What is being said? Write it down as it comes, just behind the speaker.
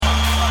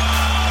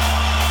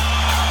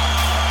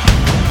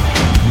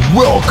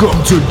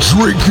Welcome to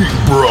Drinking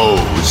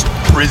Bros,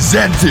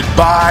 presented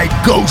by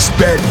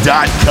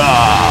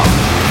GhostBed.com.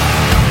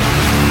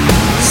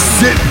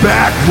 Sit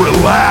back,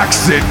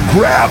 relax, and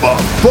grab a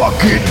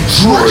fucking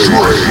drink.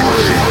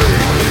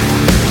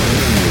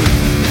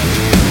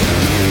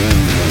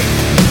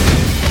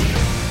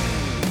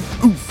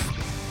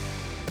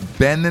 Oof.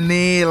 Bend the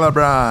knee,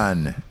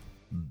 LeBron.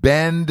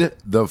 Bend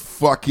the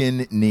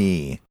fucking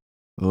knee.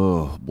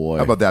 Oh, boy.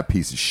 How about that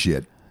piece of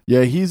shit?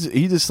 Yeah, he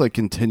just like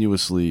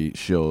continuously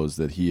shows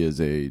that he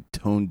is a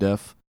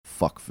tone-deaf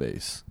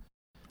fuckface.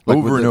 Like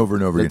Over and over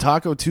the again.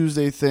 Taco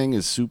Tuesday thing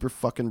is super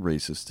fucking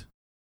racist.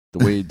 The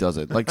way he does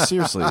it. Like,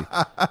 seriously.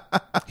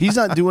 He's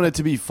not doing it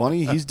to be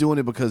funny. He's doing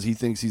it because he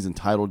thinks he's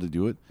entitled to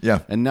do it.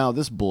 Yeah. And now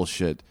this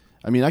bullshit.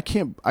 I mean, I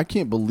can't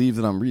believe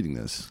that I'm reading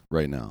this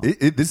right now.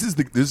 This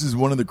is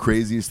one of the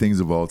craziest things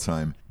of all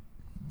time.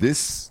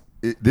 This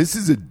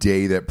is a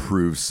day that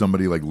proves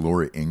somebody like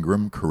Laura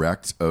Ingraham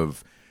correct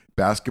of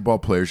basketball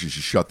players should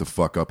shut the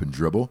fuck up and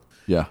dribble.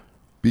 Yeah.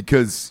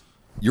 Because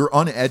you're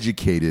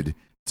uneducated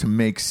to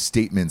make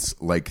statements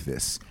like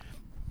this.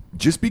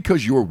 Just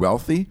because you're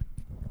wealthy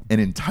and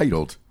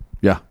entitled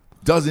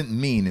doesn't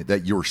mean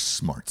that you're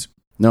smart.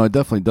 No, it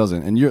definitely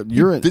doesn't. And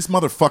this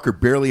motherfucker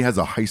barely has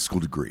a high school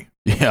degree.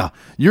 Yeah.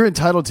 You're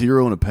entitled to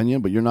your own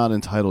opinion, but you're not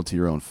entitled to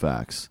your own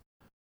facts.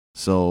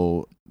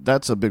 So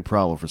that's a big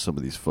problem for some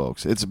of these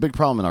folks. It's a big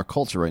problem in our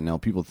culture right now.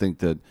 People think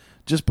that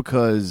just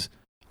because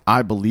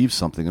I believe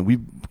something, and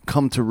we've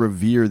come to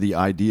revere the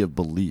idea of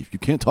belief. You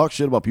can't talk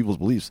shit about people's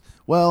beliefs.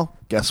 Well,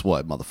 guess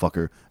what,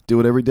 motherfucker? Do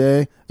it every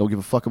day. Don't give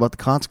a fuck about the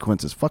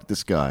consequences. Fuck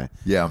this guy.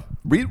 Yeah.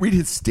 Read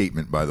his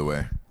statement, by the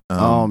way.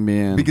 Oh,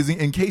 man. Because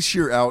in case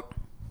you're out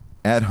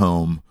at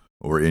home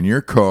or in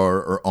your car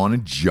or on a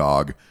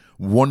jog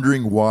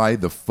wondering why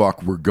the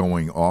fuck we're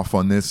going off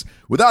on this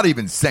without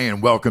even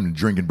saying welcome to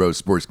Drinking Bros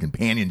Sports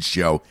Companion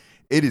Show,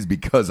 it is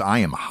because I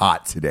am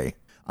hot today.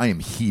 I am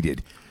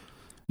heated.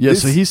 Yeah,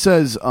 so he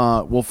says,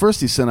 well, first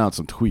he sent out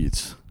some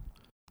tweets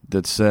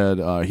that said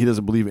he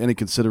doesn't believe any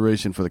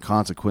consideration for the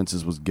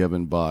consequences was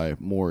given by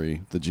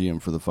Morey, the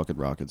GM for the fucking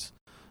Rockets.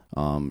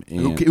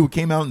 Who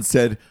came out and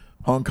said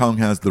Hong Kong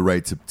has the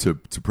right to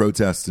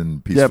protest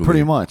and peacefully. Yeah,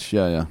 pretty much.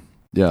 Yeah.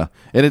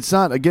 And it's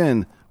not,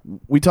 again,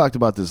 we talked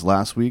about this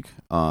last week.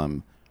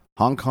 Hong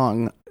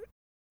Kong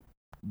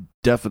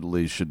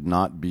definitely should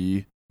not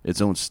be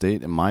its own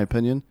state, in my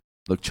opinion.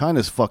 Look,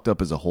 China's fucked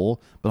up as a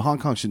whole, but Hong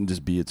Kong shouldn't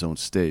just be its own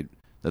state.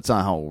 That's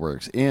not how it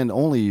works. And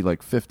only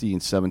like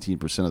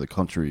 17% of the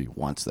country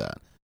wants that.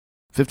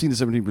 15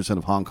 to 17%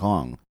 of Hong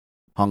Kong.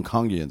 Hong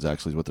Kongians,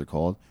 actually, is what they're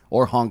called.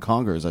 Or Hong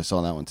Kongers. I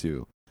saw that one,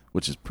 too,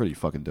 which is pretty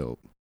fucking dope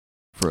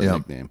for a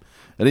nickname.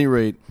 At any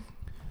rate,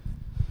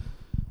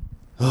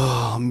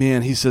 oh,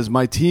 man, he says,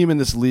 my team in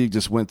this league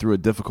just went through a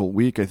difficult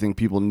week. I think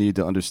people need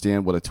to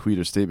understand what a tweet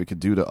or statement could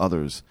do to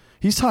others.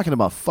 He's talking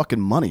about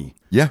fucking money.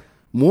 Yeah.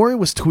 Morey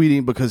was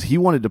tweeting because he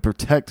wanted to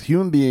protect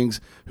human beings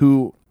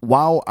who,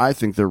 while I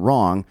think they're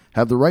wrong,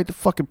 have the right to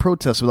fucking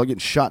protest without getting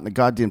shot in the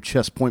goddamn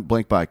chest point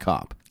blank by a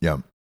cop.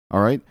 Yeah.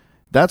 All right?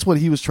 That's what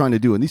he was trying to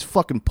do. And these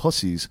fucking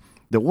pussies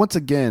that, once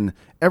again,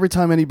 every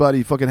time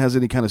anybody fucking has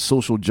any kind of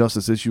social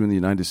justice issue in the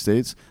United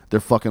States,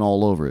 they're fucking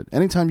all over it.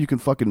 Anytime you can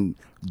fucking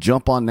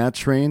jump on that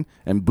train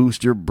and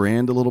boost your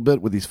brand a little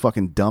bit with these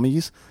fucking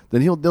dummies,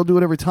 then they'll do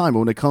it every time. But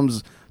when it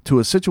comes to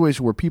a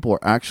situation where people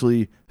are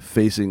actually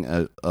facing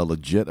a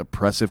legit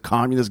oppressive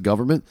communist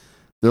government,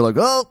 they're like,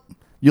 oh,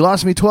 you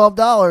lost me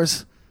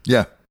 $12.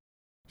 Yeah.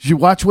 You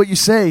watch what you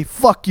say.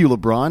 Fuck you,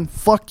 LeBron.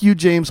 Fuck you,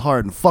 James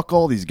Harden. Fuck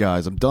all these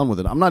guys. I'm done with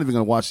it. I'm not even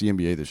going to watch the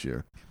NBA this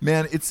year.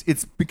 Man,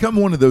 it's become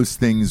one of those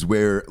things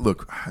where,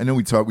 look, I know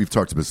we've talked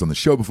about this on the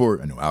show before.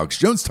 I know Alex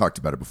Jones talked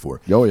about it before.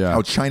 Oh, yeah.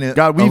 How China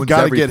God, we've got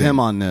to everything. get him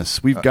on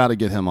this. We've got to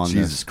get him on this.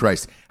 Jesus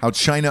Christ. How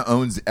China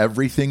owns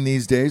everything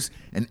these days,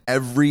 and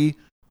every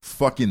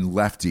fucking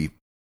lefty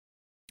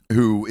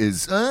who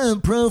is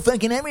pro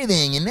fucking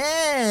everything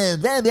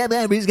and blah, blah,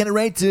 blah, he's got a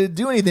right to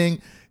do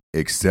anything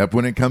except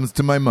when it comes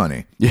to my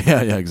money.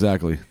 Yeah,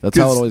 exactly. That's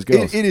how it always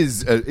goes.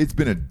 It's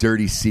been a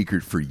dirty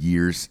secret for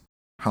years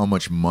how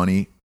much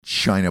money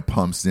China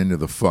pumps into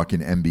the fucking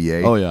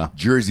NBA. Oh, yeah.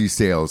 Jersey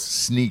sales,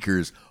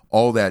 sneakers,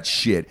 all that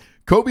shit.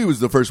 Kobe was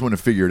the first one to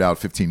figure it out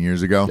 15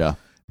 years ago. Yeah.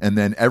 And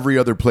then every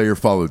other player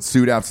followed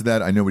suit after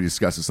that. I know we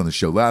discussed this on the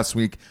show last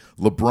week.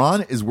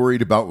 LeBron is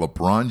worried about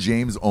LeBron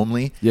James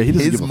only. Yeah, he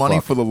doesn't his give a money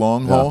fuck. for the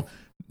long haul,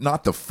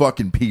 not the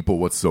fucking people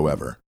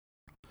whatsoever.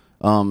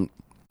 So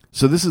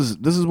this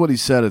is what he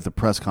said at the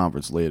press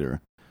conference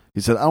later. He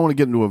said, I don't want to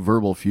get into a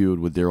verbal feud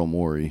with Daryl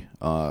Morey,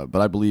 but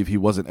I believe he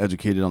wasn't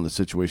educated on the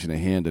situation at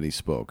hand, and he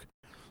spoke.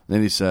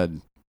 Then he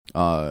said,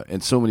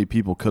 and so many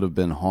people could have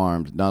been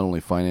harmed, not only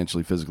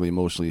financially, physically,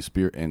 emotionally,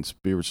 and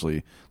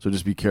spiritually, so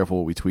just be careful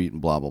what we tweet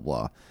and blah, blah,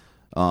 blah.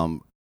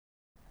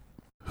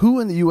 Who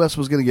in the U.S.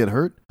 was going to get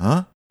hurt?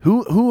 Huh?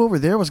 Who over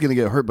there was going to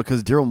get hurt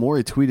because Daryl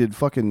Morey tweeted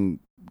fucking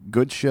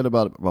good shit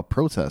about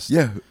protests?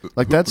 Yeah.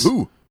 Like that's...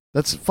 Who?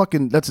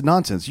 That's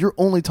nonsense. You're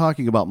only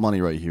talking about money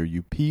right here,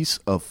 you piece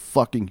of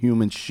fucking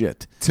human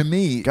shit. To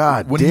me,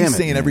 God when damn he's it,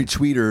 saying man. every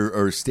tweet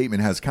or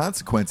statement has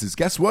consequences,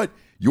 guess what?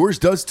 Yours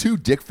does too,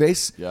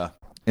 dickface. Yeah.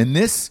 And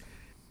this,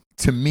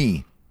 to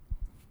me,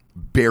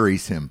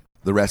 buries him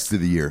the rest of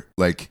the year.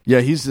 Like,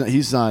 Yeah, he's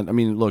not. I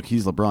mean, look,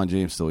 he's LeBron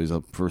James still. He's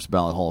a first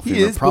ballot Hall of Famer.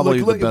 he is, Probably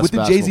but look, the best with the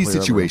basketball Jay-Z player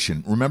ever.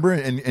 situation, remember?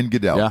 And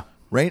Goodell. Yeah.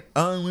 Right?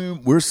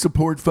 We're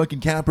support fucking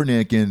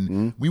Kaepernick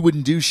and we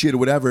wouldn't do shit or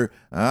whatever.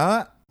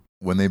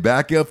 When they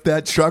back up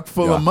that truck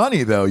full of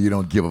money, though, you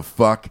don't give a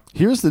fuck.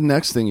 Here's the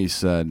next thing he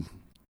said,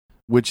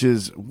 which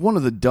is one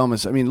of the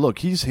dumbest. I mean, look,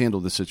 he's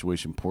handled the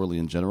situation poorly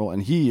in general,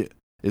 and he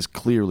is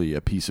clearly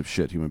a piece of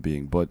shit human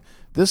being. But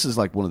this is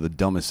like one of the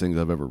dumbest things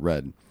I've ever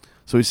read.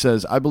 So he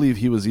says, I believe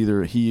he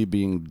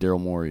being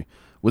Daryl Morey,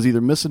 was either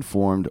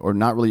misinformed or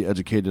not really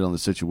educated on the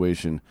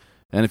situation.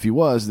 And if he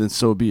was, then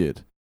so be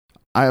it.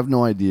 I have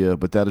no idea,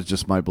 but that is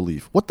just my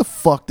belief. What the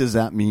fuck does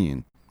that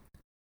mean?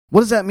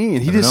 What does that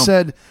mean? He just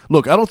said,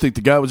 look, I don't think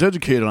the guy was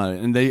educated on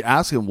it. And they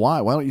ask him, why?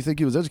 Why don't you think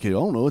he was educated?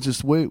 I don't know. It's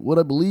just what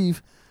I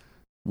believe.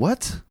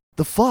 What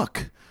the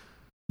fuck?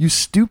 You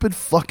stupid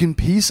fucking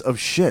piece of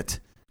shit.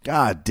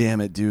 God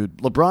damn it, dude.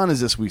 LeBron is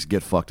this week's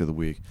Get Fucked of the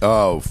Week.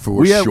 Oh,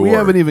 sure. We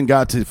haven't even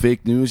got to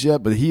fake news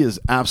yet, but he is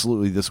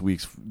absolutely this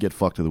week's Get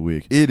Fucked of the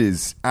Week. It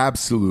is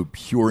absolute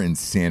pure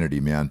insanity,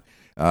 man.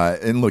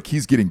 And look,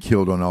 he's getting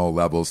killed on all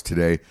levels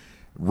today,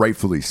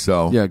 rightfully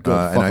so. Yeah, good.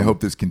 And I hope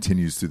this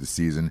continues through the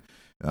season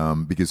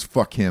because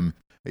fuck him.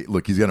 Hey,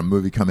 look, he's got a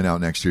movie coming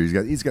out next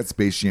year. He's got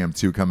Space Jam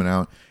 2 coming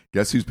out.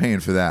 Guess who's paying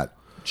for that?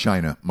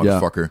 China,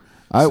 motherfucker.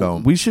 Yeah.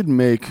 We should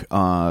make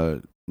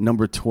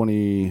number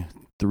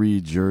 23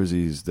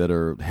 jerseys that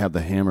have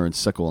the hammer and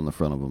sickle on the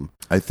front of them.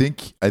 I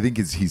think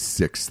he's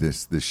 6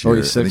 this year. Oh,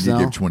 he's 6 I think now?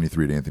 he gave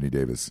 23 to Anthony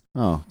Davis.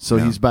 Oh, so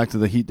he's back to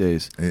the Heat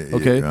days.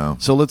 Okay,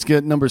 so let's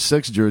get number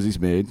 6 jerseys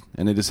made,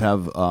 and they just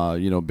have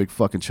big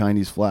fucking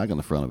Chinese flag on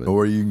the front of it.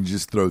 Or you can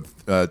just throw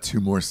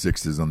 2 more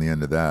 6s on the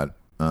end of that.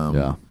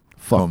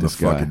 Fuck this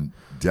guy. Fucking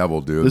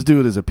devil, dude. This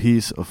dude is a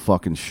piece of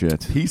fucking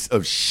shit. Piece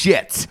of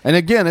shit. And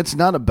again, it's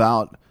not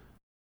about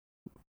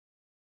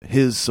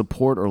his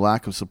support or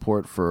lack of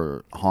support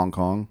for Hong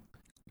Kong.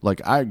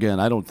 Like, I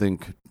don't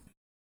think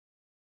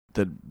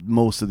that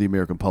most of the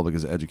American public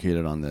is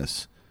educated on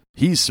this.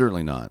 He's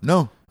certainly not.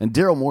 No. And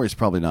Daryl Morey's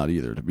probably not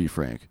either, to be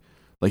frank.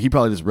 Like, he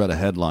probably just read a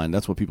headline.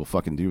 That's what people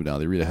fucking do now.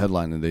 They read a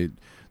headline and they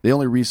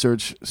only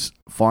research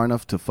far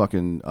enough to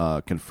fucking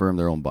confirm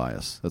their own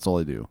bias. That's all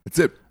they do. That's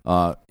it.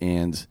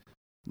 And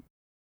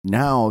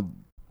now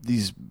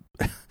these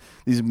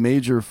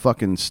major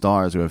fucking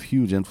stars who have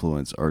huge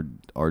influence are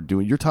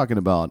doing. You're talking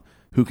about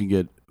who can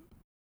get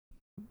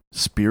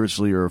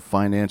spiritually or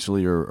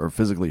financially or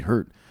physically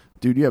hurt.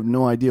 Dude, you have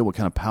no idea what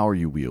kind of power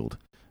you wield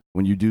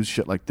when you do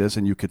shit like this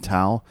and you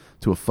kowtow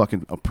to a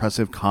fucking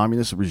oppressive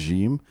communist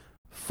regime.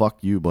 Fuck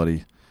you,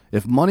 buddy.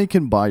 If money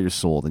can buy your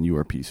soul, then you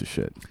are a piece of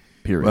shit.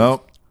 Period.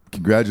 Well,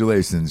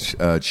 congratulations,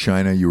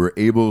 China. You were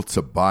able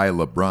to buy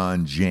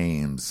LeBron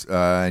James.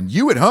 And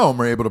you at home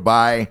were able to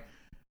buy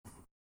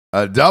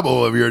a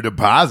double of your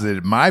deposit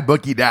at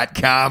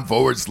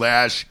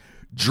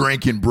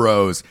mybookie.com/drinking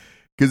bros.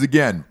 Because,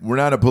 again, we're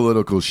not a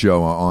political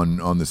show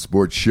on the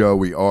sports show.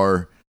 We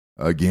are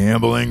a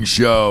gambling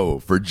show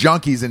for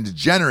junkies and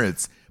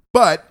degenerates.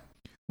 But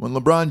when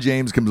LeBron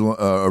James comes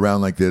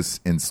around like this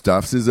and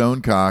stuffs his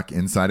own cock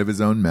inside of his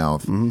own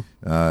mouth,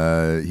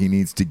 he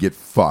needs to get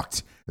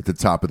fucked at the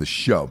top of the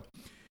show.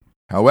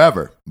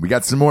 However, we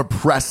got some more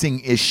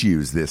pressing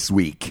issues this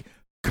week.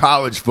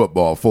 College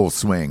football, full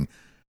swing.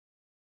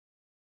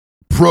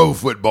 Pro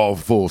football,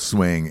 full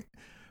swing.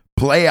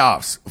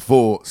 Playoffs,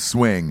 full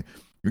swing.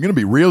 You're going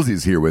to be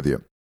realsies here with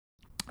you.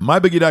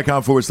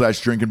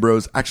 MyBookie.com/drinking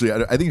bros. Actually,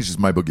 I think it's just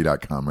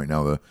MyBookie.com right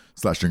now. The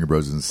 /drinking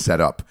bros isn't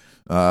set up.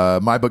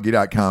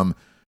 MyBookie.com.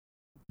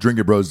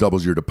 Drinking bros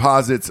doubles your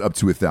deposits up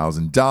to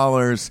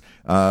 $1,000.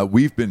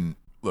 We've been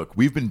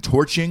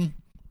torching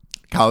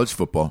college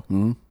football.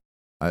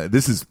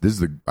 This is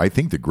I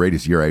think the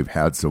greatest year I've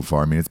had so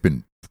far. I mean, it's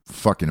been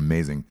fucking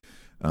amazing.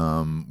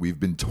 We've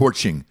been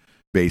torching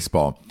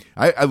baseball.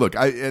 I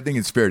think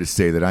it's fair to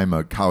say that I'm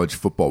a college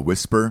football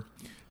whisperer.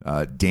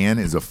 Dan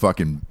is a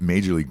fucking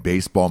Major League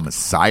Baseball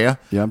messiah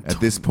at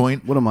this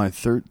point. What am I,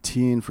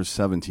 13 for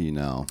 17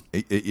 now?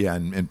 Yeah,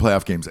 and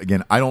playoff games.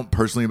 Again, I don't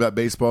personally bet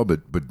baseball,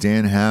 but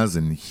Dan has,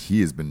 and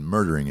he has been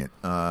murdering it.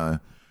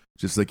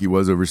 Just like he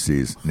was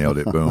overseas. Nailed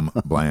it. Boom.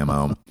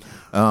 Blammo.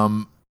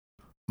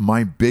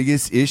 My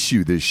biggest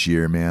issue this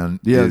year, man.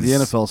 Yeah, is the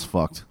NFL's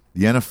fucked.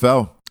 The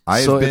NFL.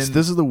 This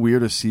is the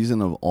weirdest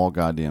season of all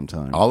goddamn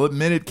time. I'll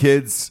admit it,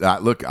 kids.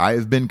 Look, I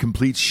have been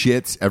complete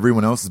shit.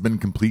 Everyone else has been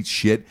complete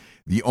shit.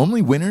 The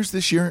only winners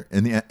this year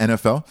in the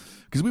NFL,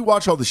 because we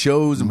watch all the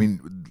shows and we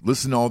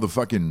listen to all the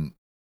fucking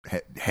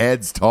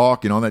heads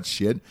talk and all that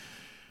shit,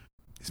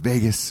 is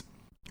Vegas.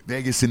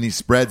 Vegas in these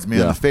spreads, man.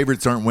 Yeah. The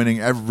favorites aren't winning.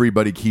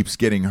 Everybody keeps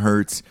getting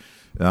hurt.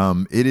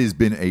 It has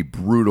been a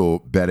brutal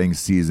betting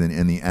season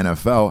in the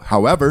NFL.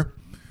 However,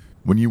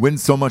 when you win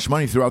so much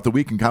money throughout the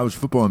week in college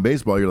football and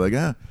baseball, you're like,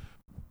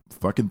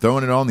 fucking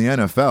throwing it all in the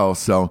NFL.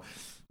 So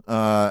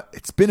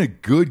it's been a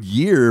good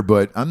year,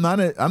 but I'm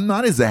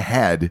not as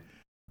ahead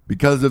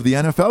because of the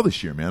NFL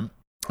this year, man.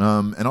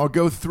 And I'll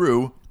go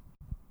through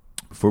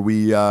before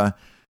we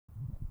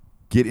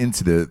get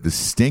into the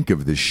stink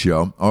of this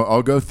show.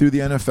 I'll go through the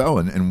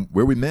NFL and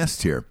where we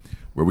missed here,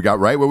 where we got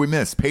right, where we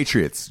missed.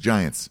 Patriots,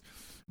 Giants.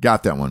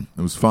 Got that one.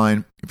 It was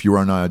fine. If you were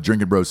on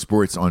Drinking Bros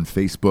Sports on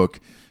Facebook,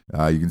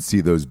 you can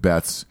see those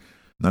bets.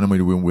 Not only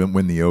did we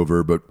win the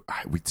over, but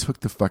we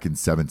took the fucking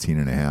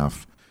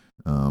 17.5.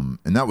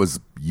 And that was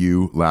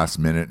you last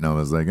minute. And I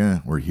was like,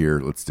 we're here.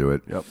 Let's do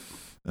it. Yep.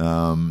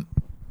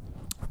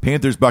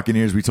 Panthers,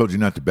 Buccaneers. We told you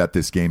not to bet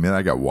this game. Man,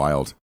 I got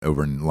wild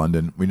over in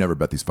London. We never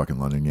bet these fucking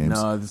London games.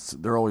 No,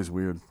 they're always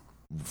weird.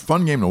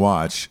 Fun game to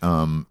watch.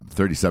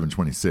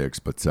 37-26,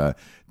 but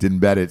didn't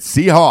bet it.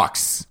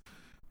 Seahawks.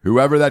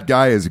 Whoever that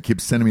guy is who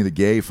keeps sending me the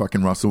gay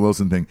fucking Russell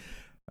Wilson thing.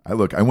 I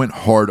went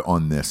hard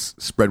on this.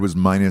 Spread was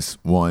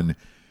 -1.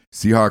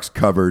 Seahawks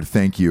covered.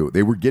 Thank you.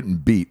 They were getting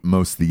beat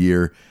most of the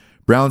year.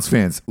 Browns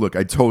fans, look,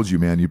 I told you,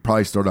 man, you'd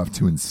probably start off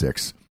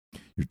 2-6.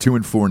 You're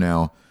 2-4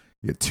 now.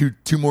 You got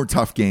two more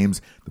tough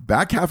games. The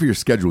back half of your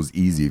schedule is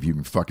easy if you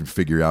can fucking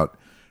figure out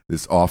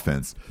this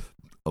offense.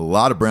 A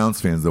lot of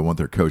Browns fans, though, want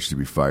their coach to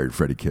be fired,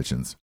 Freddie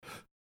Kitchens.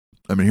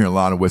 I've been hearing a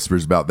lot of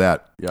whispers about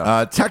that.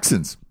 Yeah.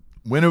 Texans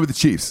win over the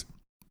Chiefs.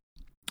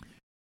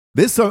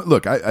 This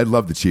look, I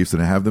love the Chiefs,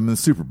 and I have them in the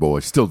Super Bowl. I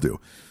still do.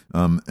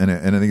 And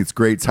I think it's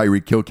great.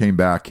 Tyreek Hill came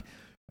back.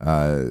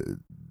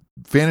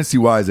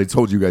 Fantasy-wise, I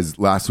told you guys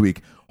last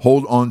week,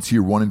 hold on to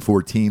your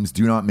 1-4 teams.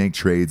 Do not make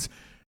trades.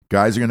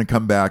 Guys are going to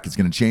come back. It's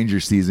going to change your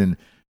season.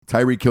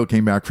 Tyreek Hill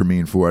came back for me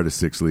in 4 out of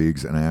 6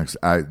 leagues, and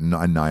I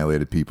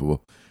annihilated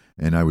people.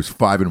 And I was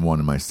 5-1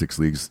 in my 6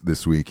 leagues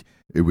this week.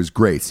 It was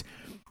great.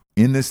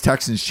 In this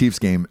Texans-Chiefs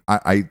game,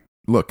 I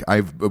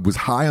was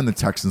high on the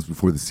Texans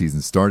before the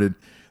season started.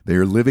 They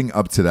are living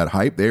up to that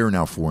hype. They are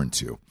now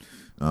 4-2.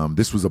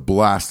 This was a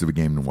blast of a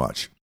game to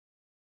watch.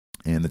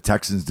 And the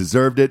Texans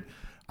deserved it.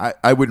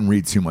 I wouldn't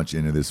read too much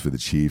into this for the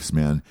Chiefs,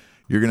 man.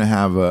 You're going to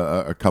have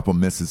a couple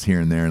misses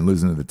here and there, and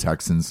losing to the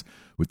Texans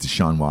with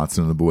Deshaun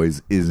Watson and the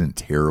boys isn't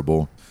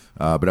terrible.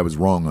 But I was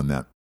wrong on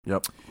that.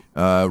 Yep.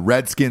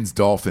 Redskins,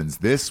 Dolphins.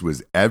 This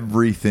was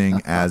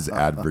everything as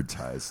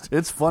advertised.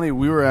 It's funny.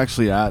 We were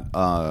actually at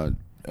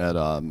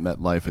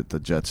MetLife at the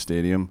Jets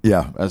Stadium.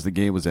 Yeah. As the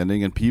game was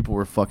ending, and people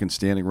were fucking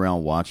standing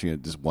around watching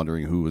it, just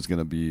wondering who was going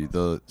to be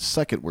the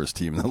second worst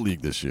team in the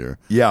league this year.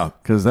 Yeah.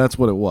 Because that's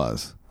what it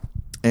was.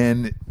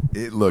 And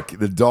look,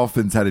 the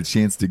Dolphins had a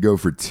chance to go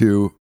for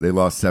 2. They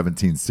lost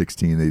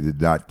 17-16. They did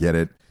not get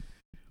it.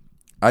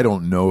 I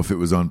don't know if it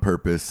was on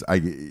purpose.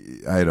 I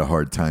had a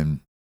hard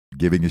time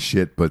giving a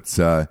shit, but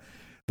the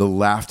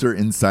laughter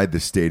inside the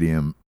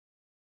stadium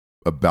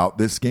about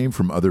this game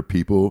from other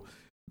people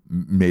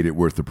made it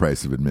worth the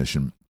price of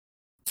admission.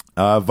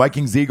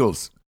 Vikings,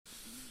 Eagles.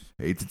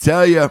 Hate to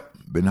tell you,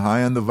 been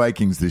high on the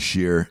Vikings this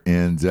year,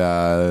 and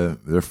they're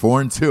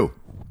 4-2.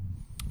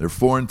 They're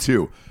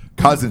 4-2.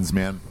 Cousins,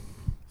 man,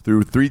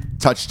 threw 3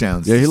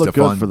 touchdowns. Yeah, he looked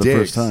Stephon good for the Diggs.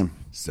 first time.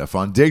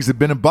 Stephon Diggs had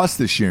been a bust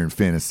this year in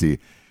fantasy.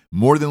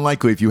 More than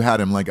likely, if you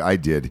had him like I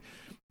did,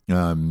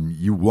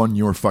 you won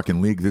your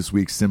fucking league this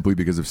week simply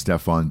because of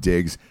Stephon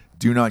Diggs.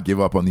 Do not give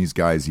up on these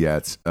guys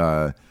yet.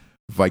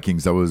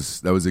 Vikings, that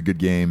was a good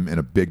game and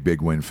a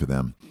big win for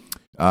them.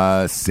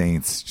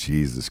 Saints,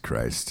 Jesus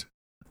Christ.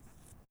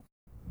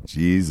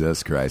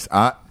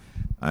 I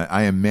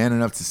am man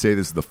enough to say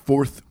this is the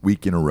 4th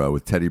week in a row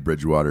with Teddy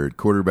Bridgewater at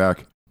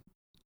quarterback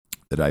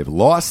that I've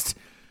lost.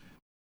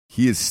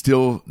 He is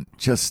still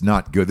just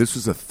not good. This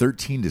was a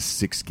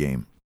 13-6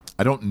 game.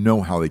 I don't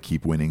know how they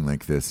keep winning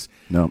like this.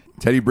 No.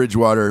 Teddy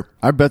Bridgewater.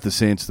 I bet the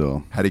Saints,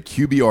 though. Had a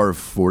QBR of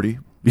 40.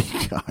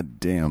 God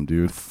damn,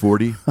 dude.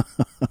 40.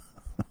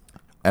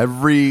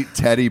 Every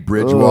Teddy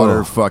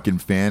Bridgewater fucking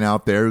fan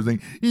out there was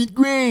like, he's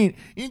great.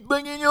 He's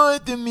fucking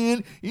awesome,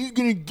 man. He's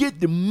going to get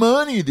the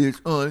money this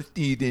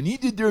offseason. He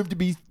deserves to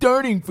be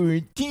starting for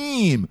a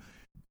team.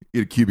 He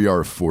had a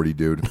QBR of 40,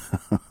 dude.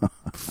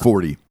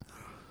 40.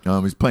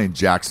 He's playing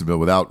Jacksonville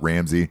without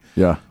Ramsey.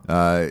 Yeah.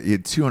 He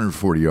had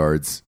 240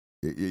 yards.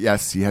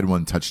 Yes, he had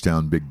 1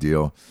 touchdown. Big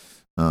deal.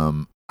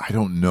 I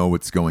don't know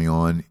what's going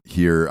on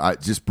here.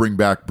 Just bring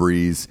back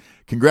Breeze.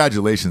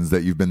 Congratulations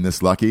that you've been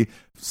this lucky.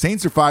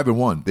 Saints are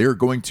 5-1. They are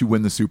going to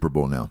win the Super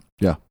Bowl now.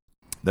 Yeah.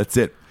 That's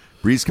it.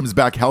 Breeze comes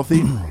back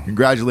healthy.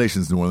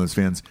 Congratulations, New Orleans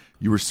fans.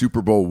 You were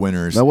Super Bowl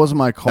winners. That wasn't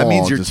my call, that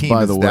means your just team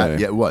by is the that, way.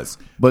 Yeah, it was.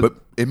 But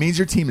it means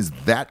your team is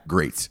that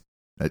great.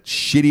 That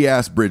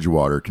shitty-ass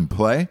Bridgewater can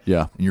play.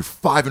 Yeah. And you're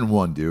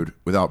 5-1, dude,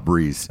 without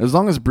Breeze. As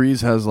long as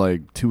Breeze has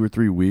like 2 or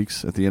 3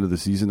 weeks at the end of the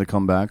season to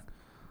come back.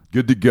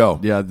 Good to go.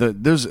 Yeah,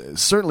 there's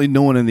certainly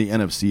no one in the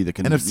NFC that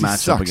can match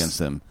sucks. up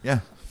against him. Yeah.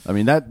 I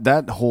mean,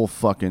 that whole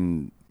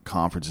fucking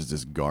conference is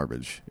just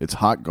garbage. It's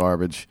hot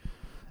garbage,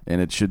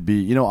 and it should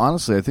be,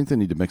 honestly, I think they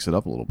need to mix it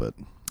up a little bit.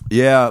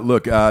 Yeah,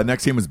 look,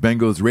 next game was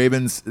Bengals,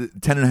 Ravens,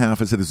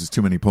 10.5. I said this was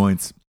too many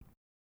points,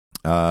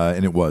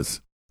 and it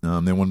was.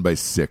 They won by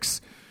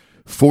 6.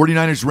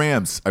 49ers,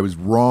 Rams. I was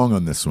wrong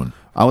on this one.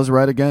 I was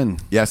right again.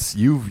 Yes,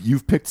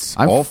 you've picked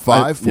all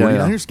 5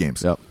 49ers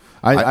games. Yep.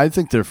 I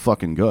think they're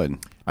fucking good.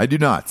 I do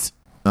not.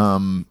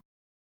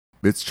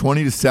 It's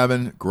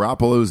 20-7.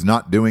 Garoppolo's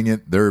not doing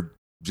it. They're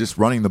just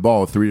running the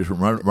ball with 3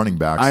 different running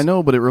backs. I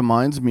know, but it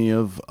reminds me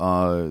of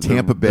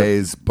Tampa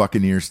Bay's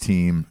Buccaneers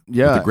team. With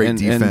a great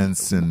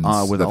defense and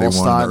with that they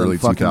won in the early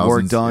fucking 2000s.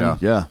 work done.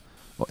 Yeah.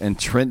 And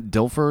Trent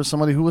Dilfer or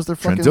somebody who was their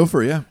fucking... Trent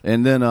Dilfer, yeah.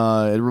 And then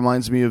it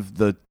reminds me of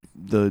the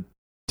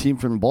team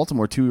from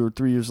Baltimore 2 or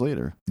 3 years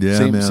later. Yeah,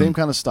 same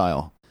kind of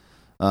style.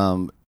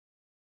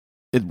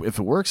 If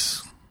it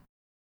works,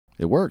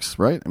 it works,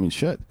 right? I mean,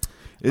 shit.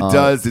 It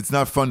does. It's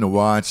not fun to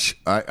watch.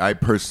 I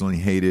personally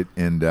hate it.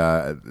 And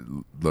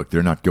look,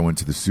 they're not going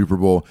to the Super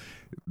Bowl.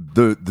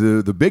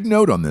 The big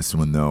note on this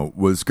one, though,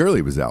 was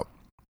Gurley was out.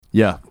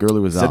 Yeah, Gurley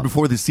was out. Said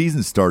before the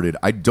season started,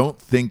 I don't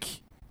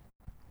think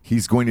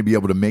he's going to be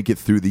able to make it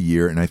through the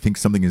year, and I think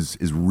something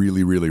is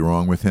really, really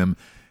wrong with him.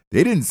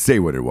 They didn't say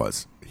what it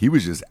was. He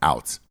was just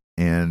out,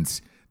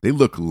 and they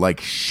look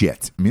like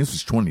shit. I mean, this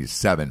was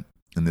 20-7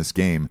 in this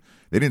game.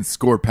 They didn't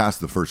score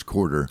past the first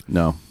quarter.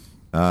 No.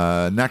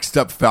 Next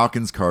up,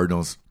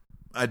 Falcons-Cardinals.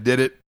 I did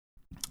it.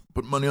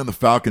 Put money on the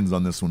Falcons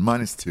on this one,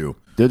 -2.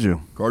 Did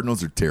you?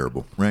 Cardinals are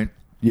terrible, right?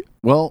 Yeah,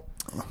 well,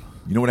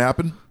 you know what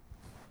happened?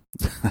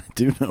 I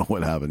do know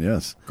what happened,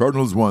 yes.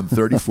 Cardinals won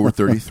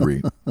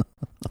 34-33.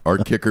 Our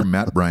kicker,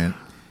 Matt Bryant,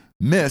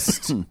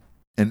 missed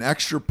an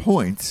extra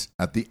point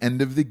at the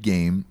end of the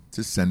game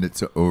to send it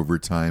to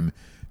overtime.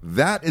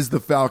 That is the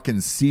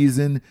Falcons'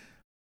 season.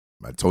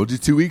 I told you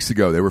 2 weeks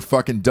ago, they were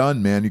fucking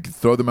done, man. You could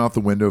throw them out the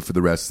window for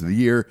the rest of the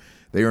year.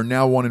 They are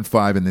now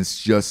 1-5, and this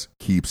just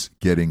keeps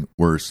getting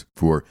worse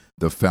for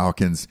the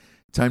Falcons.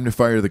 Time to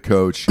fire the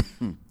coach.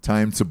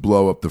 Time to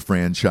blow up the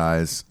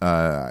franchise.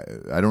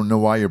 I don't know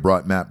why you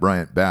brought Matt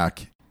Bryant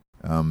back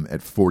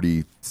at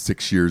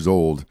 46 years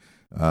old,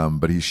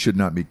 but he should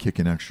not be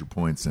kicking extra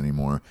points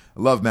anymore.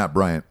 I love Matt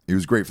Bryant. He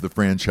was great for the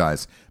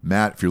franchise.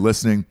 Matt, if you're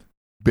listening,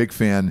 big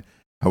fan.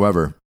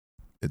 However,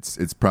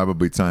 it's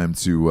probably time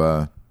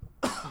to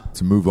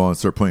move on and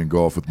start playing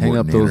golf with Hang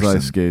Morton up those Anderson.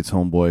 ice skates,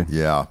 homeboy.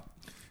 Yeah.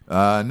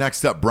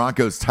 Next up,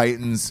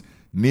 Broncos-Titans.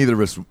 Neither of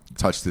us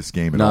touched this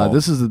game at all.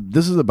 This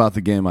is about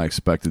the game I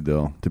expected,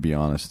 though, to be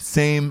honest.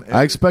 Same.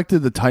 I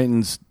expected the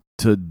Titans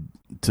to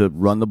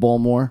run the ball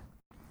more.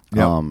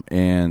 Yep.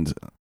 And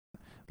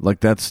like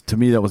to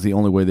me, that was the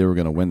only way they were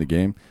going to win the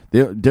game.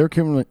 Derrick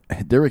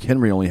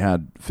Henry only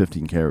had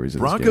 15 carries.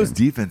 Broncos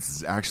defense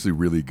is actually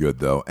really good,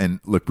 though. And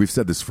look, we've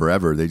said this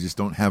forever. They just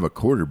don't have a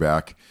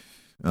quarterback.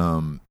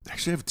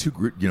 Actually have two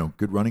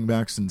good running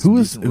backs and some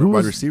decent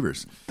wide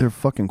receivers. Their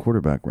fucking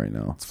quarterback right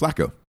now. It's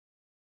Flacco.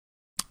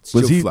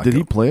 Flacco. Did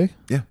he play?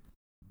 Yeah.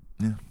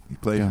 He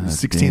played. God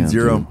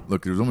 16-0.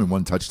 Look, there was only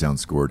one touchdown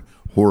scored.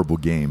 Horrible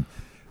game.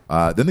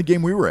 Then the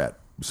game we were at.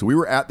 So we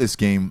were at this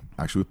game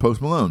actually with Post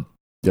Malone.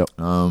 Yep.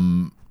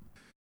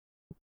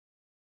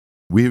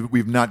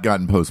 We've not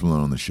gotten Post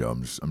Malone on the show.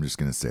 I'm just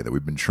going to say that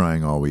we've been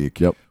trying all week.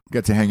 Yep. We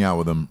got to hang out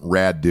with him.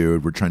 Rad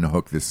dude. We're trying to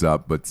hook this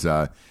up, but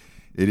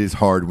it is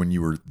hard when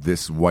you were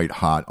this white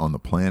hot on the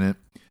planet.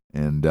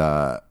 And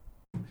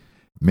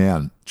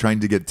man, trying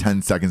to get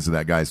 10 seconds of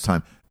that guy's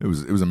time. It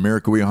was a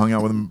miracle we hung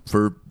out with him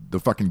for the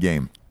fucking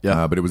game.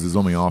 Yeah. But it was his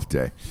only off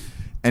day.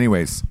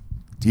 Anyways,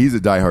 he's a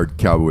diehard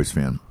Cowboys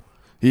fan.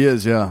 He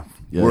is, yeah.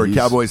 We're a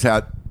Cowboys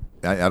hat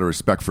out of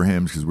respect for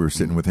him because we were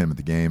sitting with him at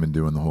the game and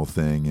doing the whole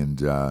thing.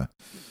 And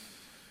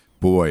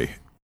boy,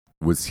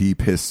 was he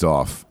pissed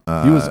off.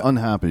 He was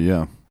unhappy,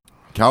 yeah.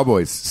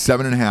 Cowboys,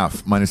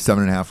 7.5,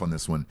 -7.5 on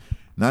this one.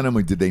 Not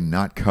only did they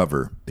not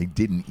cover, they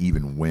didn't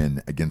even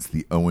win against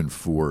the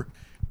 0-4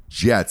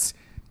 Jets.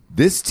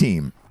 This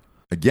team,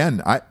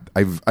 again, I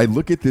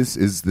look at this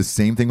as the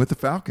same thing with the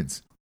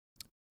Falcons.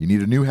 You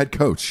need a new head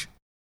coach.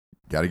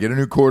 Got to get a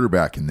new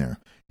quarterback in there.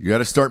 You got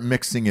to start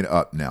mixing it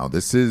up now.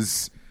 This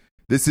is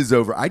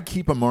over. I'd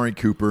keep Amari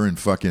Cooper and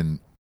fucking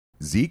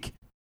Zeke.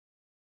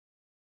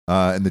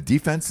 And the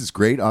defense is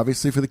great,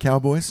 obviously, for the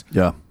Cowboys.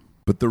 Yeah.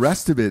 But the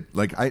rest of it,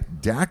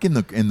 Dak in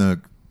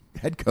the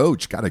head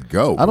coach got to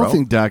go. I don't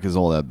think Dak is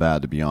all that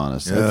bad, to be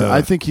honest. Yeah.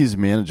 I think he's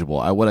manageable.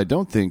 What I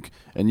don't think,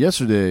 and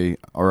yesterday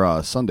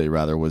or Sunday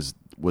rather, was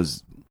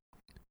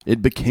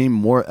it became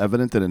more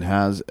evident than it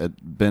has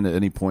been at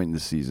any point in the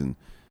season.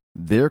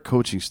 Their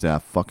coaching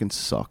staff fucking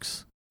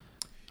sucks.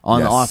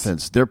 On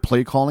offense, their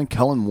play calling,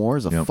 Kellen Moore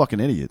is a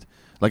fucking idiot.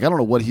 Like, I don't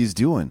know what he's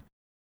doing.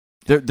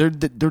 They're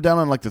down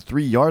on like the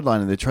 3-yard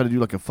line and they try to do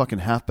like a fucking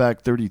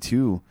halfback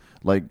 32.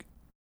 Like,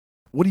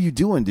 what are you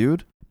doing,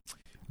 dude?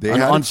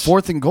 On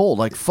 4th and goal,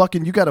 like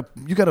fucking, you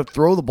gotta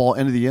throw the ball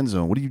into the end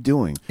zone. What are you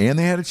doing? And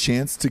they had a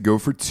chance to go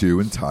for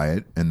 2 and tie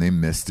it, and they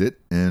missed it.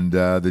 And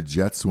the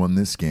Jets won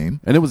this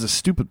game. And it was a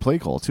stupid play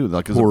call too.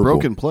 Like, it was a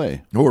broken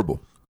play.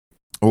 Horrible.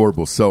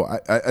 So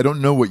I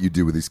don't know what you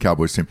do with these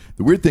Cowboys team.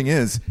 The weird thing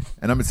is,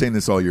 and I've been saying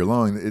this all year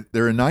long,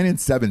 they're a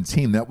 9-7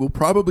 team that will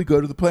probably go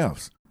to the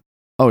playoffs.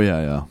 Oh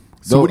yeah.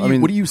 So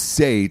what do you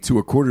say to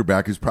a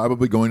quarterback who's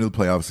probably going to the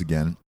playoffs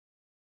again?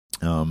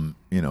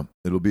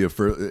 It'll be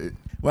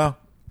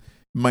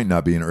Might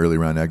not be an early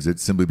round exit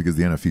simply because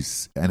the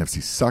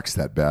NFC sucks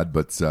that bad,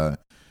 but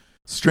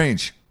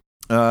strange.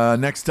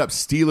 Next up,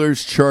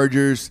 Steelers,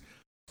 Chargers.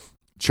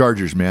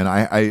 Chargers, man.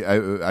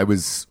 I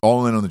was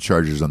all in on the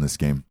Chargers on this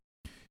game.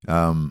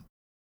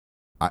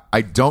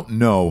 I don't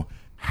know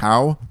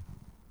how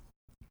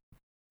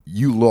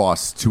you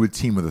lost to a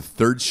team with a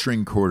third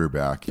string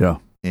quarterback. Yeah.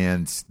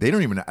 And they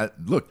don't even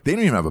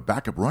have a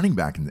backup running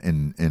back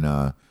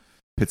in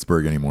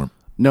Pittsburgh anymore.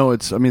 No,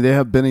 they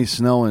have Benny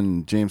Snell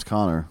and James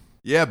Conner.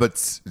 Yeah, but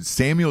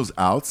Samuel's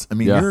out. I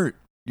mean,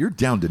 you're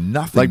down to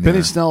nothing. Like there.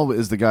 Benny Snell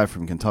is the guy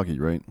from Kentucky,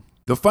 right?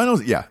 The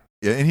finals, yeah,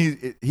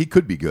 and he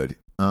could be good.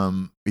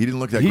 He didn't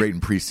look that great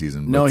in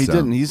preseason. No, he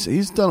didn't.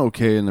 He's done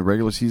okay in the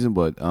regular season,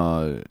 but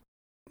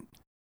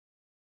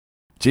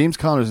James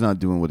Conner's not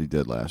doing what he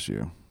did last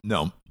year.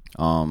 No.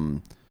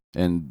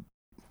 And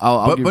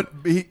but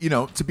he,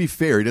 to be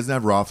fair, he doesn't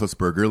have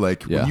Roethlisberger.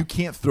 Like when you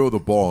can't throw the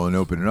ball and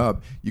open it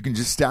up, you can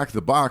just stack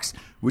the box,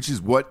 which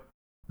is what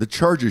the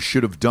Chargers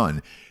should have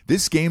done.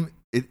 This game,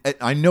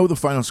 I know the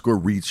final score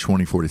reached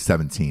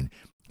 24-17.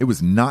 It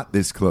was not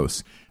this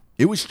close.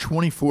 It was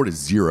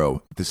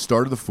 24-0 at the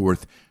start of the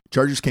fourth.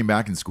 Chargers came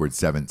back and scored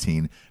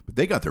 17, but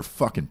they got their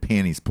fucking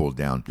panties pulled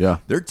down. Yeah.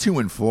 They're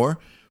 2-4.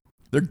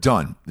 They're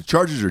done. The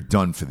Chargers are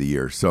done for the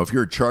year. So if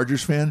you're a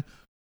Chargers fan,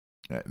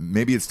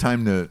 maybe it's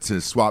time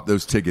to swap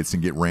those tickets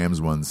and get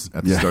Rams ones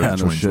at the start of the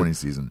 2020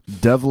 season.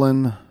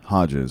 Devlin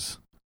Hodges.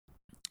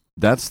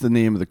 That's the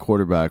name of the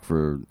quarterback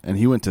and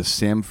he went to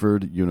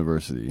Samford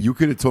University. You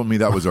could have told me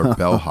that was our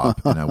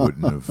bellhop, and I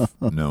wouldn't have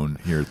known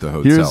here at the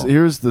hotel.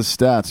 Here's the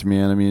stats,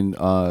 man. I mean,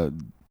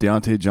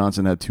 Deontay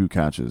Johnson had 2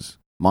 catches.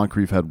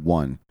 Moncrief had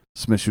 1.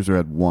 Smith-Schuster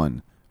had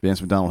 1.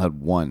 Vance McDonald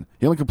had 1.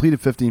 He only completed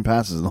 15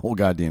 passes in the whole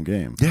goddamn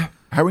game. Yeah.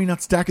 How are you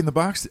not stacking the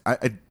box?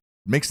 It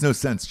makes no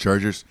sense,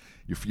 Chargers.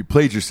 You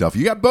played yourself.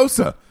 You got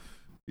Bosa.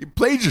 You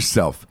played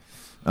yourself.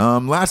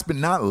 Last but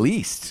not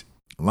least,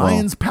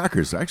 Lions,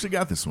 Packers. I actually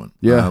got this one.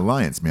 Yeah.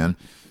 Lions, man.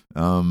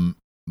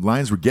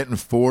 Lions were getting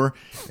 4.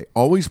 They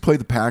always play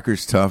the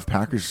Packers tough.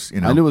 Packers,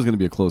 I knew it was going to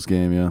be a close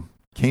game, yeah.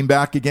 Came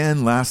back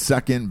again. Last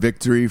second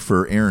victory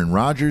for Aaron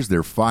Rodgers.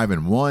 They're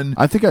 5-1.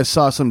 I think I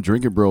saw some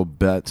Drinking Bro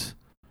bet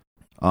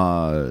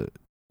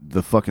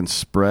the fucking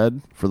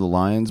spread for the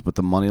Lions, but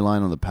the money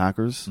line on the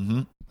Packers.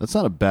 Mm-hmm. That's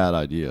not a bad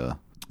idea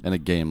in a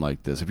game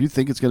like this. If you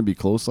think it's going to be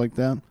close like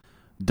that,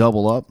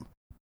 double up.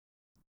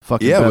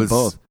 Fucking bet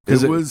both.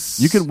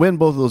 You can win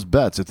both of those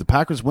bets. If the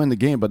Packers win the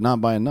game but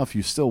not by enough,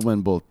 you still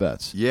win both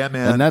bets. Yeah,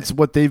 man. And that's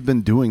what they've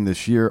been doing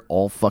this year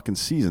all fucking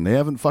season. They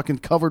haven't fucking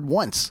covered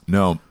once.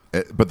 No,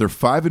 but they're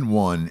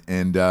 5-1,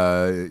 and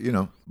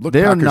look,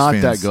 they're Packers not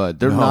fans, that good.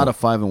 They're not a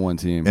 5-1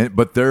 team.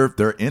 But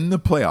they're in the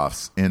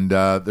playoffs, and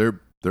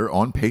they're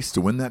on pace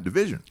to win that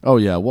division. Oh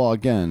yeah. Well,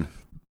 again,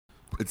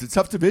 it's a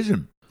tough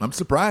division. I'm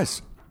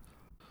surprised.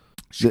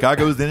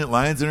 Chicago's in it,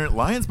 Lions in it.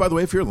 Lions, by the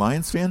way, if you're a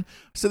Lions fan,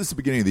 I said this at the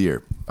beginning of the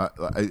year.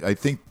 I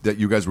think that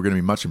you guys were going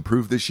to be much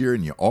improved this year,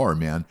 and you are,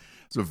 man.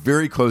 It's a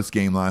very close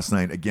game last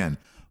night. Again,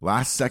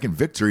 last second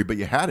victory, but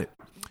you had it.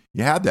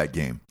 You had that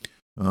game.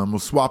 We'll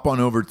swap on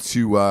over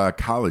to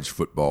college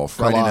football.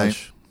 Friday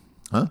night.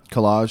 Huh?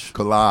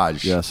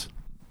 Collage. Yes.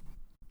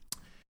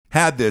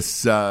 Had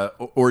this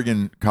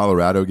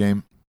Oregon-Colorado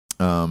game.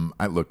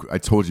 I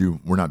told you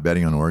we're not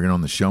betting on Oregon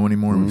on the show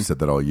anymore. Mm-hmm. We've said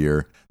that all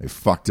year. They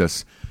fucked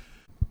us.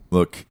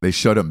 Look, they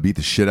showed up and beat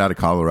the shit out of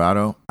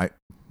Colorado.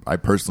 I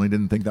personally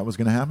didn't think that was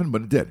going to happen,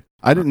 but it did.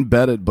 I didn't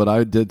bet it, but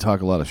I did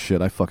talk a lot of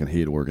shit. I fucking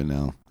hate Oregon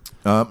now.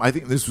 I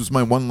think this was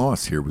my one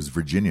loss here was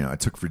Virginia. I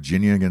took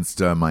Virginia against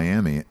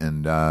Miami,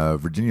 and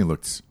Virginia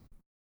looked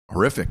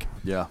horrific.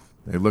 Yeah.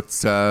 They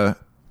looked like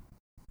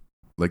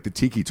the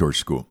Tiki Torch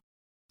school.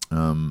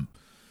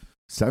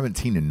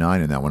 17-9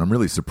 in that one. I'm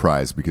really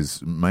surprised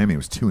because Miami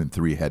was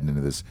 2-3 heading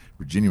into this.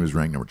 Virginia was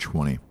ranked number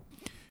 20.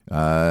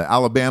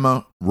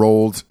 Alabama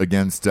rolled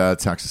against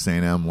Texas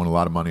A&M, won a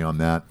lot of money on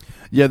that.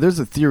 Yeah, there's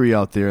a theory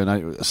out there,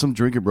 and some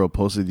Drinking Bro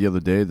posted the other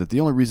day that the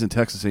only reason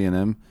Texas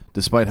A&M,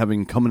 despite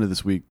having come into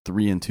this week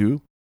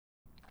 3-2,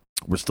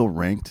 were still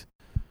ranked.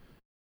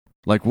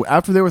 Like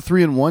after they were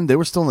 3-1, they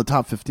were still in the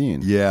top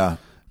 15. Yeah,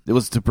 it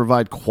was to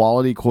provide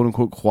quality, quote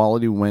unquote,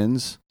 quality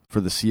wins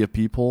for the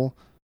CFP poll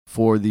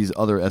for these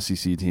other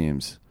SEC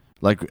teams.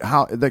 Like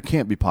how that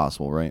can't be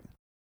possible, right?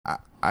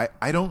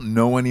 I don't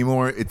know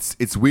anymore.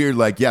 It's weird.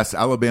 Like, yes,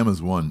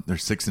 Alabama's won. They're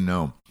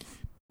 6-0.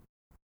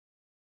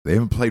 They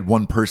haven't played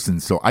one person,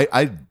 so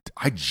I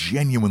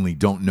genuinely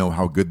don't know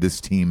how good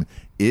this team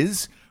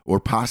is or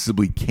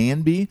possibly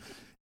can be.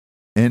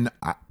 And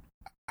I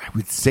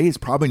would say it's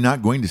probably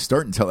not going to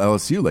start until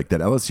LSU. Like that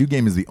LSU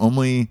game is the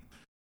only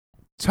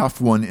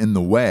tough one in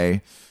the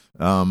way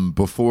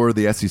before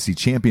the SEC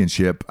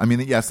championship. I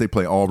mean, yes, they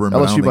play Auburn,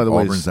 but I don't think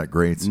Auburn's that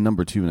great.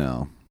 Number 2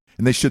 now.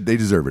 And they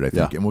deserve it, I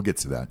think, and we'll get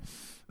to that.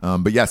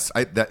 But yes,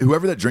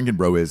 whoever that Drinking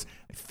Bro is,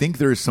 I think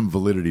there is some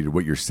validity to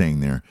what you're saying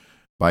there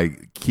by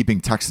keeping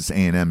Texas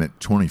A&M at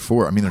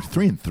 24. I mean, they're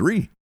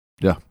 3-3.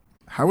 Yeah.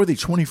 How are they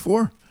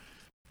 24?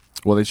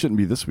 Well, they shouldn't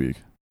be this week.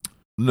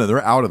 No,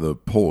 they're out of the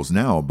polls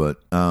now,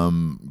 but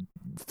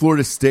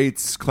Florida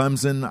State's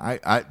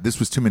Clemson. This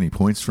was too many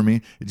points for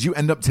me. Did you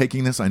end up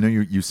taking this? I know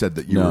you said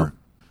that you were.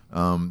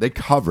 They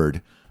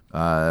covered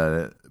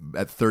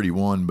at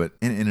 31, but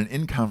in an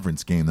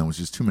in-conference game, that was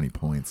just too many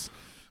points.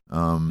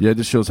 It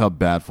just shows how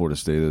bad Florida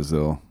State is,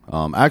 though.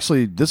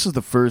 Actually, this is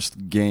the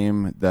first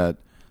game that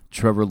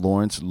Trevor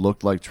Lawrence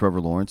looked like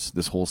Trevor Lawrence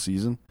this whole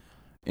season.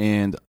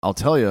 And I'll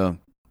tell you,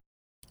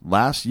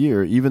 last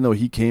year, even though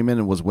he came in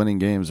and was winning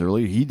games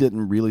early, he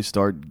didn't really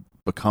start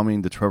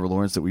becoming the Trevor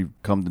Lawrence that we've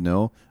come to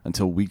know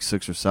until week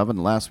 6 or 7.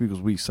 Last week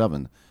was week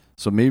 7.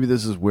 So maybe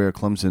this is where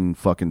Clemson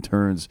fucking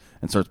turns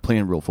and starts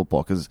playing real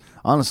football. Because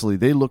honestly,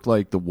 they look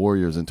like the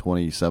Warriors in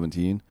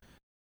 2017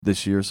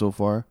 this year so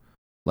far.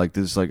 Like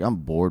this, I'm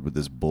bored with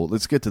this bull.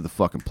 Let's get to the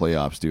fucking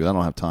playoffs, dude. I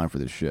don't have time for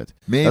this shit.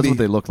 Maybe that's what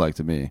they look like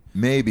to me.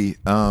 Maybe,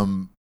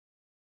 we'll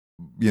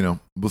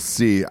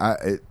see.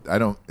 I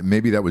don't.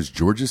 Maybe that was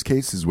Georgia's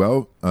case as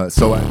well. I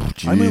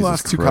only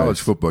lost 2 college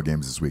football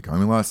games this week. I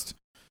only lost,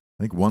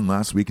 I think, 1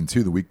 last week and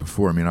 2 the week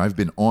before. I mean, I've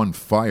been on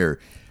fire.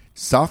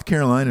 South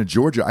Carolina,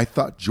 Georgia. I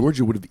thought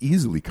Georgia would have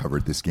easily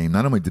covered this game.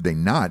 Not only did they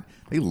not,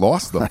 they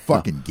lost the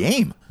fucking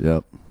game.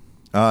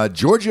 Yep.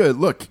 Georgia.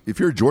 Look, if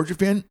you're a Georgia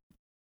fan,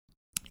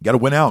 you got to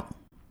win out.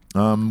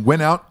 Win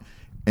out,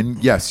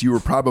 and yes, you were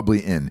probably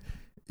in.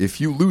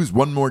 If you lose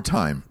one more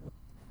time,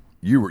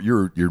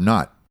 you're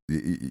not.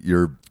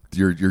 Your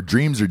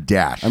dreams are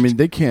dashed. I mean,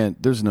 they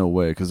can't. There's no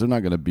way because they're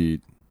not going to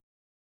beat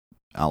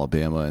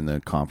Alabama in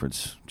the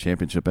conference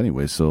championship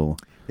anyway. So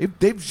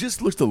they've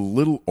just looked a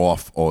little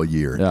off all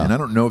year, and I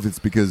don't know if it's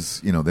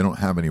because they don't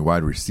have any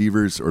wide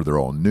receivers or they're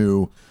all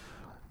new.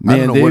 I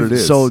don't know what it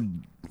is. So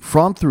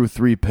Fromm threw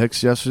 3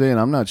 picks yesterday, and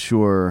I'm not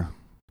sure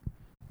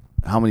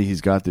how many he's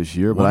got this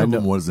year. But one of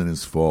them wasn't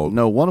his fault.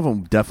 No, one of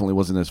them definitely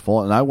wasn't his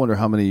fault, and I wonder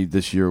how many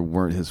this year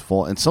weren't his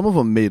fault. And some of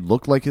them may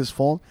look like his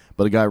fault,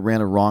 but a guy ran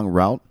a wrong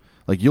route.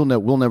 Like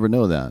we'll never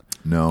know that.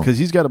 No, because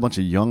he's got a bunch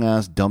of young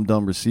ass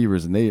dumb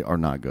receivers, and they are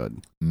not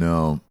good.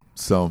 No,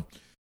 so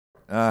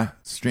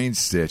strange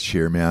stitch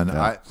here, man.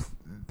 Yeah.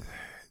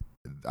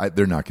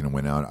 They're not going to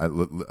win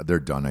out. They're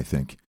done. I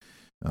think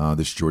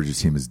this Georgia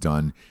team is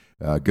done.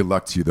 Good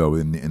luck to you though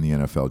in the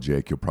NFL,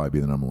 Jake. You'll probably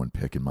be the number 1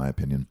 pick in my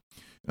opinion.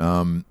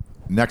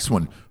 Next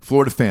one,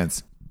 Florida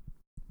fans.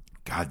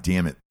 God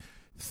damn it!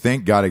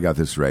 Thank God I got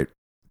this right.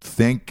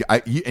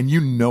 And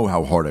you know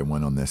how hard I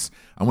went on this.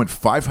 I went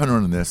 500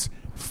 on this,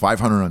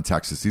 500 on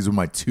Texas. These were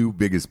my 2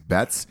 biggest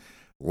bets.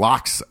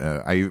 Locks.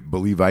 I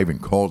believe I even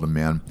called them,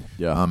 man.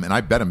 Yeah. And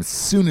I bet them as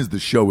soon as the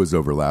show was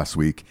over last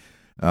week.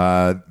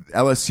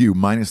 LSU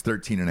minus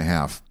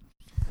 13.5.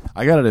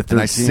 I got it at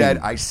 13. And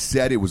I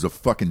said it was a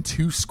fucking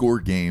 2-score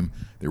game.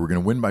 They were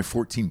going to win by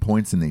 14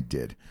 points, and they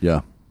did.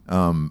 Yeah.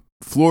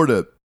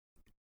 Florida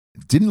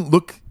didn't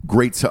look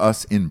great to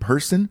us in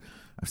person.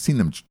 I've seen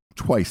them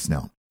twice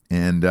now.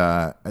 And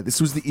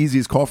this was the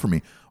easiest call for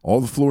me.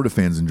 All the Florida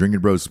fans in Drinking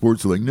Bros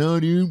Sports are like, no,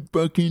 dude,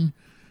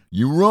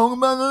 you're wrong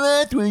about the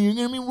last one. You're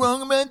going to be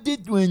wrong about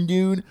this one,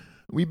 dude.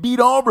 We beat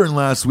Auburn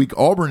last week.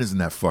 Auburn isn't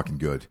that fucking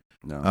good.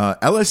 No.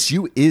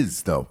 LSU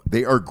is, though.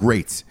 They are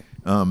great.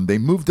 They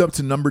moved up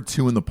to number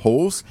 2 in the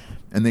polls,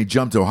 and they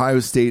jumped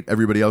Ohio State,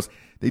 everybody else.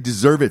 They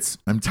deserve it.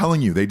 I'm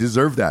telling you, they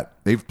deserve that.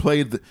 They've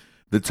played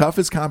the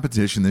toughest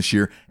competition this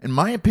year. In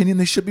my opinion,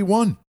 they should be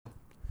 1.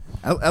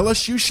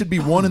 LSU should be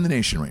 1 in the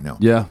nation right now.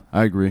 Yeah,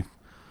 I agree.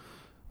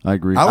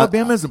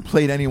 Alabama hasn't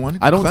played anyone.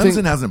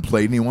 Clemson hasn't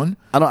played anyone.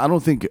 I don't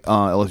think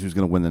LSU is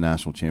going to win the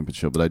national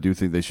championship, but I do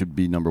think they should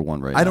be number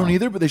 1 right now. I don't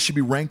either, but they should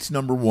be ranked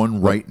number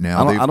 1 right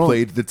now. They've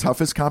played the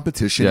toughest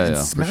competition and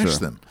smashed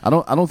them. I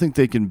don't think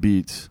they can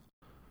beat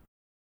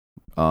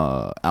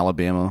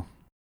Alabama.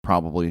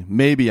 Probably.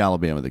 Maybe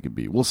Alabama they could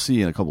beat. We'll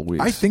see in a couple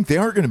weeks. I think they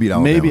are going to beat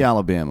Alabama. Maybe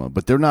Alabama,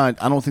 but they're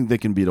not. I don't think they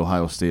can beat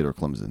Ohio State or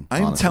Clemson. I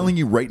am telling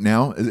you right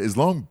now, as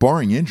long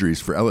barring injuries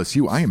for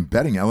LSU, I am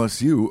betting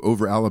LSU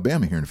over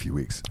Alabama here in a few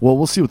weeks. Well,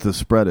 we'll see what the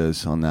spread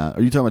is on that.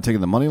 Are you talking about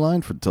taking the money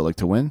line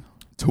to win?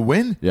 To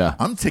win? Yeah.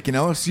 I'm taking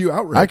LSU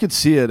outright. I could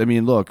see it. I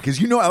mean, look. Because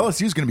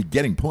LSU is going to be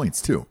getting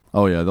points, too.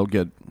 Oh, yeah. They'll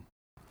get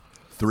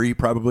 3,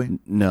 probably.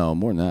 No,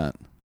 more than that.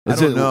 I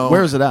don't know.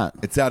 Where is it at?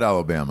 It's at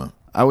Alabama.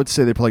 I would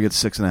say they probably get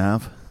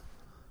 6.5.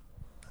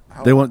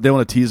 They want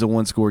to tease a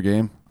 1-score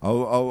game.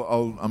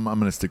 I'm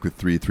going to stick with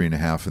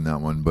 3.5 in that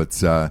one. But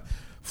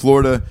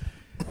Florida,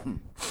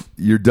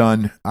 you're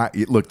done.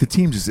 Look, the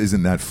team just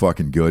isn't that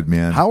fucking good,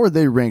 man. How are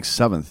they ranked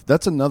 7th?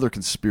 That's another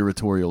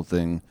conspiratorial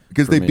thing.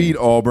 Because they beat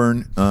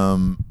Auburn,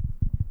 and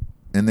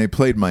they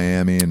played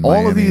Miami. And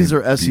all of these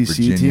are SEC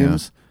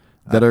teams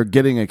that are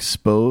getting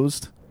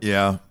exposed.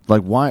 Yeah.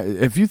 Like, why?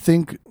 If you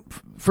think,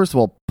 first of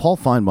all, Paul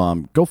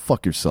Feinbaum, go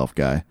fuck yourself,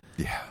 guy.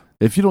 Yeah.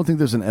 If you don't think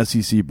there's an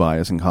SEC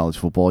bias in college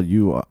football,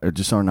 you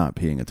just are not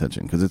paying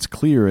attention because it's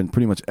clear in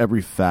pretty much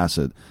every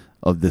facet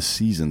of this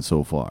season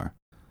so far.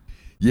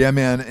 Yeah,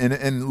 man.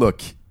 And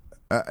look,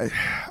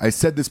 I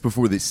said this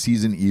before the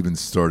season even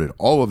started.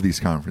 All of these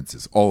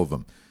conferences, all of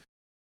them,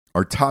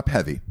 are top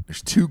heavy.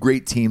 There's 2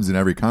 great teams in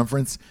every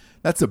conference.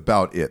 That's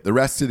about it. The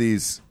rest of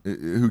these,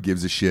 who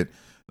gives a shit?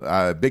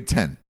 Big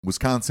Ten,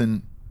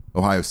 Wisconsin,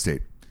 Ohio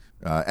State,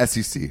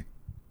 SEC,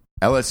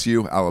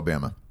 LSU,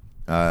 Alabama.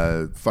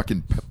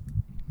 Fucking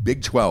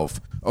Big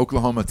 12.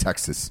 Oklahoma,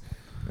 Texas.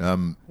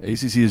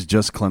 ACC is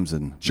just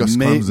Clemson.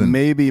 Clemson.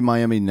 Maybe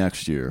Miami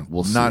next year.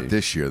 We'll see. Not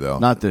this year, though.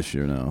 Not this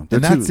year, no.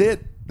 And that's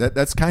it.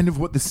 That's kind of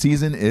what the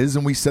season is,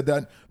 and we said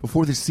that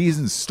before the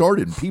season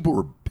started, and people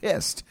were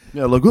pissed.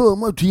 Yeah, like, oh,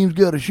 my team's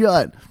got a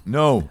shot.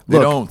 No, they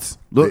don't.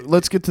 Look,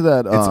 let's get to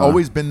that. It's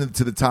always been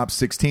to the top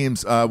 6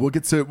 teams. We'll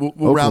get to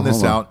we'll round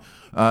this out.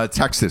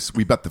 Texas,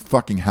 we bet the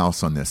fucking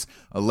house on this.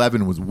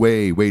 11 was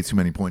way too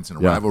many points in a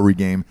rivalry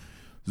game.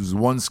 This was a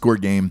 1-score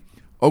game.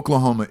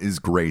 Oklahoma is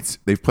great.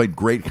 They've played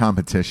great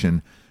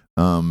competition.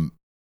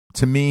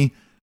 To me,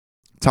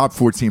 top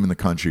 4 team in the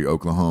country,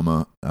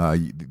 Oklahoma.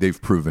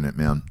 They've proven it,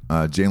 man.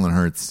 Jalen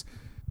Hurts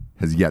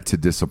has yet to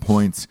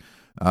disappoint.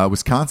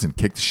 Wisconsin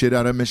kicked the shit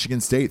out of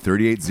Michigan State,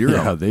 38-0.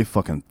 Yeah, they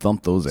fucking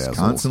thumped those assholes.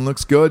 Wisconsin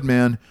looks good,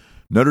 man.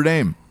 Notre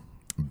Dame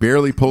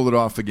barely pulled it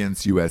off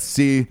against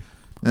USC.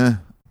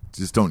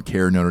 Just don't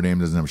care. Notre Dame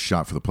doesn't have a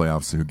shot for the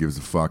playoffs, so who gives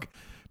a fuck?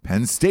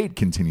 Penn State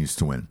continues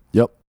to win.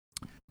 Yep.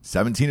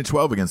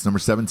 17-12 against number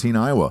 17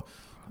 Iowa.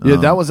 Yeah,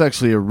 that was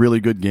actually a really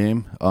good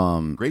game.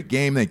 Great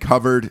game. They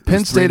covered.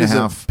 Penn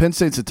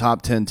State's a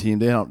top 10 team.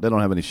 They don't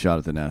have any shot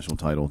at the national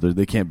title.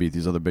 They can't beat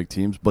these other big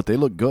teams, but they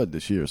look good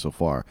this year so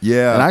far.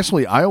 Yeah, and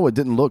actually Iowa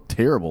didn't look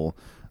terrible.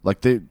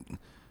 Like their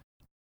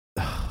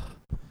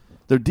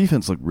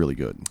defense looked really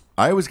good.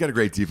 Iowa's got a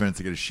great defense.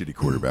 They got a shitty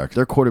quarterback.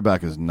 Their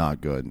quarterback is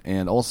not good,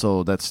 and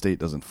also that state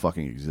doesn't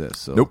fucking exist.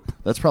 So nope.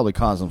 That's probably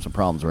caused them some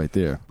problems right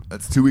there.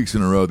 That's 2 weeks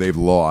in a row they've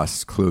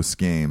lost close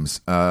games.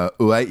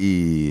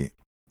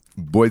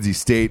 Boise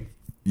State,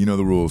 you know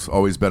the rules.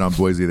 Always bet on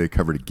Boise. They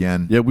covered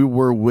again. Yeah, we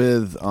were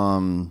with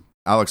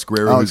Alex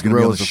Guerrero, who's going to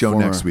be on the show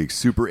next week.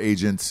 Super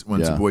agent,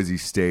 went to Boise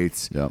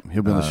State. Yeah,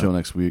 he'll be on the show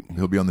next week.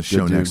 He'll be on the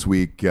show next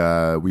week.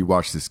 We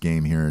watched this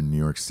game here in New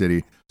York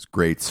City. It's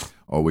great.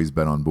 Always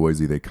bet on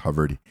Boise. They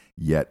covered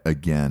yet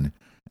again.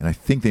 And I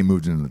think they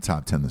moved into the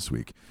top 10 this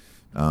week.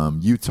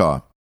 Utah,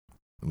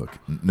 look,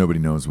 nobody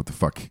knows what the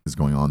fuck is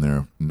going on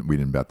there. We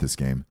didn't bet this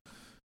game.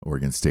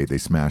 Oregon State, they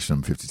smashed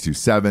them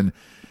 52-7.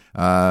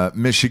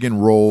 Michigan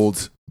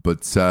rolled,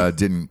 but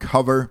didn't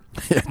cover.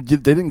 Yeah, they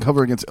didn't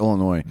cover against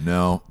Illinois.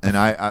 No, and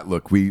I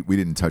look, we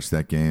didn't touch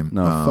that game.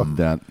 No, fuck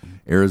that.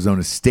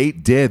 Arizona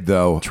State did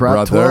though.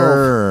 Trap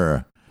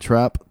brother. 12.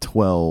 Trap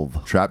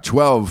 12. Trap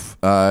 12.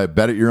 Bet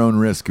at your own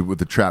risk with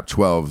the Trap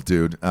 12,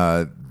 dude.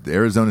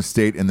 Arizona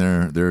State and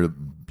their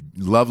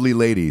lovely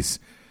ladies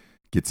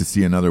get to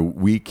see another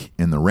week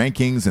in the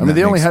rankings. And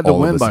they only had to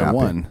win by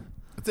 1.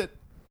 That's it.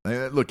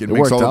 Look, it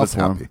makes all of us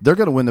happy. They're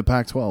going to win the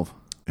Pac-12.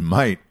 It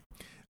might.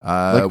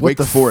 Wake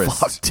Forest,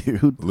 fuck,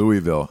 dude.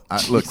 Louisville.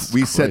 Look,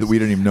 we said that we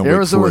didn't even know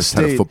Arizona Wake Forest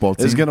State had a football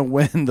team. is going to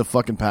win the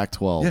fucking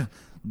Pac-12. Yeah.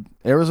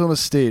 Arizona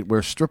State,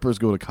 where strippers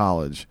go to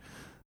college,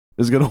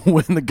 is going to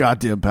win the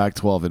goddamn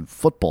Pac-12 in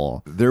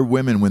football. Their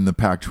women win the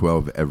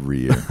Pac-12 every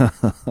year.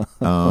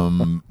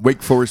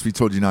 Wake Forest, we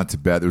told you not to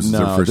bet. This was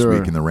their first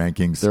week in the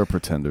rankings. They're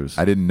pretenders.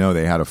 I didn't know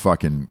they had a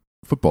fucking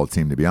football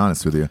team, to be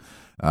honest with you.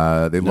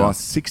 They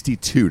lost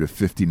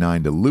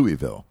 62-59 to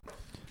Louisville.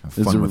 Have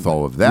fun with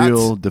all of that.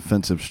 Real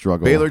defensive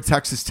struggle. Baylor,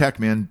 Texas Tech,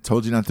 man.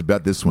 Told you not to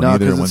bet this one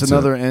either. No, because it's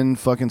another end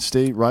fucking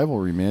state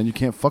rivalry, man. You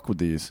can't fuck with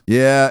these.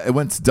 Yeah, it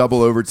went to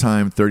double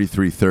overtime,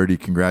 33-30.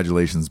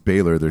 Congratulations,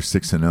 Baylor. They're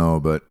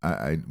 6-0, but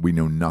we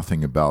know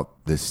nothing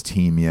about this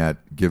team yet.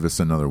 Give us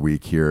another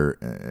week here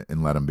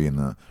and let them be in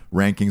the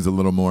rankings a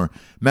little more.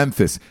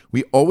 Memphis,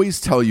 we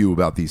always tell you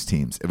about these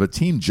teams. If a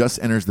team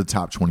just enters the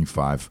top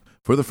 25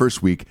 for the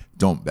first week,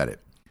 don't bet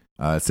it.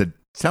 It said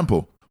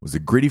Temple was a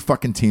gritty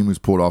fucking team who's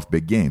pulled off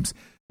big games.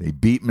 They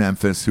beat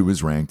Memphis, who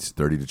was ranked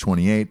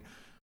 30-28.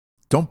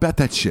 Don't bet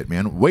that shit,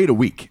 man. Wait a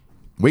week.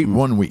 Wait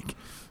 1 week.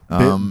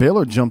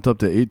 Baylor jumped up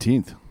to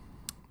 18th.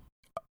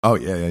 Oh,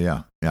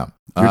 yeah.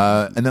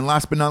 And then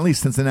last but not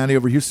least, Cincinnati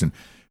over Houston.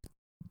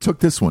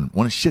 Took this one.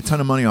 Won a shit ton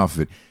of money off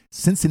of it.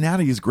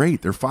 Cincinnati is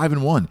great. They're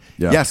 5-1.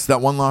 Yeah. Yes,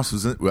 that one loss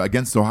was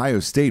against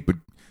Ohio State, but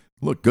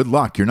look, good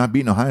luck. You're not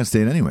beating Ohio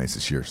State anyways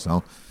this year.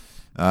 So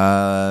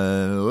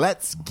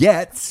let's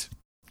get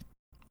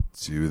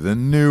to the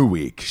new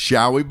week,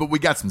 shall we? But we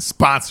got some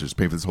sponsors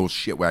pay for this whole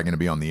shit wagon to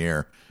be on the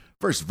air.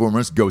 First and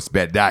foremost,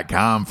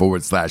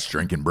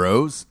 ghostbed.com/drinking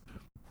bros.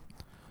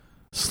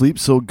 Sleep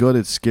so good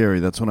it's scary.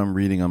 That's what I'm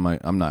reading on my.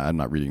 I'm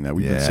not reading that.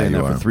 We've been saying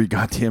that for 3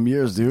 goddamn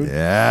years, dude.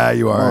 Yeah,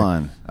 you are.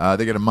 Come on.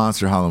 They got a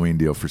monster Halloween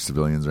deal for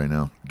civilians right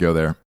now. Go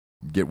there,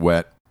 get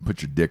wet,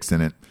 put your dicks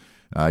in it.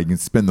 You can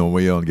spin the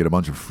wheel and get a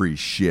bunch of free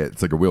shit.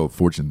 It's like a Wheel of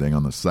Fortune thing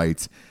on the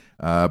site.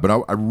 But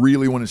I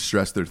really want to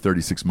stress their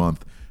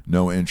 36-month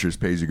no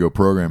interest pay-as-you-go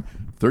program.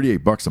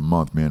 $38 a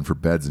month, man, for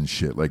beds and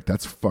shit. Like,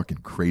 that's fucking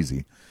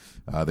crazy.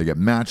 They got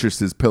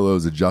mattresses,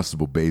 pillows,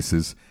 adjustable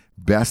bases.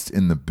 Best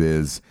in the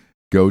biz.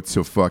 Go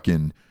to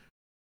fucking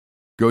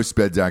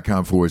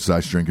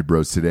ghostbed.com/drinking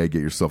bros today.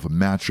 Get yourself a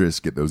mattress.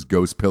 Get those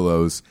ghost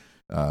pillows.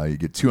 You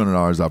get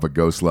 $200 off a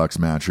Ghost Lux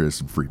mattress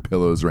and free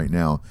pillows right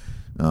now.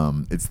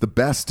 It's the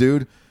best,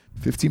 dude.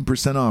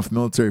 15% off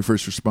military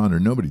first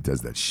responder. Nobody does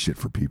that shit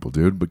for people,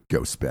 dude, but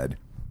Ghostbed.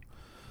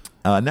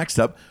 Next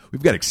up,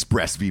 we've got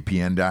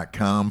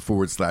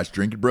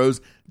expressvpn.com/drinking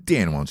bros.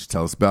 Dan, why don't you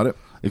tell us about it?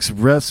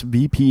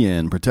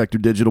 ExpressVPN, protect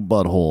your digital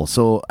butthole.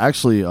 So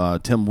actually,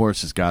 Tim Morris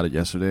just got it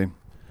yesterday.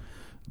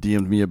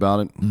 DM'd me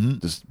about it.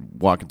 Just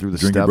walking through the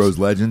Drinking steps. Bros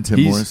legend,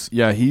 Tim Morris.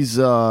 Yeah, he's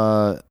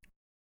tired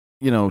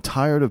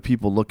of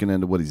people looking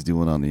into what he's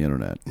doing on the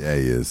internet. Yeah,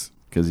 he is.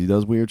 Because he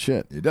does weird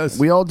shit. He does.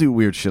 We all do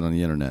weird shit on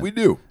the internet. We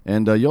do.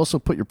 And you also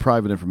put your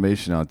private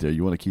information out there.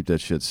 You want to keep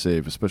that shit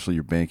safe, especially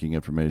your banking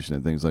information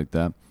and things like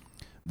that.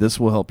 This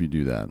will help you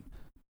do that.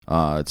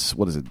 It's,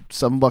 what is it,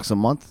 $7 a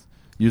month?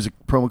 Use a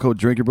promo code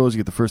Drinking Bros. You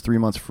get the first 3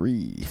 months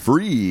free.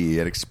 Free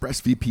at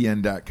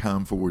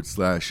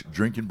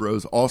expressvpn.com/drinking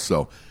bros.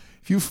 Also,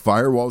 if you have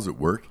firewalls at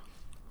work,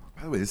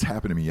 by the way, this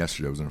happened to me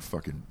yesterday. I was in a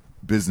fucking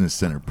business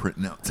center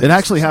printing out. It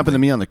actually happened to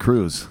me on the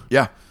cruise.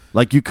 Yeah.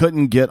 Like, you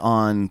couldn't get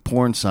on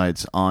porn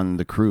sites on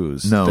the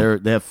cruise. No.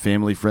 They have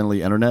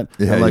family-friendly internet.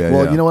 Yeah, I'm like,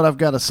 yeah. you know what? I've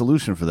got a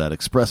solution for that.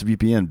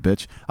 ExpressVPN,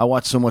 bitch. I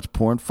watch so much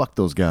porn. Fuck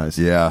those guys.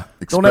 Yeah.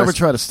 Don't ever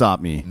try to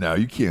stop me. No,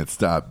 you can't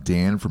stop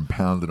Dan from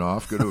pounding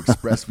off. Go to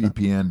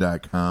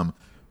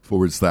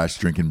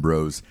expressvpn.com/drinking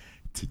bros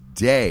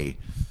today.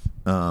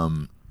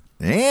 And,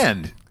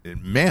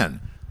 man,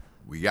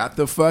 we got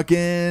the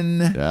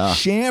fucking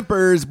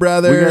champers,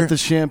 brother. We got the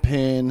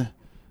champagne.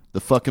 The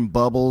fucking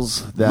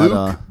bubbles that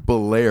Luke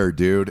Belair,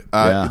 dude.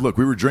 Look,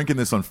 we were drinking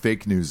this on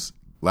fake news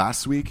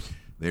last week.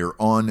 They are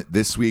on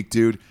this week,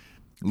 dude.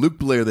 Luke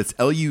Belair, that's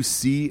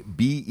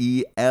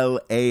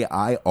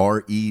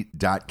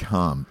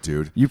LucBelaire.com,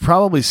 dude. You've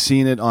probably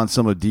seen it on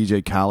some of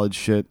DJ Khaled's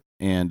shit.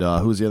 And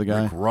who's the other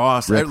guy? Rick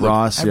Ross.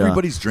 Ross,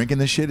 everybody's drinking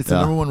this shit. It's the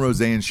number one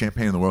rosé and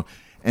champagne in the world.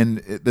 And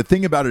the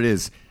thing about it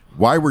is,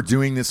 why we're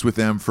doing this with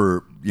them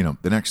for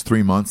the next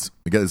 3 months,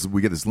 we get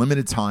this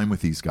limited time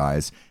with these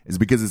guys, is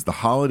because it's the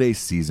holiday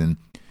season.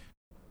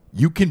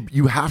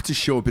 You have to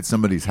show up at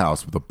somebody's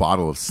house with a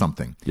bottle of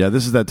something. Yeah,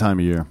 this is that time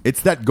of year.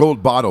 It's that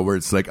gold bottle where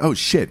it's like, oh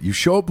shit, you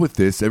show up with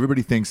this,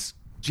 everybody thinks,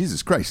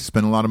 Jesus Christ, you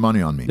spent a lot of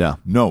money on me. Yeah.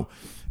 No.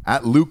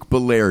 At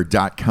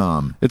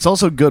LukeBelaire.com. It's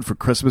also good for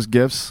Christmas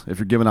gifts if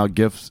you're giving out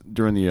gifts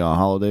during the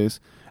holidays.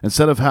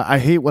 Instead of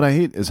what I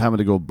hate is having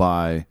to go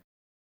buy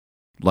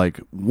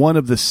like one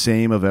of the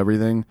same of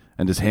everything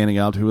and just handing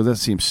out to who. That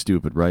seems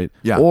stupid, right?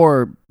 Yeah.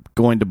 Or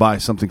going to buy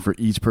something for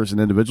each person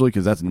individually,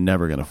 because that's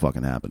never going to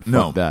fucking happen.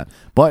 No. Fuck that.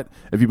 But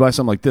if you buy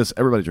something like this,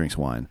 everybody drinks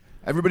wine.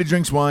 Everybody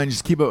drinks wine.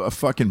 Just keep a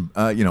fucking,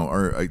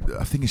 or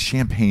a thing of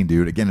champagne,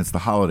 dude. Again, it's the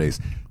holidays.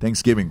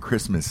 Thanksgiving,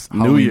 Christmas,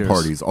 Halloween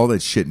parties, all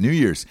that shit. New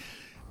Year's.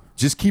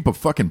 Just keep a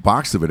fucking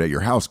box of it at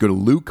your house. Go to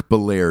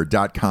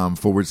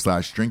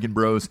LukeBelaire.com/drinking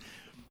bros.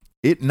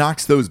 It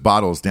knocks those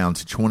bottles down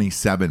to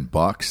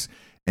 $27.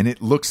 And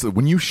it looks,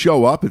 when you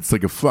show up, it's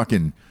like a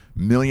fucking $1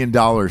 million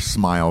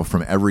smile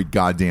from every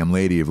goddamn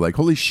lady of like,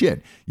 holy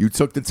shit, you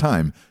took the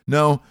time.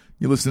 No,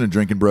 you listen to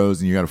Drinking Bros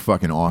and you got a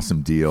fucking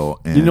awesome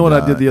deal. And, you know what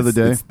I did the other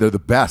day? They're the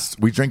best.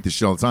 We drink this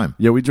shit all the time.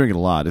 Yeah, we drink it a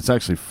lot. It's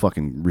actually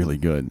fucking really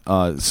good.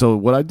 So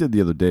what I did the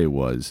other day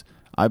was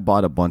I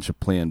bought a bunch of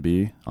Plan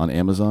B on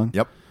Amazon.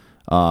 Yep.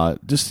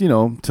 Just,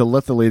 to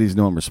let the ladies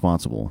know I'm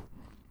responsible.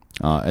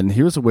 And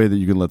here's a way that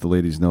you can let the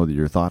ladies know that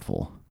you're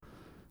thoughtful.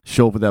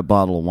 Show up with that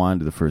bottle of wine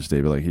to the first day.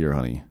 Be like, here,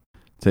 honey,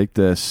 take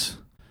this.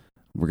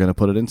 We're going to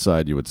put it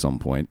inside you at some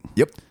point.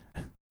 Yep.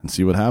 And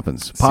see what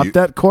happens. Pop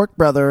that cork,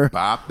 brother.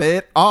 Pop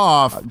it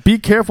off. Be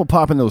careful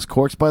popping those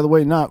corks, by the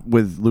way. Not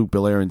with Luke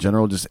Belaire in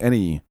general. Just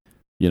any,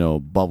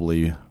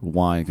 bubbly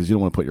wine, because you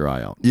don't want to put your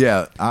eye out.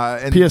 Yeah.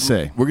 And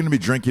PSA. We're going to be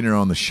drinking it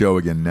on the show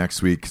again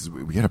next week, because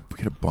we got a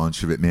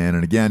bunch of it, man.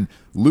 And again,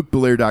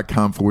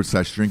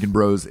 LukeBelaire.com/drinking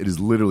bros. It is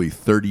literally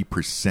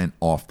 30%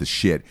 off the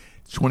shit.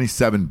 It's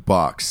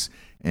 $27.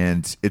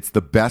 And it's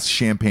the best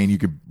champagne you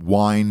could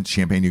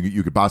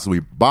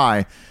possibly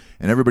buy,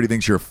 and everybody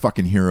thinks you're a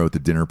fucking hero at the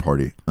dinner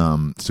party.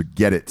 So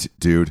get it,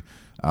 dude.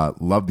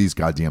 Love these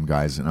goddamn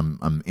guys, and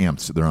I'm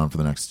amped. They're on for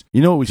the next.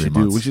 You know what we should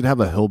do? We should have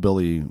a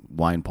hillbilly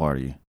wine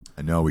party.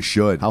 I know we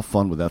should. How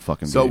fun would that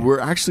fucking be? So we're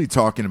actually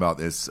talking about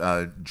this.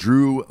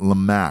 Drew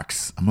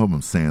Lemax. I hope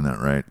I'm saying that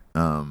right.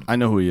 I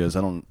know who he is.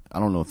 I don't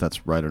know if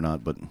that's right or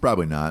not, but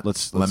probably not.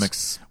 Let's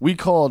Lemax. We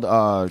called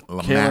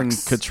Karen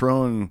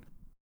Catrone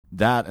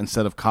that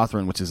instead of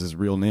Cawthron, which is his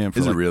real name, for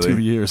is it really? 2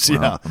 years.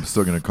 Well, yeah, I'm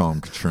still going to call him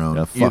Catrone.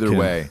 Yeah, Either him.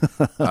 way,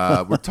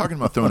 we're talking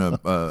about throwing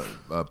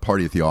a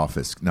party at the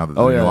office now that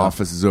the new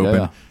office is open.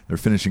 Yeah. They're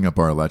finishing up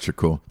our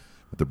electrical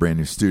with the brand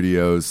new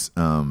studios,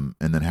 and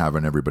then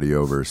having everybody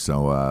over.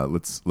 So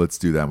let's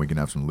do that. We can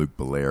have some Luke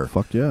Belaire.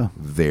 Fuck yeah,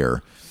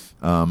 there.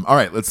 All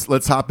right,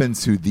 let's hop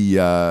into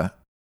the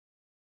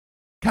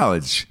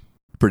college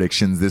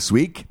predictions this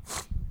week.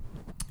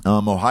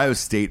 Ohio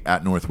State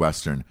at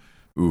Northwestern.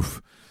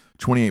 Oof.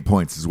 28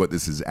 points is what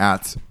this is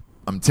at.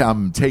 I'm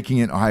taking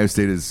it. Ohio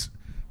State has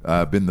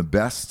been the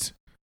best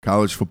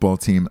college football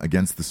team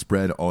against the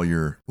spread all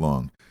year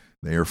long.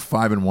 They are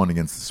 5-1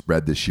 against the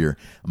spread this year.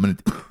 I'm going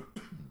to,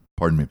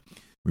 pardon me,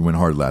 we went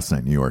hard last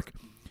night, New York.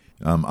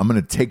 I'm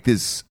going to take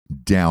this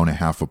down a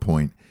half a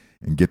point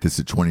and get this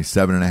at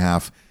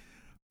 27.5.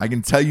 I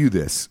can tell you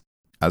this,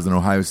 as an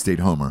Ohio State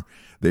homer,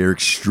 they are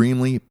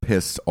extremely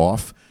pissed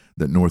off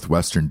that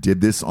Northwestern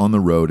did this on the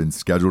road and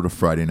scheduled a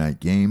Friday night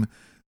game.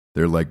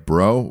 They're like,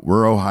 bro,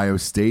 we're Ohio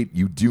State.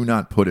 You do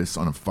not put us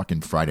on a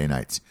fucking Friday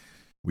night.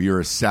 We are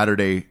a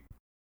Saturday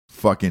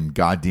fucking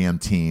goddamn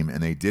team,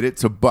 and they did it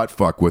to butt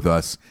fuck with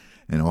us,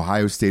 and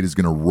Ohio State is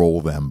going to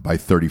roll them by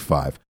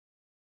 35.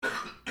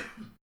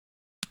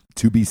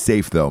 To be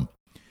safe, though,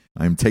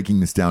 I'm taking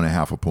this down a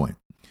half a point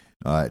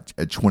at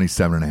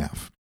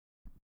 27.5.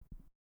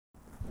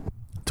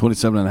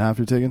 27.5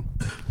 you're taking?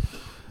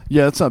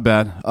 Yeah, that's not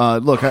bad.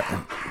 Look,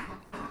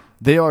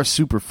 they are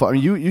super fun. I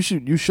mean,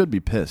 you should be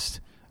pissed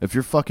if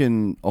you're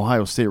fucking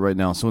Ohio State right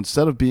now. So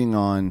instead of being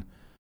on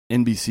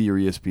NBC or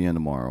ESPN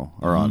tomorrow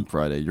or on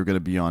Friday, you're going to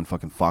be on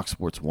fucking Fox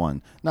Sports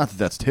 1. Not that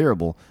that's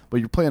terrible, but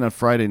you're playing on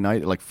Friday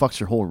night. It like fucks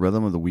your whole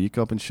rhythm of the week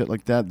up and shit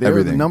like that.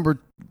 They're the number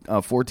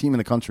 4 team in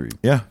the country.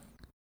 Yeah.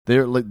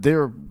 They're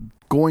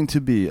going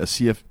to be a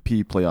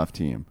CFP playoff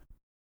team.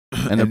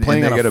 And they're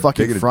playing on a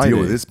fucking Friday. Deal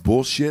with this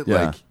bullshit.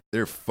 Yeah.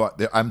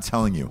 Like I'm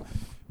telling you,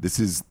 this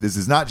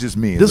is not just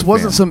me. This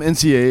wasn't some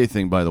NCAA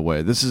thing, by the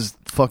way. This is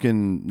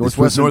fucking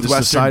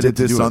Northwestern did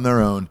this on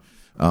their own.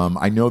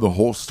 I know the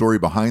whole story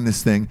behind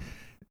this thing,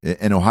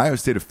 and Ohio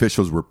State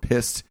officials were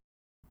pissed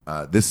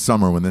this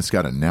summer when this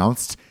got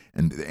announced.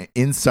 And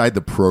inside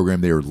the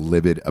program, they were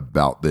livid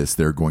about this.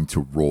 They're going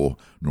to roll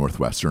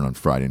Northwestern on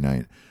Friday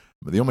night.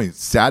 But the only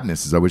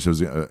sadness is I wish I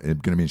was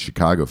going to be in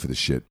Chicago for this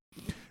shit.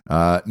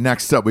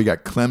 Next up, we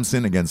got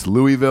Clemson against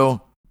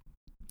Louisville.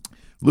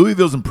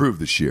 Louisville's improved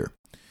this year.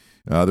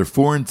 They're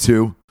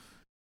 4-2.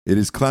 It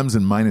is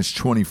Clemson minus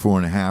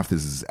 24.5.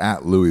 This is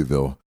at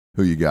Louisville.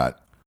 Who you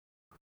got?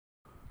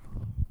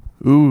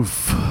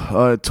 Oof,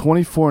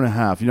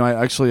 24.5. You know,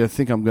 I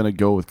think I'm going to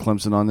go with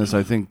Clemson on this.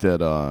 I think that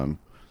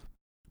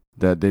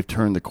that they've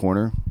turned the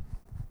corner.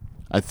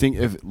 I think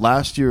if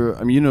last year,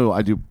 I mean, you know,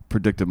 I do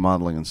predictive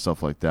modeling and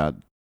stuff like that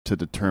to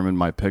determine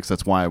my picks.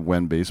 That's why I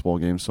win baseball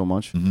games so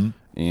much. Mm-hmm.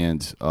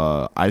 And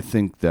I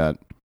think that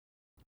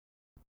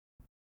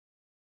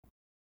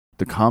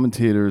the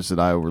commentators that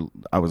I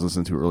was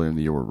listening to earlier in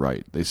the year were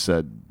right. They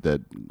said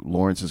that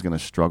Lawrence is going to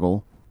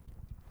struggle,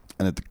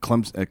 and that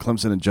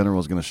Clemson in general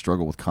is going to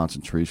struggle with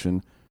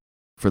concentration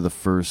for the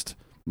first,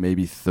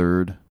 maybe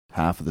third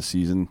half of the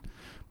season,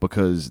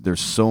 because they're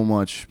so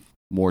much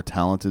more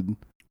talented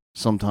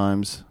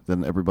sometimes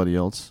than everybody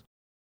else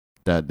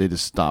that they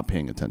just stop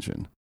paying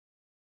attention,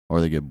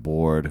 or they get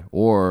bored,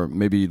 or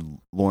maybe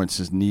Lawrence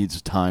just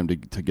needs time to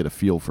get a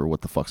feel for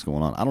what the fuck's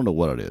going on. I don't know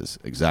what it is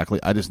exactly.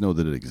 I just know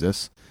that it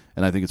exists,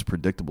 and I think it's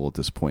predictable at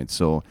this point.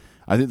 So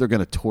I think they're going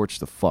to torch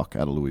the fuck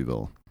out of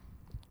Louisville.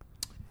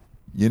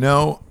 You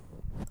know,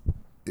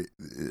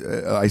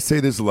 I say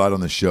this a lot on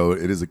the show.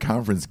 It is a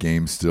conference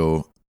game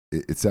still.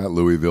 It's at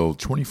Louisville.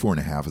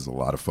 24.5 is a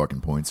lot of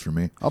fucking points for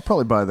me. I'll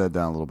probably buy that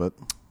down a little bit.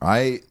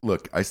 I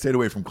stayed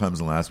away from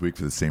Clemson last week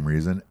for the same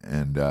reason,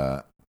 and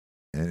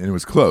it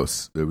was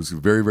close. It was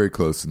very, very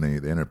close, and they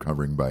ended up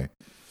covering by,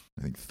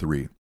 I think,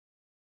 3.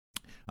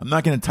 I'm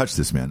not going to touch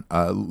this, man.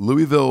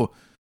 Louisville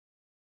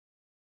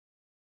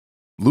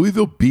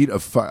beat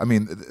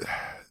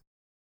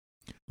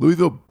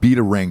Louisville beat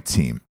a ranked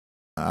team.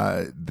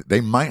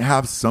 They might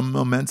have some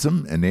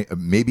momentum, and they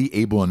may be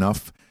able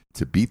enough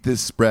to beat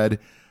this spread.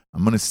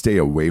 I'm going to stay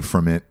away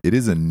from it. It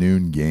is a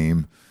noon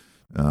game.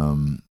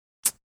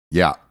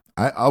 Yeah,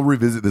 I'll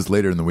revisit this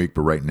later in the week,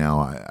 but right now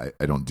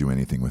I don't do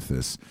anything with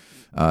this.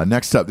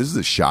 Next up, this is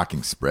a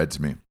shocking spread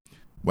to me.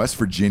 West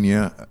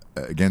Virginia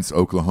against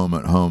Oklahoma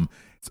at home.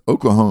 It's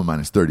Oklahoma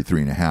minus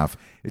 33.5.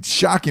 It's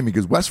shocking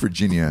because West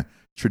Virginia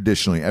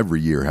traditionally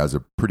every year has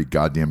a pretty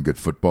goddamn good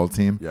football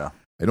team. Yeah.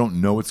 I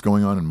don't know what's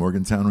going on in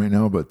Morgantown right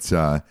now, but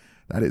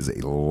that is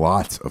a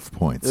lot of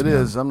points. It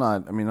is. I'm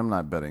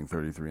not betting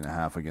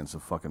 33.5 against a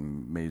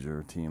fucking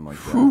major team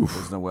like that.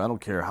 There's no way. I don't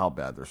care how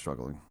bad they're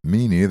struggling.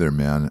 Me neither,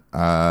 man.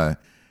 And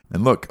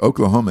look,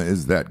 Oklahoma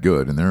is that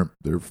good, and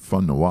they're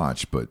fun to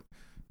watch, but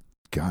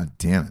god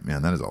damn it,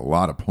 man, that is a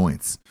lot of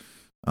points.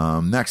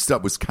 Next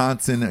up,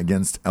 Wisconsin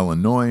against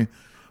Illinois,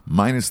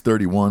 minus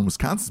 31.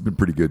 Wisconsin's been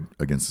pretty good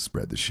against the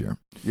spread this year.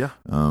 Yeah.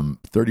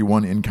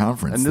 31 in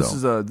conference, and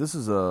this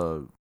is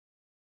a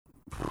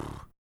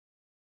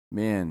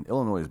man,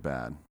 Illinois is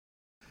bad.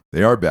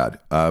 They are bad,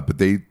 but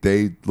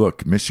they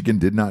look. Michigan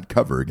did not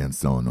cover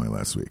against Illinois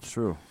last week. It's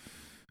true.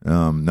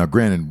 Now,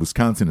 granted,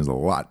 Wisconsin is a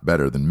lot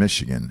better than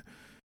Michigan,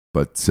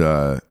 but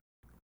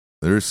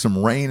there's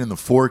some rain in the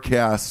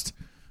forecast.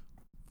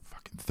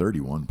 Fucking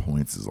 31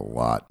 points is a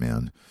lot,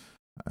 man.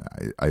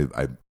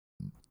 I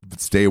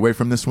stay away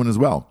from this one as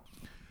well.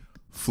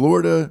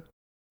 Florida,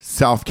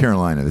 South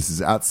Carolina. This is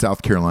at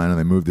South Carolina.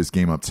 They moved this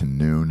game up to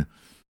noon.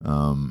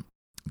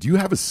 Do you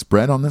have a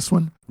spread on this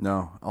one?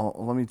 No.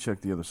 Let me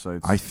check the other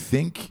sites. I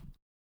think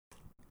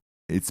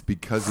it's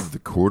because of the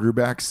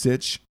quarterback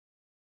sitch.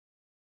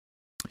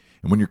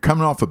 And when you're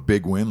coming off a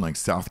big win like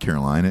South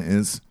Carolina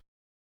is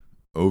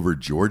over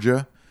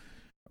Georgia,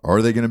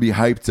 are they going to be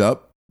hyped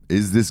up?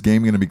 Is this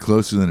game going to be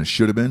closer than it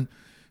should have been?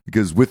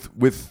 Because with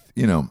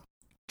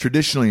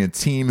traditionally a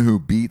team who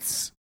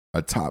beats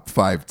a top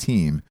 5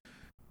 team,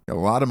 a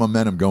lot of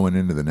momentum going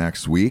into the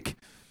next week.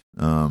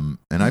 And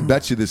I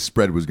bet you this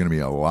spread was going to be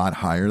a lot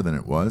higher than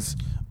it was.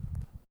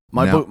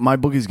 My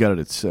bookie's got it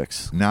at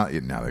 6. Now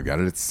they've got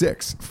it at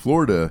 6.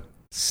 Florida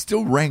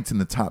still ranked in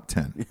the top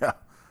 10. Yeah.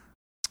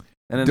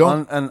 And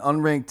an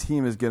unranked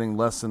team is getting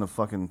less than a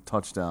fucking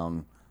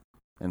touchdown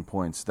in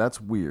points. That's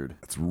weird.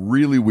 That's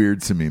really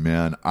weird to me,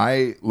 man.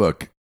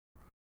 Look.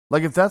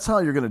 Like, if that's how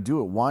you're going to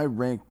do it, why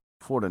rank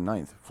Florida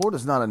 9th?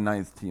 Florida's not a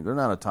 9th team. They're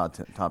not a top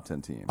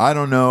 10 team. I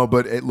don't know,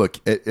 but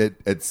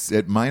it's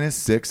at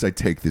 -6. I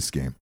take this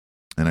game.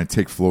 And I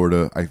take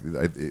Florida.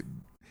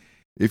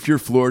 If you're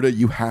Florida,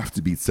 you have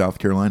to beat South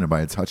Carolina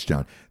by a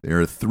touchdown.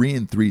 They're a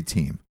 3-3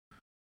 team.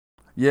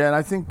 Yeah, and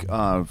I think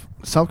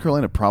South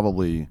Carolina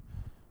probably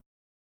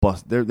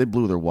they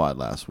blew their wad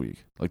last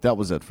week. Like, that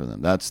was it for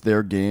them. That's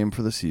their game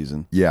for the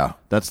season. Yeah,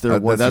 that's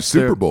their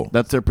Super Bowl.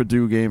 That's their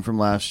Purdue game from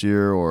last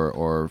year,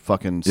 or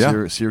fucking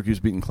Syracuse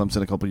beating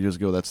Clemson a couple years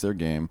ago. That's their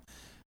game,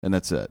 and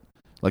that's it.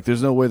 Like,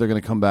 there's no way they're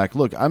going to come back.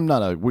 Look,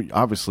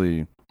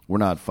 obviously we're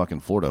not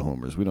fucking Florida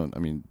homers. We don't. I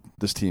mean,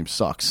 this team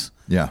sucks.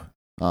 Yeah.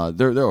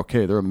 They're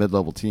okay. They're a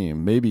mid-level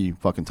team, maybe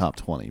fucking top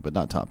 20, but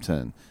not top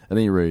 10. At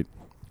any rate,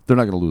 they're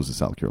not going to lose to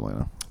South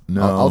Carolina.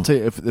 No, I'll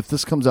take if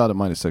this comes out at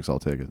 -6, I'll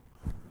take it.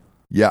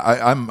 Yeah,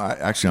 I'm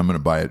going to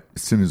buy it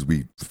as soon as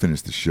we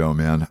finish the show,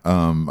 man.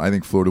 I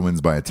think Florida wins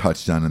by a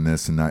touchdown in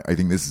this, and I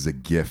think this is a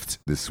gift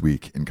this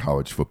week in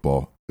college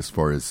football as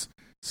far as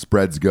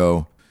spreads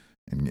go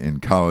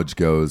and college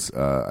goes.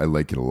 I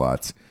like it a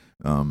lot.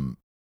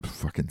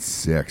 Fucking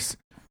 6.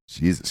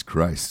 Jesus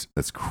Christ,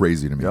 that's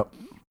crazy to me. Yep.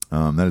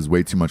 That is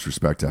way too much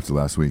respect after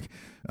last week.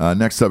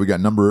 Next up, we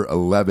got number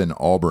 11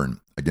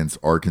 Auburn against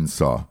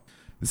Arkansas.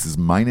 This is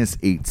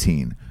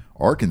 -18.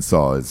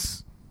 Arkansas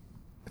is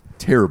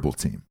terrible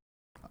team.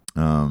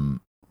 I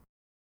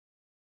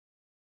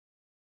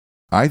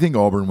think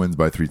Auburn wins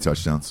by 3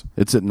 touchdowns.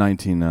 It's at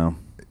 19 now.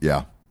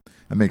 Yeah,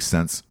 that makes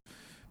sense.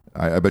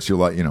 I bet you a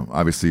lot.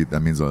 Obviously that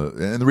means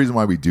and the reason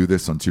why we do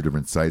this on 2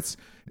 different sites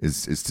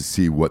is to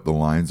see what the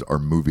lines are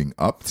moving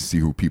up, to see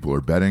who people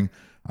are betting.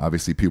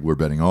 Obviously, people are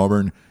betting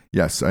Auburn.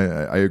 Yes,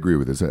 I agree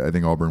with this. I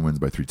think Auburn wins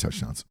by 3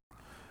 touchdowns.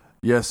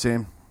 Yeah,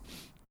 same.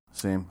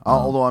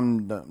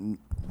 Although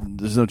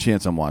there's no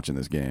chance I'm watching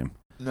this game.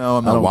 No,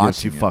 I'm not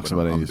watching it. Fucks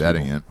about I'm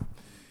betting it.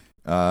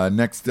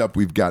 Next up,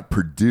 we've got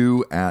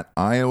Purdue at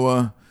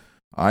Iowa.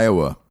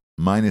 Iowa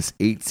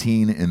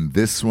 -18 in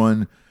this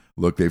one.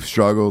 Look, they've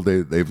struggled.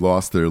 They've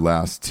lost their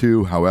last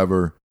 2.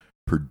 However,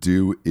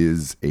 Purdue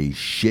is a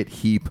shit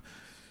heap.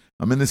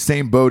 I'm in the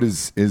same boat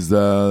as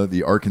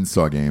the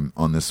Arkansas game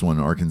on this one,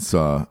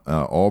 Arkansas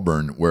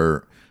Auburn,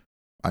 where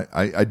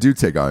I do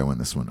take Iowa in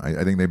this one.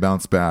 I think they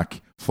bounce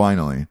back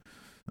finally.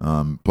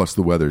 Plus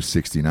the weather's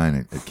 69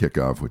 at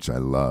kickoff, which I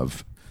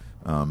love.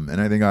 And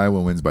I think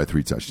Iowa wins by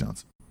 3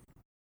 touchdowns.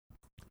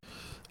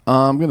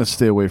 I'm going to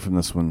stay away from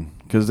this one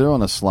because they're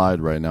on a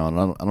slide right now,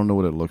 and I don't know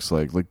what it looks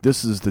like. Like,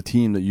 this is the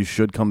team that you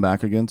should come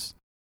back against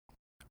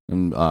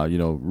and,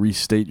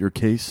 restate your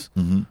case.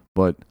 Mm-hmm.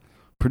 But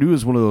Purdue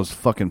is one of those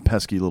fucking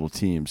pesky little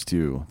teams,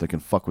 too, that can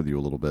fuck with you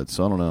a little bit.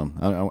 So I don't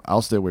know.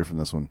 I'll stay away from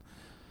this one.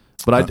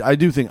 But I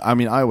do think,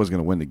 Iowa's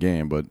going to win the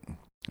game, but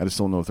I just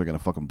don't know if they're going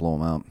to fucking blow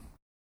them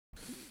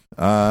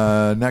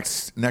out.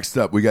 Next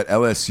up, we got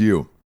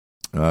LSU.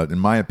 In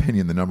my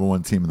opinion, the number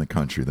 1 team in the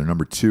country. They're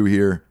number 2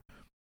 here.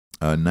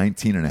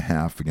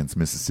 19.5 against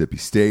Mississippi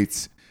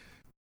State.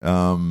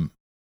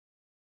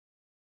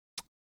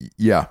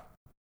 Yeah.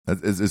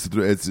 This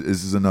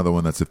is another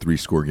one that's a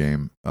 3-score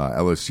game.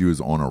 LSU is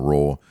on a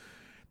roll.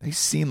 They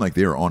seem like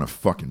they are on a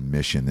fucking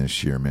mission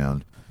this year,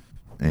 man.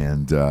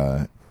 And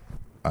I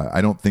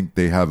don't think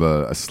they have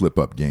a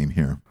slip-up game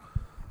here.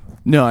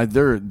 No,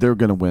 they're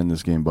going to win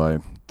this game by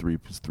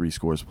three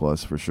scores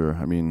plus for sure.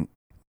 I mean,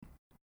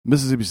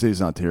 Mississippi State's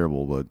not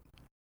terrible, but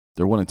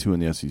they're 1-2 in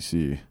the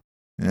SEC.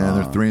 Yeah,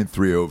 they're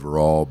 3-3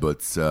 overall, but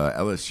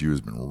LSU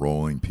has been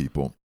rolling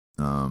people.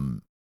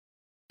 In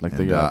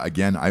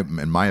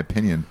my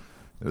opinion,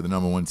 they're the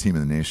number 1 team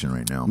in the nation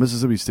right now.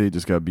 Mississippi State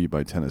just got beat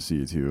by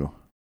Tennessee too.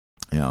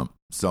 Yeah,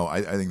 so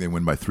I think they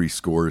win by 3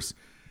 scores.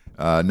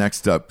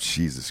 Next up,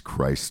 Jesus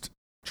Christ,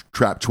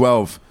 Trap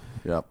 12.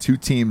 Yep. 2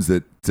 teams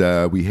that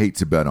we hate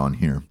to bet on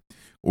here.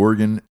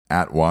 Oregon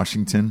at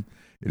Washington.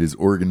 It is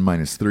Oregon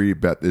 -3.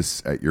 Bet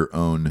this at your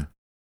own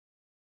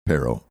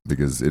peril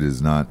because it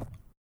is not.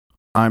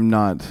 I'm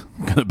not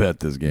going to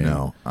bet this game.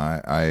 No,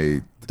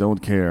 I don't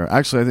care.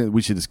 Actually, I think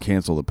we should just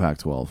cancel the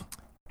Pac-12.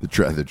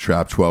 The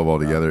Trap 12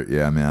 altogether.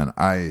 Yeah, man.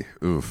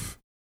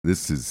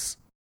 This is,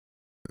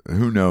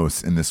 who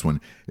knows in this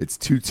one. It's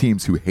 2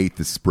 teams who hate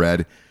the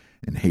spread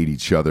and hate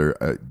each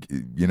other.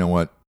 You know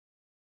what?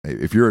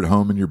 If you're at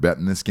home and you're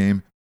betting this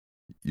game,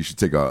 you should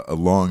take a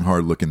long,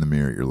 hard look in the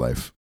mirror at your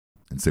life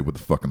and say, what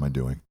the fuck am I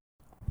doing?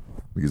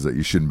 Because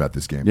you shouldn't bet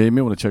this game. Yeah, you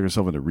may want to check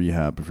yourself into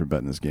rehab if you're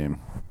betting this game.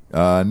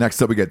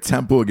 Next up, we got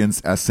Temple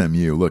against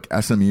SMU. Look,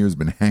 SMU has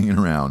been hanging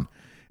around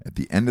at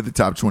the end of the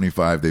top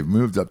 25. They've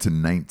moved up to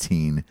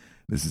 19.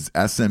 This is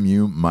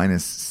SMU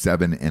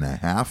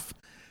 -7.5.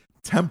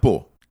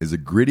 Temple is a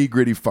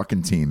gritty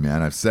fucking team,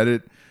 man. I've said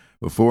it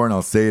before and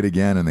I'll say it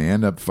again, and they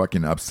end up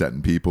fucking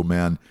upsetting people,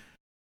 man.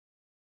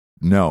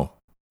 No,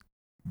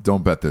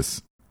 don't bet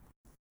this.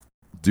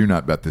 Do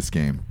not bet this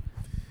game.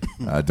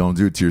 Don't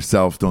do it to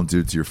yourself. Don't do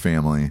it to your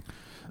family.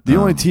 The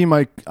only team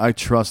I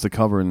trust to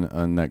cover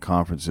in that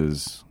conference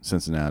is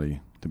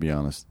Cincinnati, to be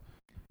honest.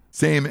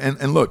 Same.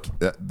 And look,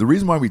 the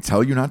reason why we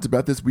tell you not to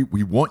bet this,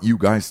 we want you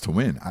guys to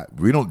win.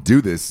 We don't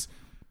do this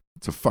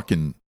to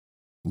fucking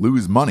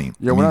lose money.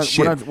 Yeah,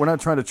 we're not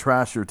trying to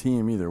trash your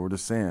team either. We're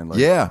just saying, like,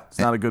 it's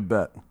not a good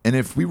bet. And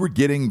if we were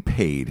getting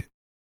paid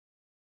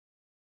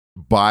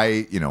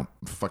by,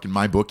 fucking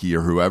my bookie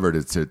or whoever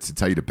to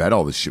tell you to bet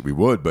all this shit, we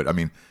would. But I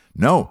mean,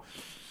 no,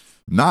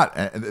 not.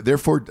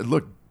 Therefore,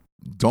 look,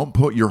 don't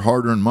put your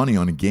hard-earned money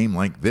on a game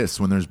like this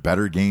when there's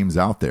better games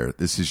out there.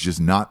 This is just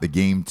not the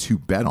game to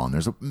bet on.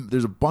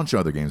 There's a bunch of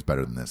other games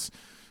better than this.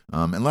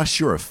 Unless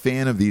you're a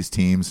fan of these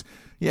teams,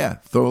 yeah,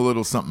 throw a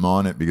little something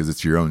on it because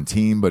it's your own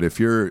team. But if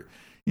you're,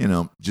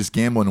 just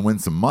gambling to win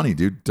some money,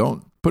 dude,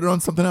 don't put it on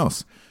something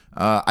else.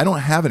 I don't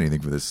have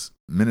anything for this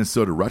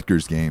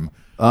Minnesota-Rutgers game.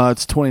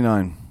 It's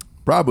 29.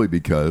 Probably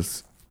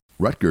because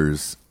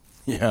Rutgers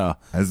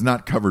has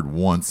not covered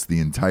once the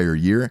entire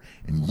year,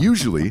 and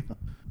usually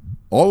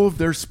all of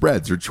their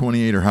spreads are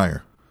 28 or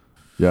higher.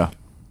 Yeah.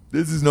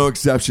 This is no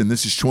exception.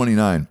 This is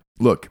 29.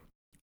 Look,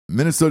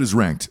 Minnesota's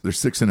ranked. They're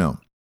 6-0.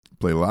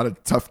 Played a lot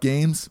of tough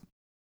games.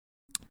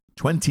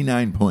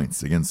 29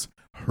 points against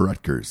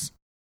Rutgers.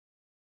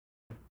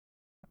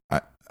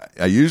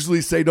 I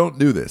usually say don't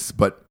do this,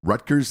 but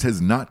Rutgers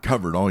has not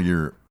covered all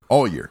year.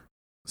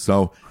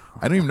 So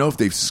I don't even know if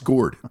they've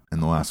scored in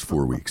the last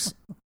 4 weeks.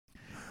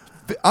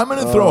 I'm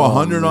going to throw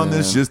 100 on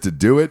this just to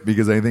do it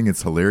because I think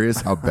it's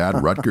hilarious how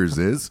bad Rutgers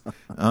is.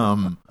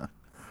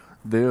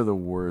 They're the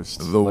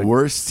worst. The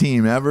worst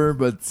team ever.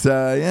 But,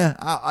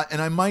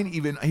 and I might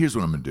even – here's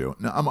what I'm going to do.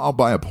 Now, I'll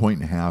buy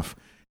 1.5,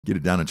 get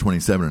it down to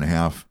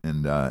 27.5,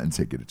 and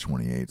take it to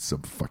 28. So,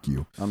 fuck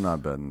you. I'm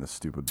not betting this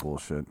stupid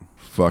bullshit.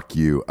 Fuck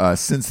you.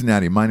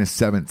 Cincinnati, minus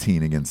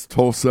 17 against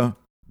Tulsa.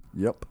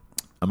 Yep.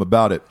 I'm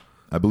about it.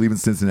 I believe in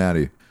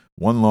Cincinnati.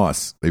 One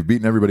loss. They've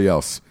beaten everybody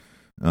else.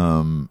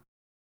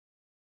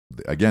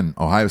 Again,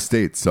 Ohio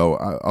State. So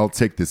I'll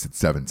take this at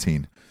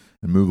 17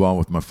 and move on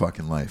with my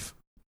fucking life.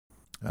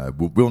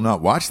 We'll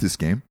not watch this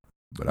game,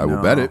 but I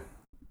will bet it.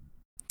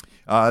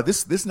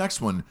 This next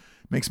one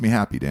makes me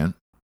happy, Dan.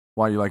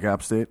 Why, you like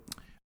App State?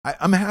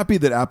 I'm happy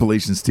that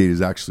Appalachian State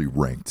is actually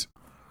ranked.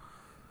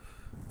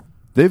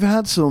 They've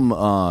had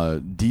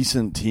some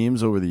decent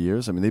teams over the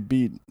years. I mean, they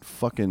beat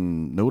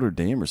fucking Notre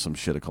Dame or some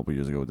shit a couple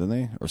years ago, didn't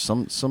they? Or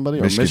somebody?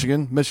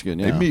 Michigan. Or Michigan,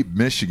 yeah. They beat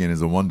Michigan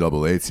as a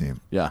 1AA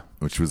team. Yeah.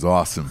 Which was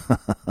awesome.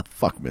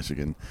 Fuck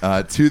Michigan.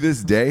 To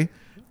this day,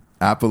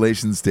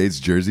 Appalachian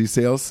State's jersey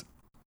sales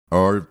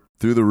are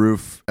through the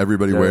roof.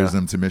 Everybody wears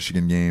them to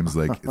Michigan games.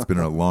 Like, it's been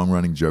a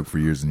long-running joke for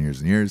years and years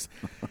and years.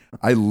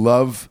 I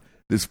love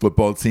this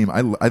football team.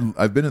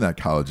 I've been to that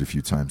college a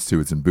few times, too.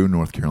 It's in Boone,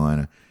 North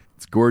Carolina.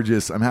 It's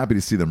gorgeous. I'm happy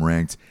to see them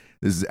ranked.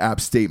 This is App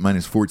State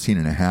minus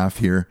 14.5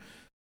 here.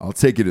 I'll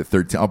take it at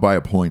 13. I'll buy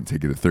a point,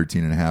 take it at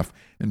 13.5,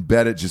 and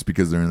bet it just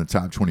because they're in the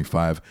top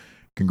 25.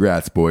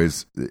 Congrats,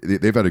 boys.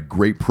 They've had a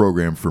great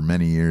program for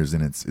many years,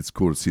 and it's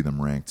cool to see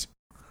them ranked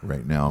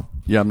right now.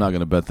 Yeah, I'm not going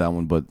to bet that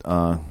one, but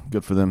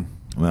good for them.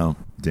 Well,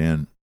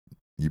 Dan,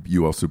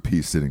 you also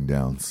pee sitting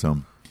down. So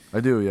I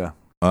do, yeah.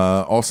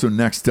 Also,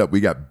 next up, we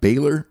got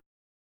Baylor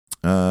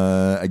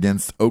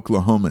against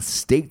Oklahoma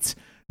State.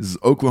 This is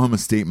Oklahoma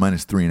State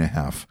minus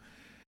 3.5.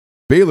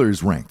 Baylor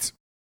is ranked.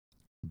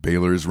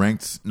 Baylor is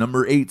ranked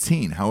number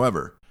 18.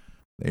 However,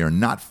 they are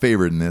not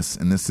favored in this,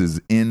 and this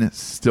is in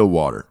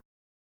Stillwater.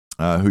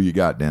 Who you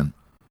got, Dan?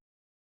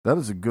 That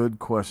is a good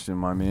question,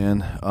 my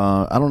man.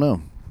 I don't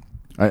know.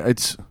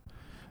 This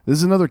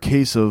is another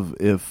case of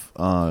if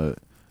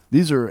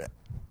these are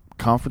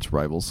conference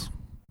rivals,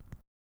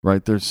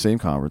 right? They're the same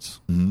conference.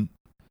 Mm-hmm.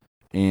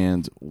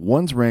 And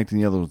one's ranked and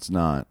the other one's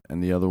not,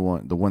 and the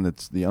one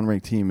that's the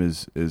unranked team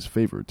is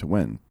favored to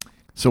win.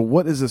 So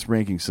what is this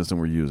ranking system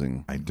we're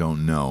using? I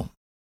don't know,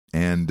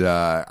 and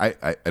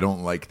I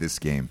don't like this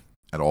game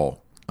at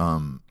all.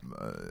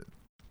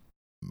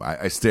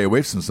 I stay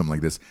away from something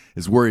like this.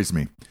 It worries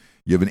me.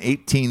 You have an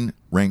 18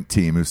 ranked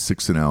team who's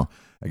 6-0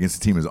 against a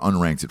team who's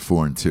unranked at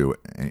 4-2,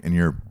 and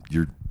you're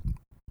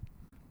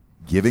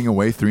giving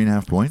away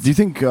 3.5 points. Do you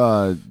think?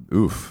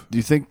 Oof. Do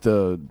you think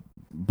the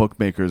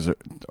bookmakers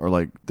are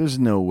like, there's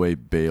no way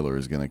Baylor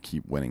is going to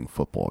keep winning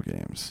football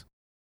games?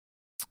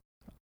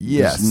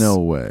 Yes. There's no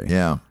way.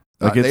 Yeah.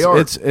 Like they are.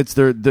 It's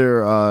their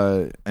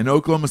and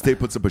Oklahoma State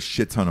puts up a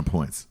shit ton of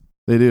points.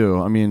 They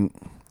do. I mean,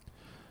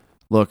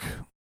 look,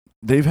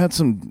 they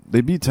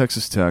beat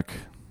Texas Tech,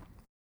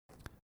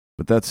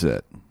 but that's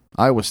it.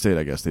 Iowa State,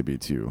 I guess they beat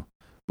too.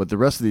 But the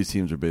rest of these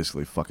teams are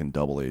basically fucking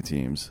AA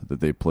teams that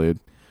they played.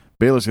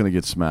 Baylor's going to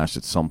get smashed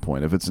at some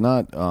point. If it's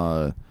not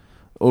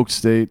Oak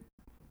State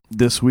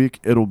this week,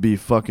 it'll be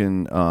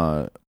fucking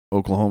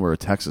Oklahoma or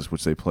Texas,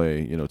 which they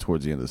play,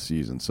 towards the end of the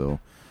season. So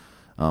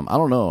I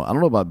don't know. I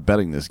don't know about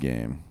betting this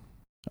game.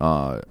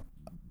 I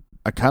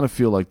kind of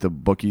feel like the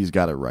bookies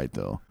got it right,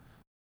 though.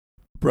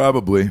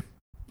 Probably.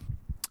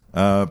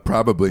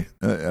 Probably.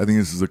 I think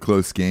this is a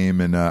close game,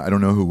 and I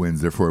don't know who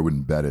wins, therefore I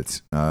wouldn't bet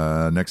it.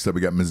 Next up,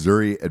 we got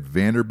Missouri at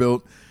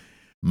Vanderbilt.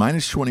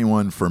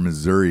 -21 for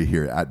Missouri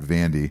here at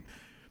Vandy.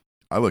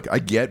 I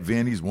get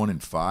Vandy's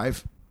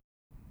 1-5.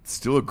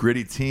 Still a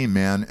gritty team,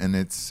 man, and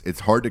it's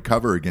hard to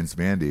cover against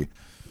Vandy.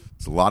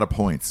 It's a lot of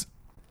points.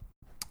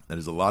 That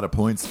is a lot of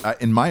points.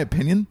 In my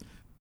opinion,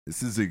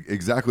 this is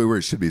exactly where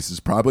it should be. This is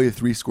probably a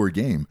 3-score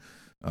game,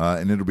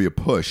 and it'll be a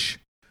push.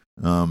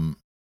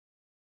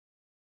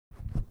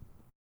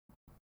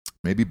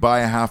 Maybe buy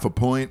a half a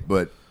point,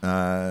 but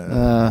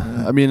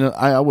I mean,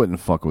 I wouldn't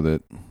fuck with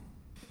it.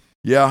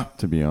 Yeah,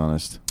 to be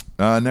honest.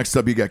 Next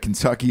up, you got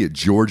Kentucky at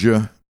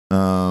Georgia.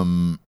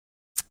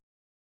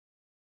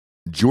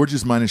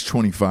 Georgia's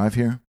 -25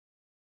 here.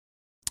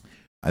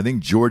 I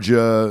think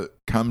Georgia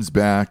comes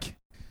back,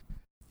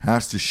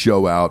 has to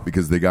show out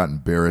because they got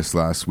embarrassed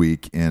last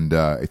week, and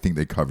I think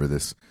they cover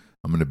this.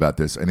 I'm going to bet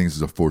this. I think this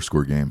is a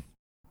 4-score game.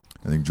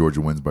 I think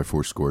Georgia wins by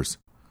 4 scores.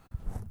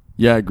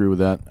 Yeah, I agree with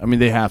that. I mean,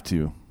 they have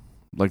to.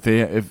 Like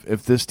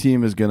if this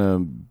team is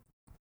gonna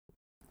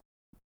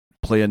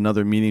play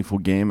another meaningful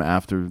game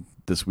after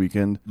this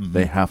weekend,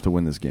 they have to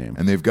win this game,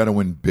 and they've got to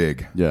win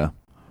big. Yeah,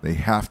 they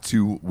have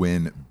to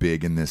win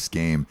big in this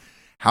game.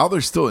 How they're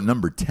still at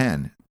number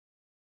 10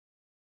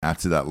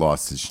 after that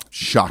loss is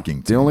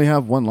shocking. They only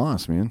have one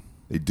loss, man.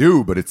 They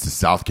do, but it's to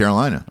South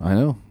Carolina. I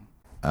know.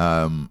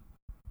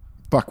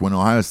 When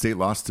Ohio State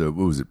lost to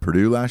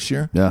Purdue last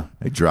year? Yeah,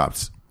 they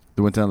dropped.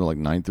 They went down to like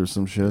 9th or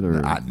some shit?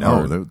 Or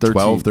no,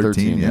 12,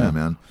 13. Yeah, yeah,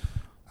 man.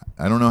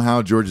 I don't know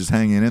how Georgia's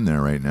hanging in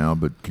there right now,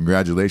 but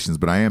congratulations.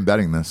 But I am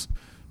betting this.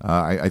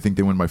 I think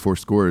they win by 4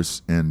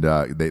 scores, and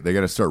they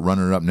got to start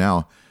running it up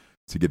now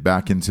to get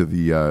back into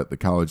the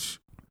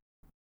college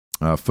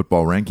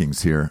football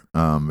rankings here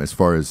as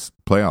far as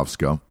playoffs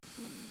go.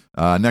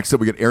 Next up,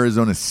 we got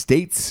Arizona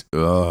State.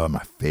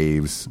 My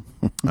faves.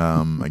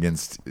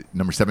 Against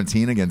number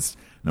 17 against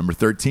number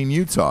 13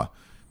 Utah.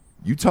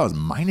 Utah's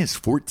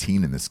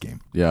 -14 in this game.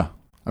 Yeah.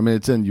 I mean,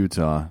 it's in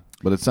Utah,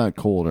 but it's not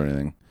cold or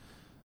anything.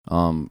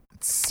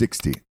 It's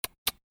 60.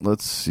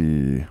 Let's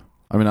see.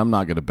 I mean, I'm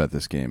not going to bet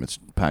this game. It's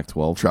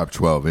Pac-12. Trap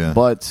 12, yeah.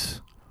 But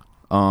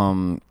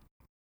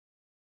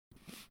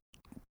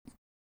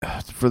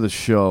for the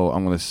show,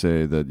 I'm going to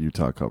say that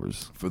Utah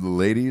covers. For the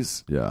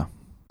ladies, yeah,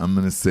 I'm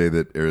going to say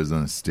that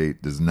Arizona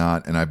State does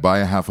not, and I buy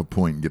a half a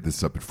point and get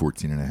this up at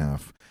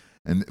 14.5.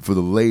 And for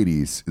the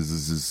ladies, this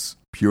is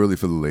purely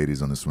for the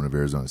ladies on this one of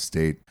Arizona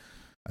State.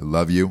 I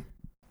love you.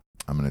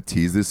 I'm going to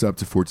tease this up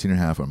to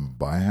 14.5. I'm going to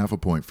buy a half a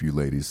point for you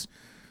ladies.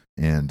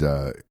 And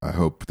I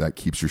hope that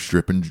keeps your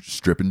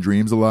stripping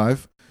dreams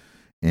alive.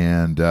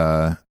 And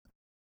I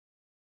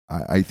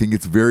think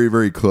it's very,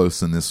 very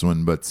close on this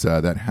one, but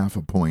that half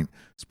a point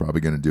is probably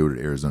going to do it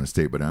at Arizona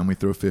State. But I only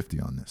throw 50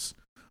 on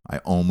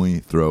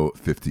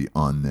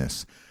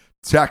this.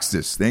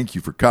 Texas, thank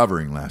you for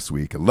covering last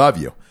week. I love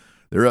you.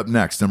 They're up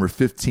next, number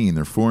 15.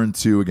 They're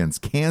 4-2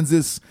 against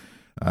Kansas.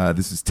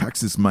 This is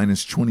Texas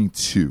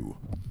 -22.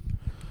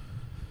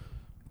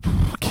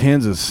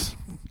 Kansas.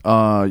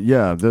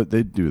 Yeah,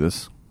 they do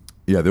this.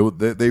 Yeah,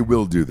 they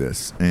will do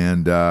this,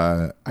 and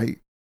I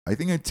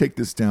think I'd take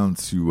this down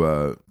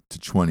to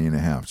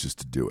 20.5 just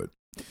to do it.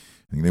 I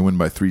think they win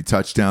by 3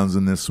 touchdowns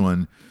in this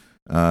one.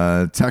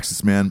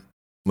 Texas, man,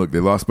 look, they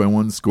lost by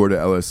 1 score to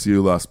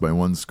LSU, lost by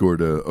 1 score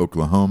to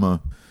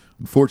Oklahoma.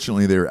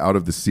 Unfortunately, they're out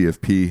of the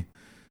CFP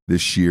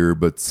this year,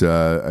 but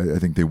I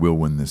think they will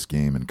win this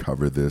game and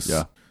cover this.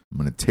 Yeah. I'm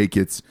going to take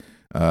it.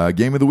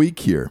 Game of the week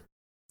here.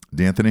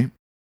 D'Anthony,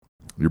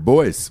 your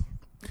boys.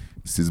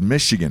 This is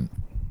Michigan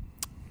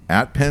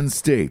at Penn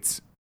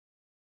State.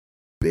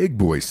 Big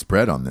boy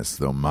spread on this,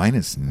 though.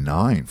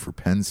 -9 for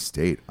Penn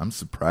State. I'm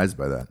surprised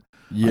by that.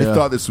 Yeah. I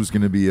thought this was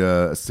going to be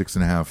a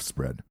 6.5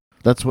 spread.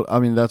 That's what I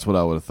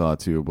would have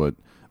thought too, but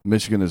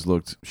Michigan has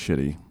looked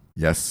shitty.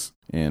 Yes.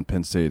 And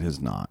Penn State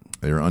has not.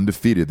 They're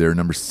undefeated. They're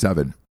number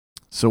 7.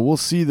 So we'll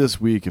see this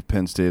week if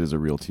Penn State is a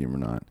real team or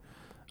not.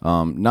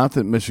 Not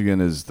that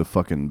Michigan is the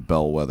fucking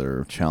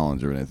bellwether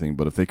challenge or anything,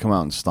 but if they come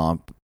out and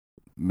stomp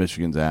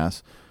Michigan's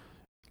ass,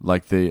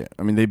 like they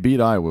beat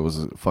Iowa. It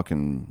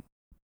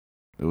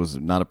was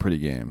not a pretty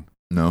game.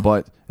 No.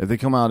 But if they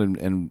come out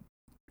and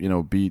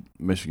beat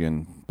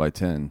Michigan by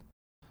 10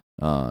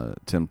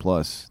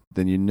 plus,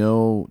 then you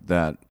know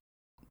that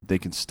they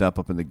can step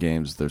up in the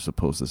games they're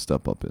supposed to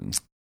step up in.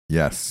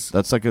 Yes.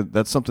 That's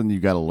something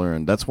you got to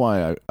learn. That's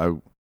why I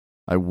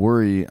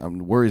worry.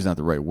 Worry is not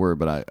the right word,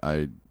 but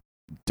I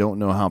don't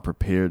know how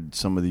prepared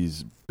some of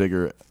these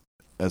bigger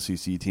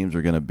SEC teams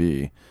are going to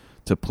be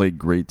to play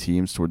great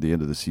teams toward the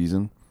end of the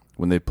season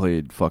when they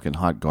played fucking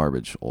hot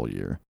garbage all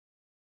year.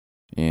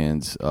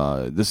 And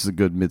this is a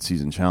good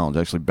midseason challenge,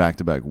 actually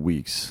back-to-back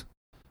weeks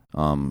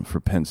for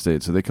Penn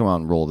State. So they come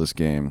out and roll this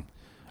game.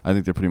 I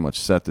think they're pretty much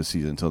set this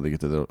season until they get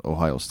to the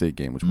Ohio State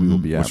game, which we will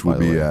be at. Which we'll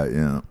be at,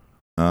 yeah.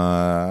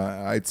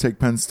 I'd take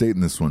Penn State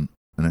in this one,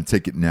 and I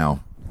take it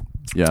now.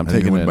 Yeah, I'm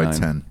taking it by 9.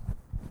 10.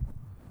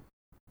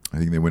 I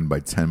think they win by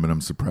 10, but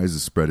I'm surprised the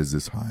spread is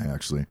this high,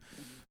 actually.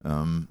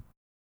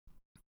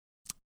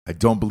 I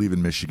don't believe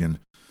in Michigan.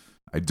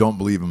 I don't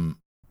believe him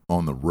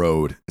on the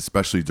road,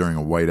 especially during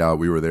a whiteout.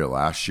 We were there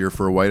last year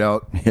for a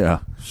whiteout. Yeah.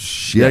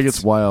 Shit. Yeah, it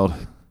gets wild.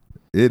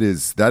 That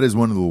is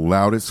one of the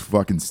loudest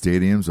fucking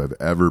stadiums I've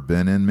ever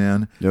been in,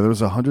 man. Yeah, there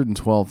was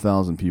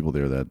 112,000 people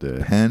there that day.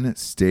 Penn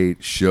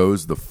State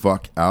shows the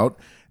fuck out,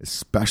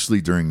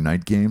 especially during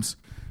night games.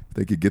 If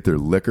they could get their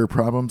liquor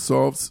problem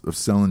solved of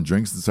selling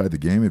drinks inside the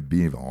game, it'd be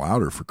even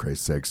louder, for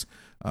Christ's sakes.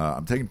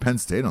 I'm taking Penn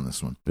State on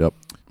this one. Yep.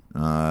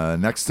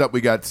 Next up,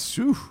 we got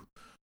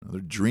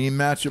another dream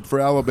matchup for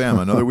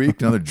Alabama. Another week,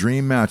 another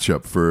dream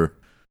matchup for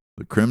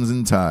the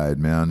Crimson Tide,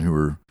 man, who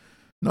are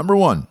number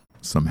one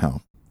somehow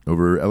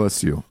over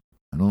LSU.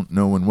 I don't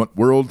know in what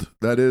world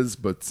that is,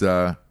 but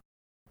not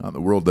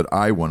the world that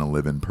I want to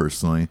live in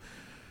personally.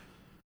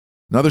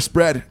 Another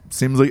spread.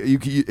 Seems like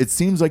it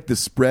seems like the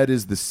spread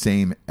is the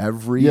same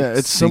every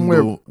it's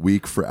single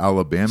week for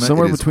Alabama.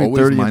 Somewhere between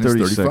 30 and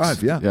 36.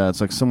 35, yeah, it's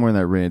like somewhere in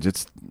that range.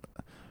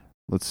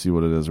 Let's see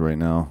what it is right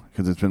now,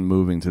 because it's been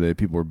moving today.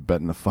 People are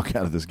betting the fuck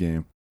out of this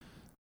game.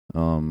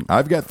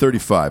 I've got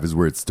 35 is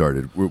where it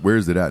started. Where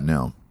is it at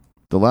now?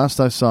 The last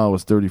I saw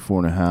was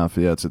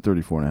 34.5. Yeah, it's at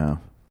 34.5.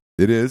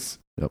 It is?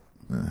 Yep.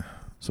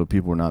 So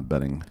people are not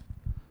betting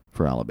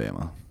for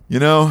Alabama. You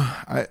know,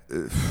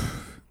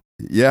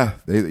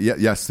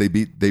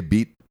 they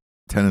beat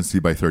Tennessee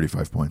by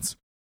 35 points.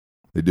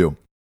 They do.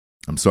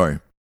 I'm sorry.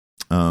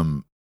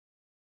 I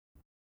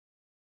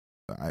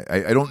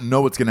don't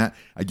know what's going to happen.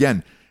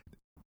 Again,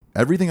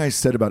 everything I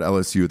said about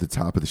LSU at the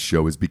top of the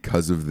show is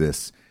because of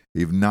this.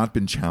 They've not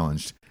been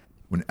challenged.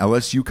 When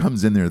LSU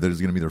comes in there, that is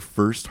going to be their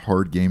first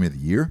hard game of the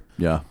year.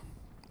 Yeah.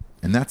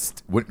 And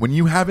that's when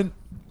you haven't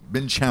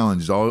been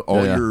challenged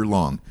all year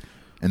long,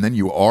 and then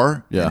you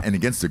are, and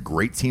against a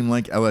great team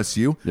like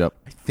LSU,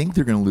 I think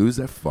they're going to lose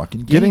that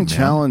fucking game. Getting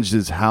challenged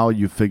is how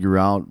you figure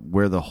out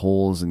where the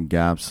holes and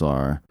gaps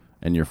are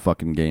in your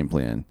fucking game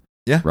plan.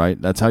 Yeah.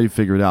 Right? That's how you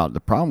figure it out. The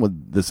problem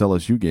with this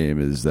LSU game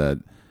is that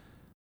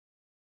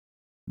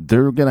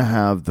they're going to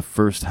have the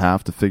first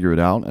half to figure it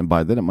out, and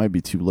by then it might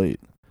be too late.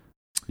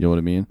 You know what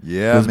I mean?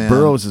 Yeah, man. Because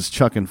Burrows is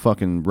chucking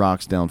fucking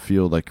rocks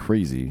downfield like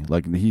crazy.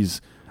 Like I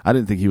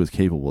didn't think he was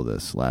capable of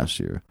this last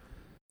year.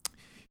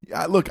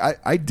 Yeah, look,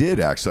 I did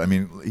actually. I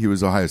mean, he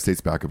was Ohio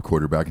State's backup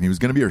quarterback, and he was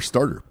going to be our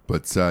starter,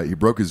 but he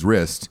broke his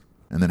wrist,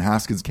 and then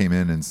Haskins came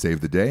in and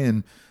saved the day.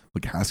 And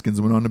look,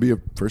 Haskins went on to be a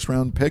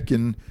first-round pick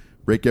and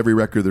break every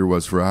record there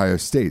was for Ohio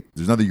State.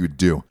 There's nothing you could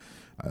do.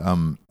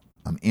 I'm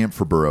amped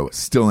for Burrow.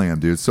 Still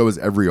am, dude. So is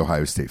every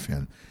Ohio State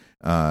fan.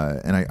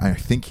 And I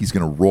think he's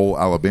going to roll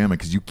Alabama,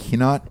 because you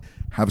cannot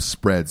have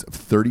spreads of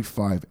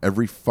 35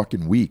 every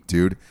fucking week,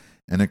 dude,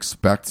 and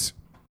expect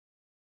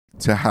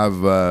to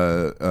have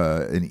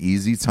an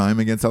easy time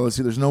against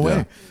LSU. There's no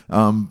way.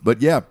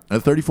 But yeah,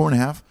 at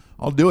 34.5,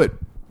 I'll do it,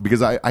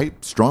 because I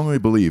strongly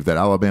believe that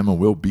Alabama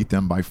will beat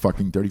them by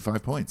fucking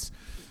 35 points.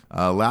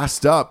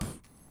 Last up,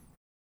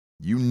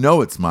 you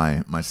know it's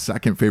my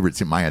second favorite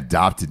team, my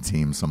adopted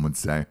team, some would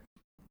say.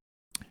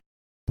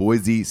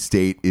 Boise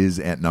State is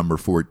at number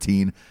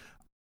 14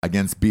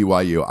 against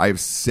BYU. I've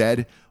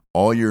said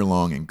all year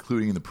long,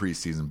 including in the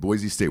preseason,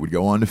 Boise State would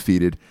go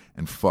undefeated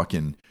and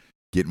fucking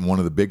get in one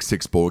of the Big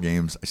Six bowl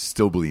games. I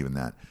still believe in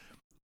that.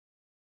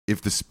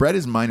 If the spread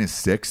is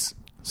 -6,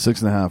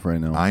 6.5 right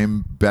now, I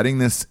am betting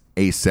this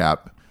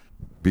ASAP,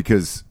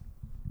 because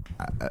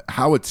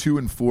how a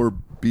 2-4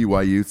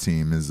 BYU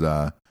team is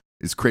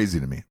crazy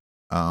to me.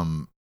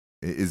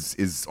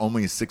 Is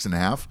only a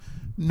 6.5.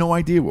 No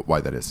idea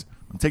why that is.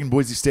 I'm taking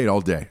Boise State all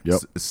day.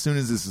 Yep. As soon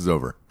as this is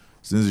over.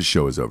 As soon as this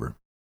show is over.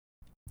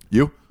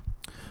 You?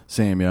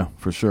 Same, yeah,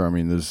 for sure. I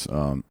mean, there's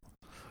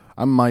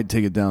I might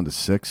take it down to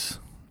 6.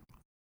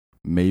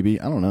 Maybe.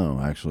 I don't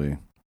know, actually.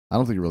 I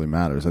don't think it really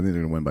matters. I think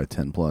they're going to win by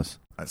 10 plus.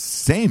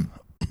 Same.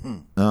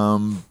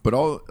 But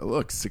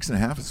look,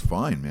 6.5 is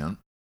fine, man.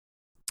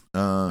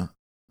 Let's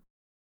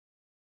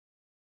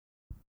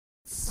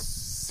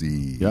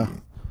see. Yeah.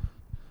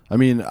 I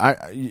mean,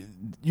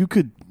 you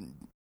could.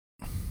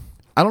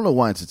 I don't know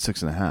why it's at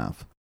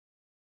 6.5.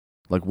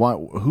 Like, why?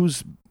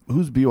 Who's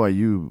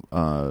BYU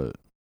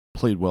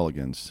played well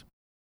against?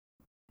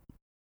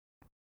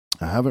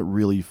 I haven't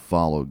really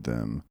followed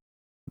them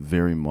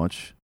very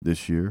much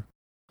this year.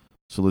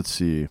 So let's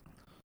see.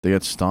 They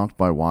got stomped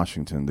by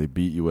Washington. They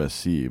beat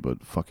USC,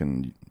 but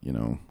fucking,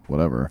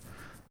 whatever.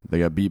 They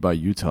got beat by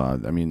Utah.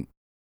 I mean,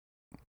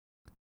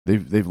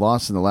 they've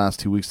lost in the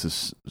last 2 weeks to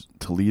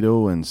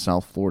Toledo and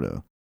South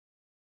Florida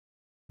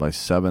by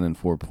 7 and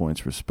 4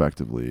 points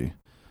respectively.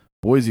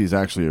 Boise is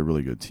actually a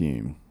really good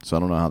team, so I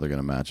don't know how they're going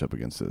to match up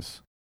against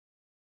this.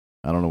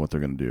 I don't know what they're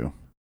going to do.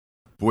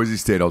 Boise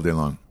State all day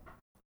long.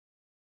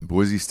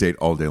 Boise State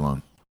all day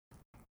long.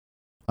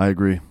 I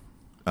agree.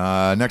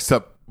 Next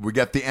up, we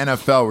got the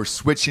NFL. We're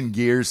switching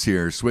gears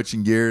here.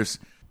 Switching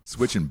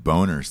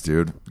boners,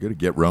 dude. Go to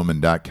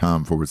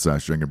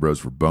GetRoman.com/Drinking Bros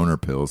for boner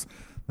pills.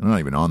 They're not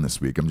even on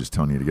this week. I'm just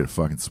telling you to get a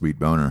fucking sweet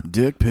boner.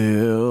 Dick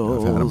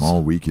pills. I've had them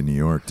all week in New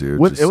York,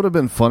 dude. It would have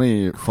been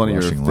funnier if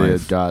they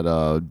had got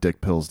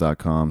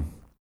dickpills.com.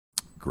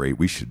 Great.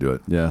 We should do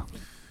it. Yeah.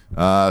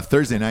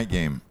 Thursday night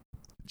game.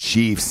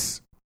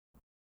 Chiefs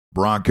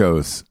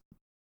Broncos.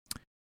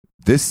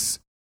 This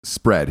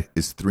spread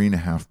is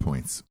 3.5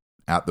 points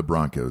at the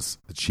Broncos,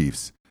 the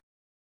Chiefs.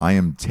 I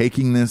am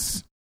taking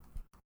this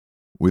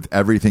with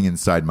everything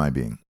inside my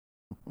being.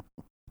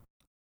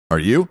 Are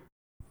you?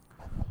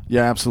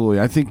 Yeah, absolutely.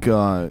 I think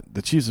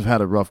the Chiefs have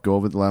had a rough go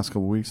of it the last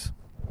couple of weeks.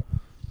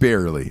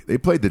 Barely. They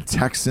played the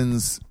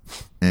Texans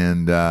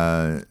and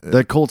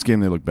that Colts game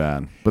they look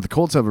bad, but the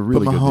Colts have a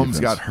really good defense.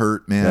 Mahomes got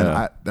hurt,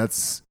 man. Yeah.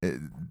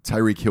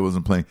 Tyreek Hill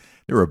wasn't playing.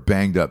 They were a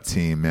banged up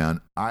team,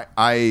 man.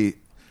 I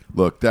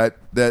look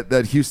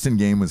that Houston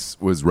game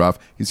was rough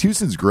because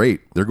Houston's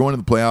great. They're going to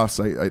the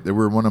playoffs. They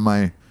were one of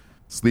my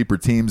sleeper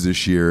teams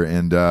this year,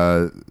 and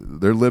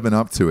they're living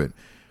up to it.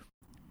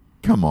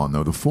 Come on,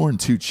 though. The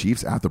 4-2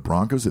 Chiefs at the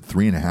Broncos at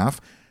 3.5.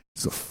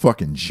 It's a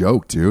fucking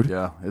joke, dude.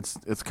 Yeah,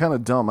 it's kind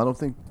of dumb. I don't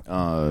think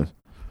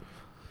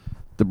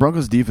the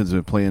Broncos defense has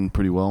been playing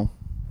pretty well,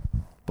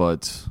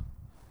 but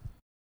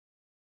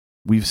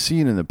we've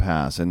seen in the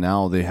past, and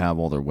now they have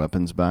all their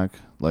weapons back.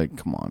 Like,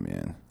 come on,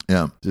 man.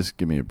 Yeah, just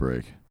give me a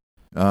break.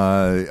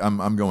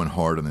 I'm going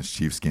hard on this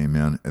Chiefs game,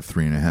 man. At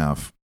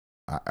 3.5.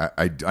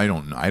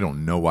 I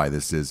don't know why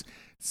this is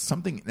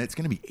something. It's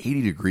going to be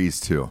 80 degrees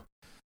too.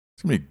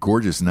 It's going to be a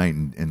gorgeous night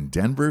in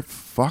Denver.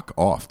 Fuck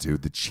off,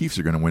 dude. The Chiefs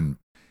are going to win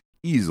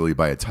easily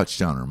by a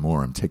touchdown or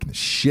more. I'm taking the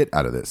shit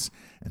out of this,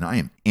 and I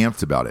am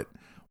amped about it.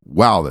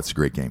 Wow, that's a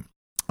great game.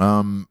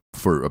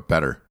 For a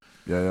better.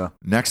 Yeah.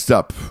 Next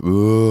up,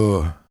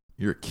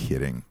 you're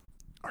kidding.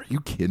 Are you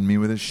kidding me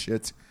with this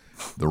shit?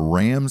 The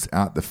Rams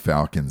at the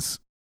Falcons.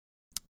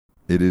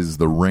 It is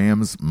the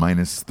Rams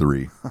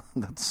 -3.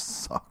 That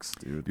sucks,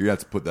 dude. You have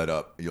to put that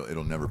up.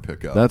 It'll never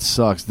pick up. That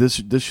sucks.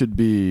 This should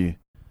be.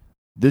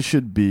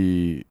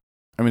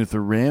 I mean, if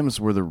the Rams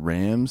were the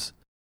Rams,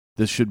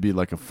 this should be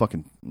like a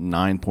fucking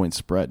 9-point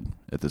spread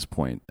at this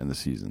point in the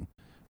season,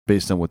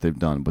 based on what they've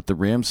done. But the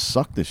Rams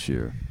suck this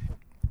year.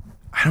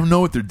 I don't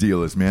know what their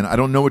deal is, man. I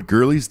don't know what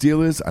Gurley's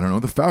deal is. I don't know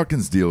what the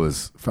Falcons' deal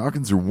is.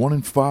 Falcons are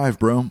 1-5,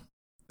 bro.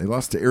 They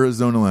lost to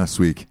Arizona last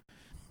week.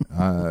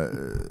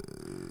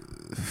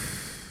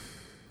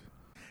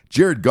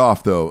 Jared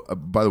Goff, though.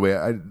 By the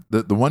way,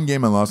 the one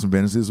game I lost in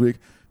fantasy this week,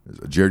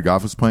 Jared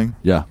Goff was playing.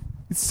 Yeah.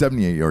 He's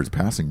 78 yards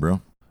passing,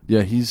 bro.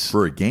 Yeah, he's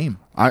for a game.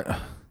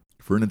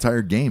 For an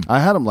entire game. I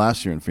had him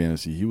last year in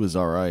fantasy. He was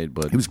all right,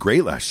 but he was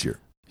great last year.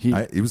 He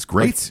was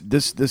great.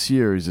 Like this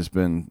year, he's just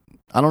been.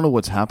 I don't know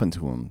what's happened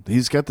to him.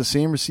 He's got the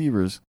same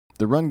receivers.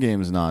 The run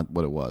game is not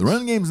what it was. The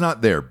run game's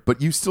not there,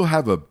 but you still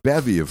have a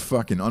bevy of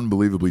fucking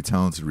unbelievably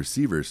talented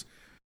receivers.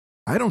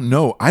 I don't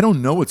know. I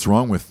don't know what's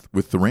wrong with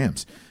the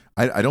Rams.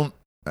 I don't.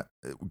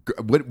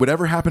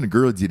 Whatever happened to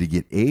Gurley? Did he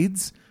get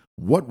AIDS?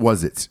 What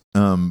was it?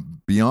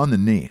 Beyond the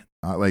knee.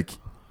 I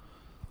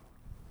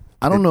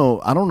don't know.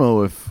 I don't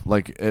know if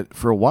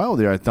for a while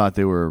there, I thought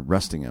they were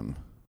resting him,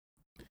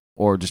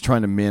 or just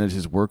trying to manage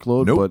his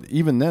workload. Nope. But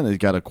even then, he's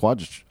got a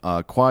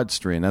quad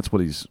strain. That's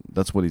what he's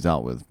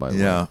out with. By the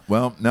way. Yeah.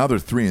 Well, now they're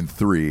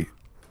 3-3.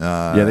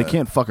 Yeah, they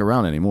can't fuck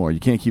around anymore. You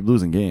can't keep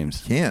losing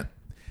games. Can't.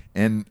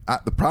 And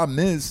the problem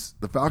is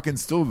the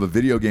Falcons still have a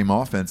video game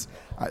offense.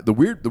 The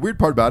weird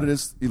part about it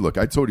is, look,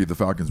 I told you the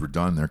Falcons were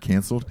done. They're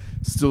canceled.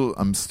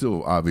 I'm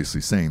still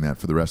obviously saying that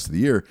for the rest of the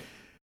year.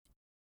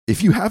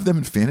 If you have them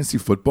in fantasy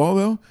football,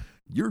 though,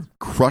 you're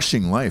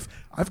crushing life.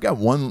 I've got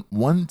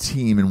one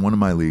team in one of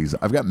my leagues.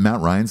 I've got Matt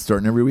Ryan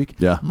starting every week.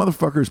 Yeah.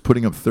 Motherfucker's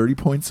putting up 30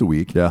 points a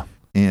week. Yeah.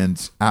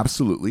 And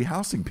absolutely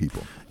housing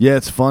people. Yeah,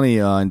 it's funny.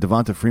 And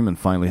Devonta Freeman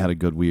finally had a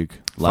good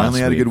week last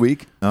week. Had a good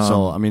week.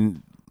 So, I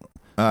mean,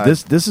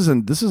 this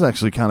is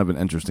actually kind of an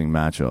interesting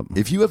matchup.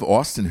 If you have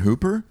Austin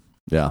Hooper,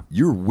 yeah,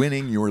 you're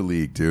winning your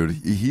league,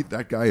 dude.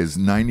 That guy is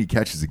 90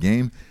 catches a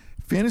game.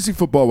 Fantasy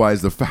football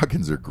wise, the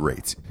Falcons are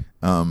great.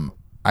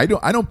 I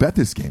don't bet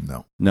this game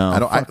though. No, I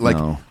don't.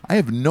 No. I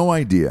have no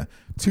idea.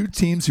 Two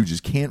teams who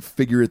just can't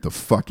figure it the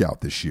fuck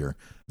out this year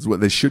is what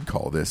they should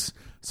call this.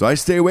 So I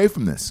stay away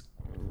from this.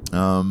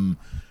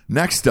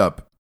 Next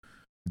up,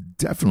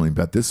 definitely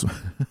bet this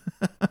one.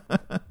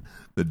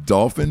 The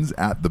Dolphins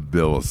at the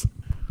Bills.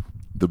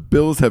 The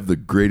Bills have the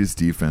greatest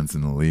defense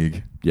in the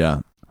league.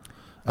 Yeah.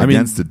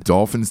 Against a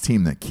Dolphins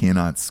team that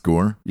cannot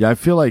score. Yeah, I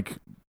feel like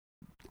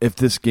if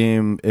this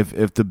game,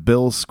 if the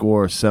Bills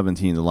score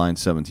 17, the line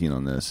 17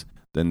 on this,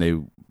 then they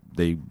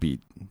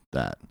beat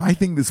that. I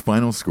think this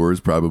final score is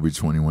probably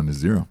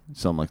 21-0.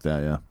 Something like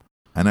that, yeah.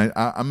 And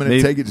I'm going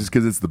to take it just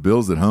because it's the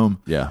Bills at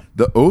home. Yeah.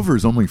 The over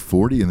is only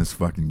 40 in this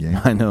fucking game.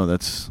 I know,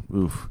 that's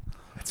oof.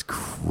 That's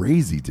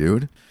crazy,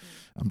 dude.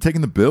 I'm taking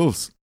the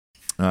Bills.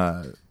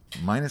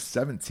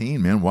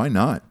 -17, man. Why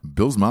not?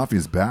 Bills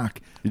Mafia's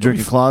back. You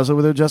drinking claws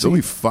over there, Jesse? They'll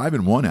be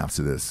 5-1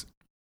 after this.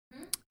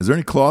 Is there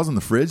any claws in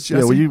the fridge,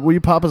 Jesse? Yeah, will you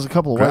pop us a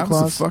couple of White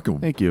Claws?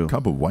 Thank you. A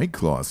couple of White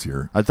Claws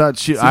here. I thought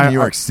it's in New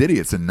York City.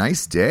 It's a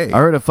nice day. I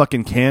heard a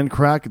fucking can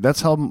crack.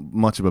 That's how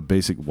much of a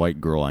basic white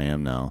girl I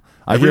am now.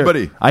 I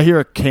hear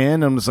a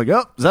can. I'm just like,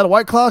 oh, is that a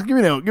White Claw? Give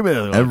me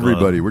that.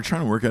 Everybody, we're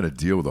trying to work out a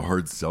deal with a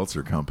hard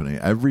seltzer company.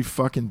 Every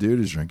fucking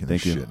dude is drinking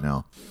this shit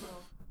now.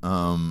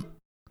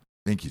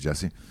 Thank you,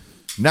 Jesse.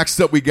 Next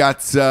up, we got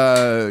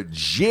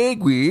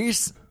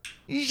Jaguars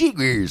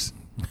Jaguars.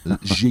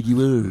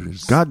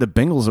 Jaguars. God, the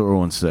Bengals are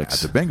 0-6. At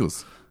the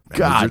Bengals.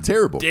 God, they're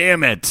terrible.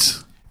 damn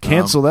it.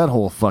 Cancel that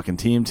whole fucking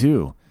team,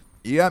 too.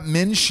 You got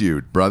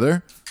Minshew,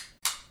 brother,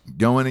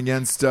 going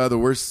against the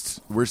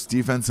worst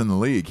defense in the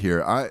league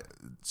here. I'm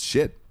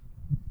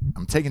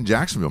taking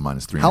Jacksonville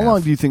minus 3.5. How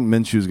long do you think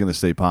Minshew is going to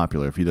stay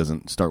popular if he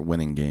doesn't start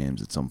winning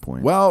games at some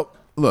point? Well,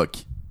 look,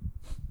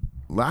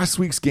 last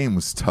week's game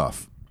was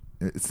tough.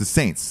 It's the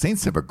Saints.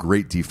 Saints have a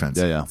great defense.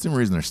 Yeah. That's the only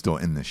reason they're still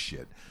in this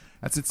shit.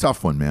 That's a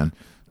tough one, man.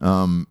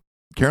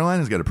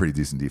 Carolina's got a pretty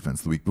decent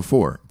defense the week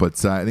before,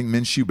 but I think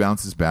Minshew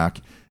bounces back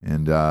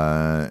and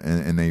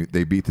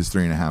they beat this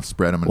 3.5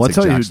 spread. I'm going to take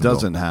I'll tell you who Jacksonville.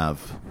 doesn't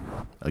have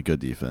a good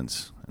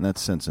defense, and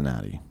that's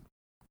Cincinnati.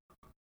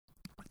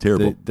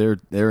 Terrible.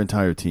 Their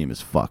entire team is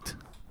fucked.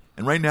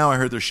 And right now, I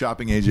heard they're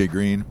shopping AJ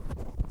Green,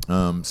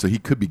 so he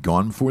could be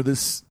gone before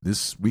this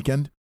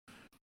weekend.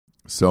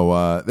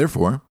 So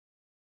therefore,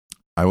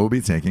 I will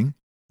be taking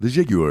the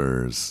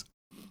Jaguars.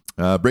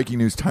 Breaking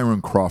news: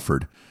 Tyrone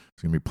Crawford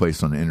is going to be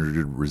placed on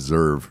injured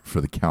reserve for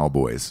the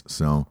Cowboys.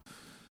 So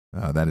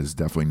that is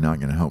definitely not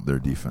going to help their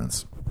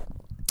defense.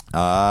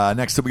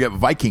 Next up, we got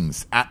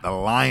Vikings at the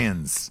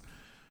Lions.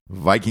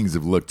 Vikings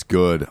have looked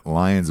good.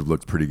 Lions have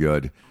looked pretty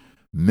good.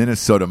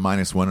 Minnesota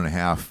minus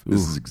 1.5.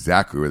 This is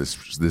exactly where this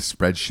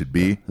spread should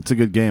be. It's a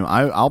good game.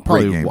 I'll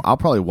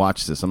probably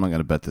watch this. I'm not going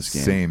to bet this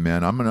game. Same,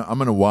 man. I'm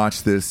gonna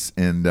watch this,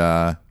 and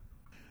the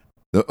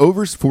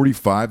over's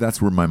 45.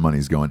 That's where my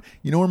money's going.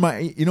 You know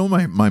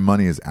where my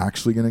money is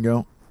actually going to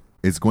go.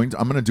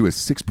 I'm going to do a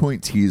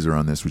 6-point teaser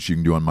on this, which you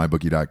can do on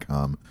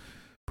mybookie.com.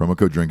 Promo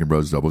code Drinking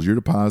Bros doubles your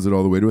deposit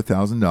all the way to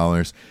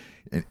 $1,000.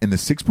 And the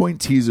 6-point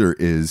teaser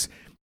is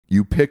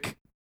you can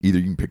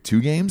pick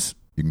 2 games.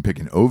 You can pick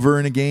an over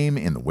in a game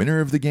and the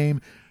winner of the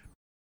game,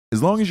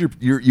 as long as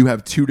you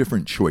have 2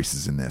 different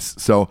choices in this.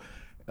 So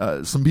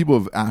some people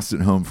have asked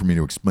at home for me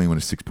to explain what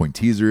a 6-point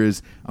teaser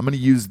is. I'm going to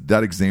use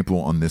that example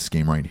on this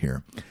game right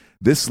here.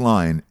 This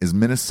line is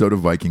Minnesota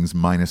Vikings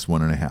minus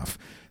 1.5.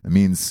 That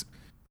means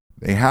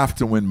they have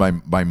to win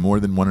by more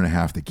than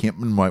 1.5. They can't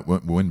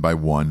win by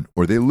 1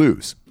 or they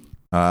lose.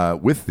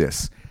 With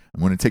this,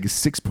 I'm going to take a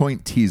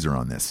 6-point teaser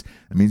on this.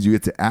 That means you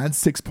get to add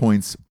 6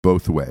 points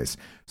both ways.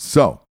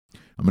 So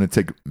I'm going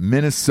to take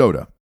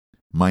Minnesota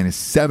minus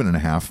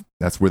 7.5.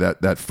 That's where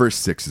that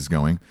first 6 is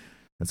going.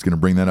 That's going to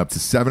bring that up to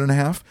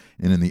 7.5.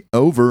 And in the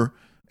over,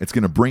 it's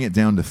going to bring it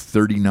down to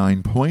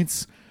 39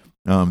 points.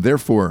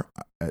 Therefore,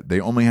 they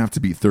only have to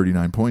beat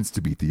 39 points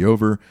to beat the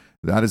over.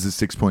 That is a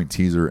 6-point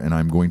teaser, and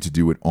I'm going to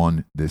do it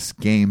on this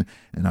game.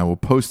 And I will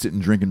post it in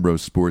Drinking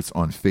Bros Sports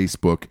on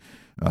Facebook.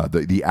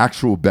 The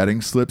actual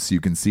betting slips, so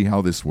you can see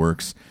how this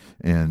works.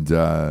 And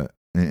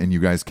you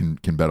guys can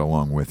bet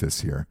along with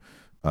us here.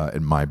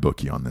 In my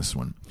bookie on this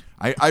one.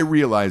 I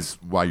realize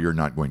why you're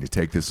not going to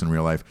take this in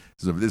real life.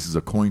 This is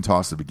a coin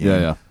toss of a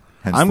game. Yeah.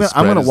 Hence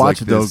I'm going to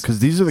watch like it, though, because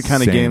these are the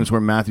kind of games where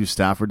Matthew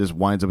Stafford just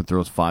winds up and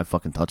throws 5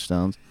 fucking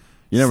touchdowns.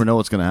 You never know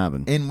what's going to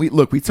happen. And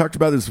we talked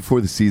about this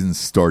before the season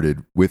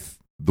started. With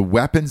the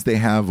weapons they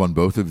have on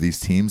both of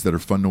these teams that are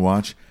fun to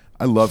watch,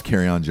 I love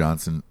Kerryon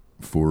Johnson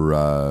for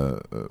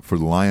the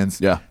Lions.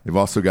 Yeah. They've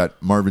also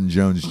got Marvin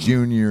Jones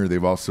Jr.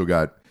 They've also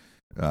got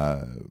Kenny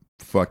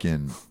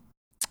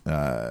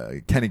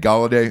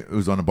Golladay,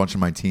 who's on a bunch of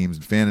my teams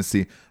in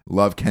fantasy.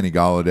 Love Kenny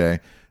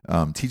Golladay.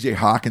 TJ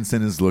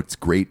Hawkinson has looked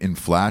great in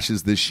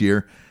flashes this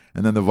year.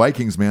 And then the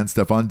Vikings, man,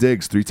 Stephon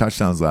Diggs, 3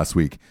 touchdowns last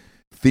week.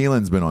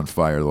 Thielen's been on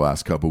fire the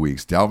last couple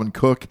weeks. Dalvin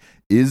Cook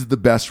is the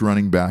best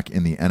running back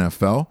in the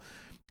NFL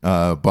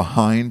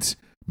behind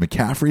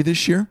McCaffrey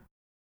this year.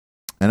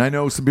 And I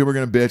know some people are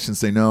going to bitch and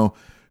say, no,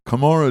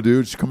 Kamara,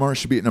 dude. Kamara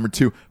should be at number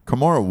 2.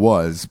 Kamara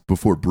was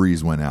before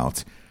Breeze went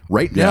out.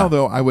 Right now,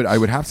 though, I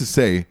would have to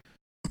say,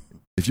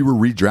 if you were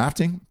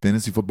redrafting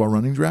fantasy football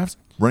running backs,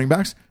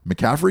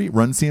 McCaffrey,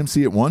 run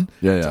CMC at 1,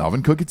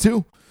 Dalvin Cook at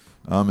 2,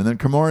 and then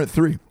Kamara at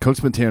 3. Cook's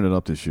been tearing it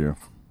up this year.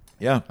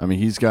 Yeah, I mean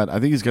I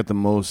think he's got the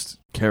most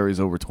carries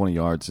over 20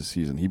 yards this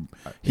season.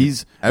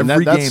 He's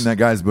every game that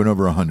guy's been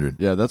over 100.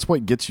 Yeah, that's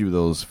what gets you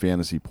those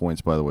fantasy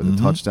points. By the way, the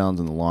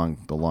touchdowns and the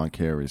long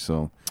carries.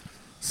 So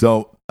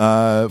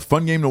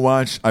fun game to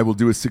watch. I will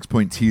do a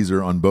 6-point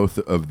teaser on both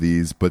of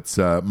these, but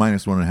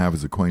minus 1.5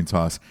 is a coin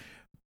toss.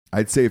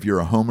 I'd say if you're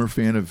a homer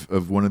fan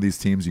of one of these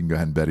teams, you can go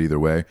ahead and bet either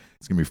way.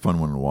 It's going to be a fun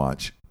one to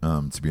watch,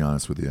 to be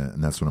honest with you,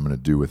 and that's what I'm going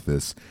to do with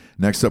this.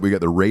 Next up, we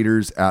got the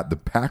Raiders at the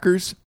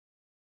Packers.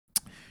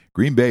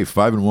 Green Bay,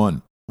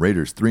 5-1.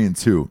 Raiders,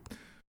 3-2.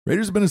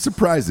 Raiders have been a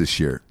surprise this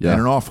year in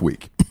an off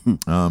week.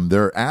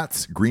 They're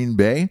at Green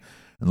Bay,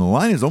 and the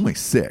line is only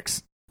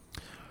 6.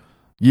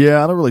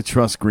 Yeah, I don't really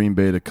trust Green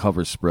Bay to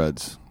cover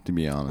spreads, to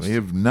be honest. They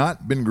have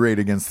not been great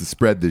against the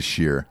spread this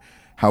year.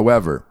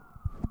 However,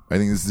 I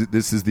think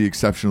this is the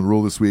exceptional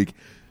rule this week.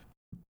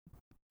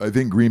 I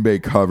think Green Bay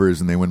covers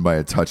and they win by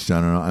a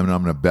touchdown. And I'm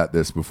going to bet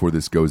this before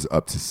this goes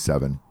up to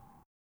 7.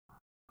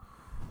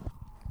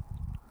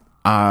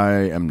 I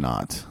am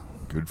not.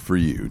 Good for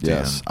you, Dan.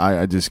 Yes,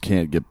 I just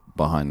can't get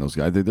behind those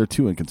guys. They're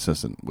too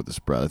inconsistent with the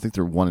spread. I think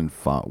they're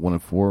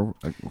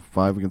 1-4,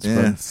 5 against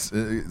spread.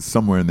 It's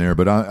somewhere in there,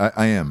 but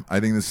I am. I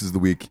think this is the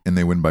week, and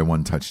they win by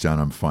 1 touchdown.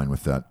 I'm fine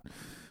with that.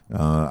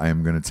 I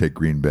am going to take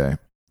Green Bay.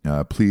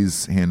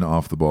 Please hand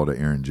off the ball to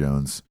Aaron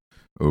Jones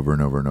over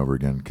and over and over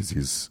again because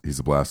he's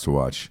a blast to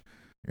watch.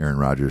 Aaron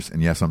Rodgers.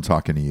 And yes, I'm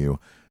talking to you,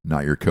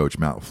 not your coach,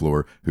 Matt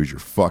LaFleur, who's your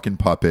fucking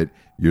puppet.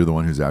 You're the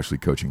one who's actually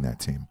coaching that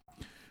team.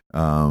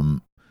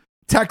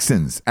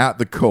 Texans at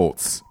the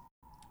Colts.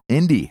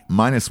 Indy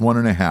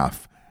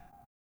 -1.5.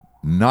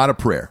 Not a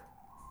prayer.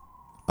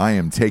 I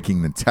am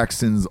taking the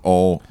Texans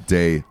all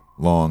day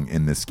long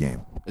in this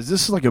game. Is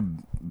this like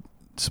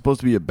supposed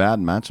to be a bad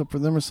matchup for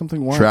them or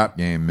something? Why? Trap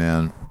game,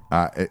 man.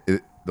 A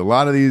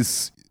lot of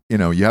these, you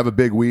have a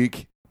big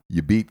week.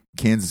 You beat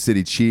Kansas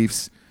City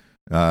Chiefs.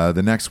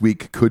 The next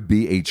week could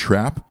be a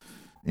trap.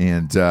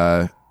 And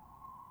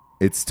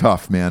it's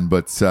tough, man,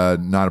 but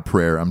not a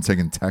prayer. I'm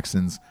taking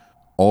Texans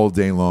all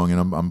day long,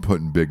 and I'm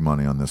putting big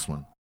money on this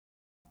one.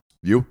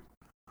 You?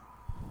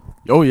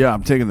 Oh, yeah,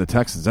 I'm taking the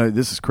Texans.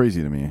 This is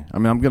crazy to me. I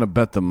mean, I'm going to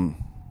bet them.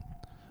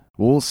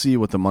 We'll see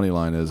what the money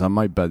line is. I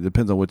might bet. It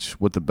depends on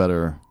what the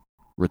better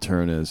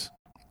return is.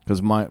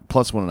 Because my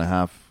plus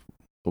 1.5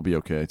 will be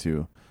okay,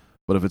 too.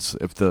 But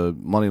if the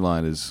money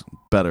line is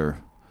better,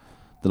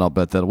 then I'll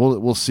bet that.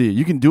 We'll see.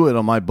 You can do it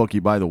on my bookie,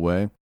 by the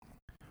way.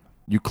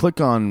 You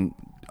click on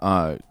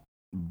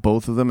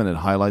both of them, and it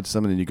highlights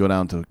them, and then you go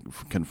down to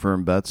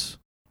confirm bets,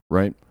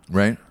 right?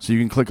 Right. So you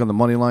can click on the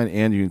money line,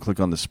 and you can click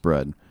on the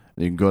spread.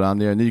 And you can go down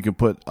there, and then you can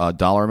put a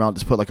dollar amount.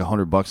 Just put like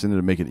 $100 in it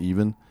to make it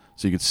even,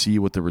 so you can see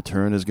what the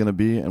return is going to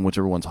be, and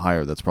whichever one's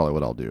higher, that's probably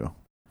what I'll do.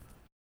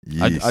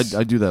 Yes.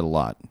 I do that a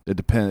lot. It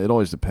depends. It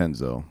always depends,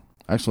 though.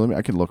 Actually,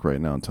 I can look right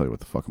now and tell you what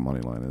the fucking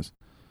money line is.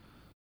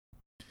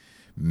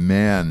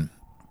 Man,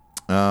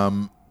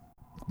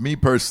 me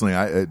personally,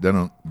 I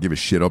don't give a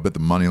shit. I'll bet the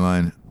money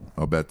line.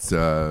 I'll bet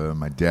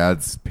my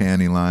dad's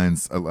panty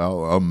lines.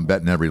 I'm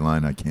betting every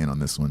line I can on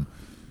this one.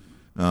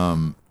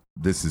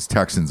 This is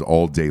Texans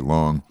all day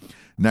long.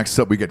 Next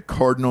up, we get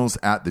Cardinals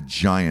at the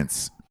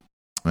Giants.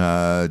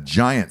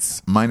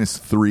 Giants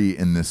 -3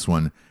 in this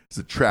one. It's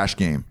a trash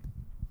game.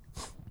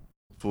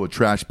 Full of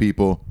trash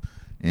people.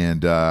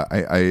 And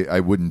I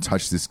wouldn't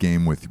touch this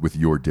game with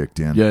your dick,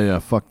 Dan. Yeah,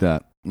 fuck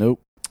that.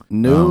 Nope.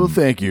 No,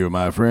 thank you,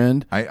 my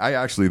friend. I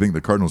actually think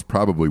the Cardinals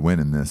probably win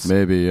in this.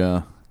 Maybe,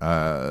 yeah.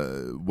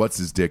 What's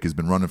his dick has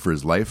been running for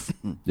his life.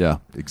 Yeah.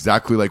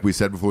 Exactly like we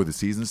said before the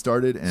season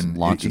started. And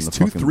he's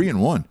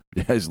 2-3-1.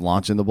 Yeah, he's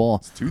launching the ball.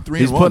 2-3-1.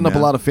 He's putting up a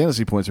lot of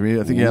fantasy points for me.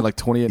 I think he had like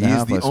 28 and a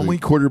half. He's the only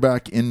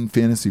quarterback in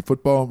fantasy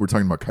football. We're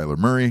talking about Kyler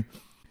Murray.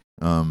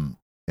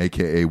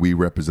 AKA we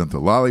represent the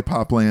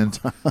lollipop land.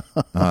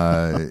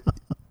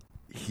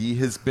 He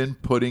has been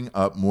putting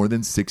up more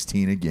than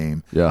 16 a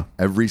game. Yeah.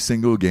 Every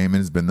single game, and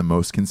has been the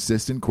most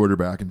consistent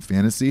quarterback in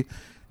fantasy.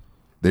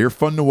 They are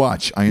fun to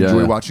watch. I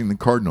enjoy watching the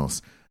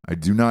Cardinals. I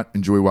do not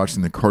enjoy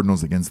watching the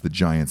Cardinals against the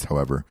Giants,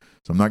 however.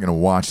 So I'm not going to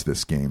watch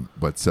this game,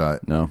 but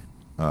no,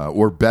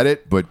 or bet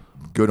it. But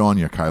good on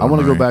you, Kyler. I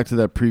want to go back to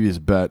that previous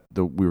bet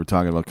that we were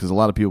talking about because a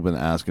lot of people have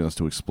been asking us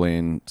to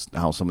explain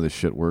how some of this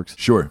shit works.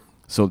 Sure.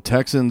 So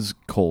Texans,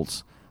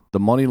 Colts. The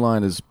money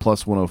line is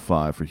plus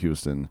 105 for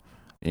Houston,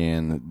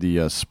 and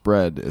the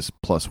spread is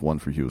plus 1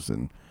 for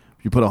Houston.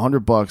 If you put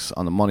 $100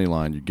 on the money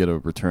line, you get a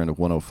return of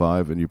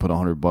 105, and you put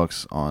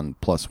 $100 on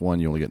plus 1,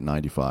 you only get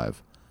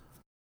 95.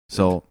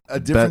 So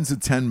a difference of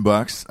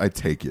 $10, I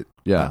take it.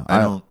 Yeah,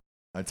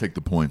 I take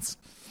the points.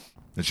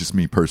 That's just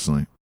me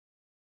personally.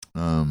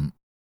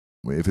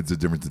 If it's a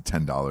difference of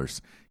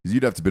 $10, because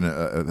you'd have to bid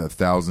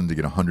 1,000 to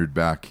get 100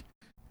 back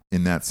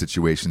in that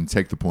situation.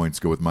 Take the points,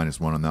 go with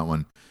 -1 on that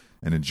one,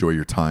 and enjoy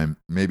your time.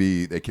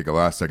 Maybe they kick a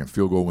last-second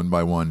field goal, win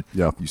by 1.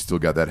 Yeah, you still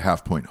got that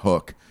half-point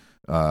hook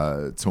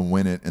to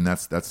win it, and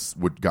that's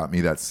what got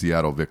me that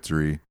Seattle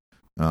victory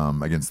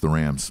against the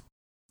Rams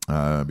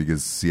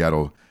because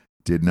Seattle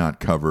did not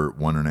cover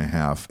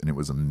 1.5, and it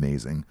was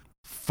amazing.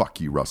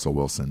 Fuck you, Russell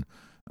Wilson.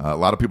 A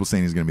lot of people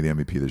saying he's going to be the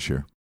MVP this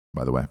year,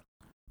 by the way.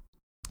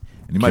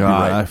 And he might be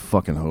right. I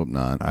fucking hope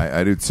not.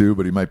 I do too,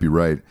 but he might be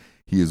right.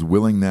 He is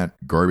willing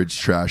that garbage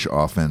trash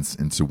offense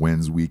into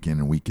wins week in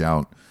and week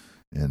out,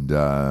 and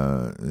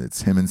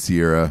it's him and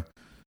Sierra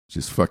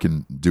just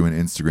fucking doing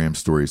Instagram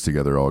stories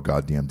together all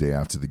goddamn day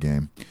after the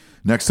game.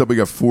 Next up, we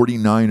got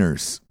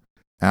 49ers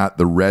at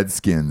the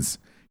Redskins.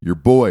 Your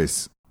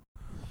boys.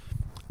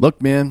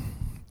 Look, man,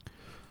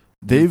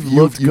 they've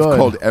looked good. You've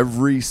called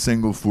every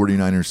single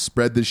 49ers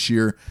spread this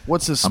year.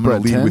 What's the spread? I'm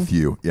going to lead 10? with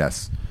you.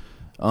 Yes.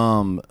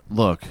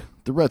 Look,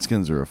 the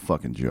Redskins are a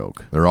fucking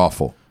joke. They're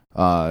awful.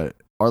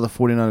 Are the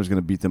 49ers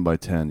going to beat them by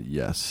 10?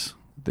 Yes,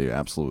 they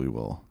absolutely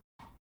will.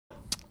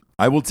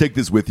 I will take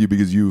this with you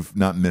because you've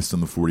not missed on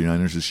the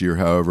 49ers this year.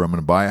 However, I'm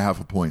going to buy a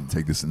half a point and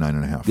take this at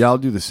 9.5. Yeah, I'll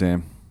do the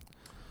same.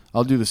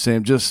 I'll do the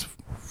same just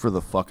for the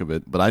fuck of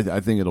it. But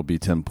I think it'll be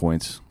 10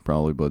 points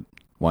probably, but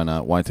why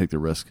not? Why take the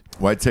risk?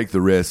 Why take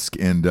the risk?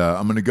 And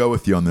I'm going to go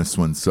with you on this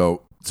one.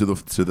 So to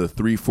the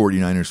 3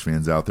 49ers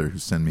fans out there who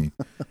send me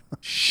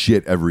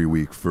shit every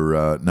week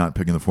for not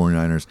picking the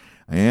 49ers,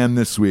 I am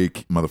this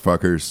week,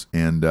 motherfuckers,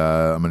 and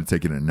I'm going to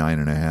take it at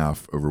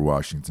 9.5 over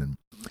Washington.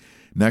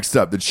 Next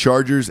up, the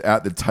Chargers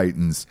at the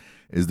Titans.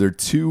 Is there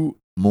two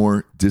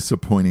more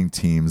disappointing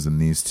teams than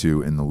these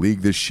two in the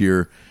league this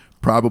year?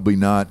 Probably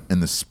not,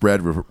 and the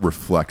spread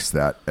reflects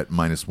that at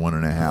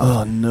 -1.5.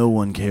 Oh, no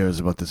one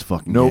cares about this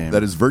fucking Nope, game.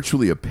 that is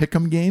virtually a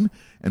pick'em game.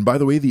 And by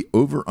the way, the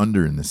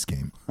over-under in this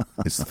game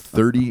is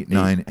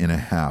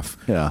 39.5.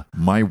 Yeah.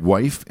 My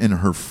wife and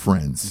her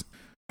friends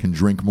can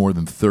drink more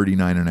than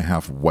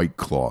 39.5 White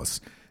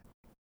Claws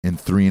in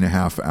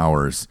 3.5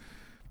 hours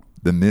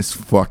than this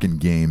fucking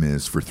game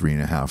is for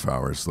 3.5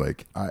 hours.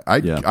 Like,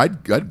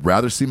 I'd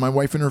rather see my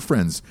wife and her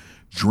friends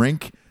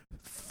drink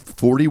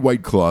 40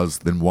 White Claws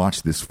than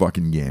watch this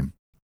fucking game.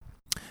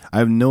 I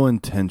have no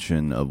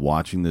intention of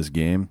watching this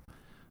game,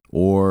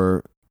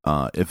 or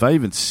if I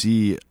even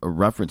see a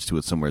reference to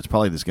it somewhere, it's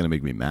probably just going to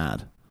make me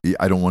mad.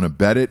 I don't want to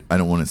bet it. I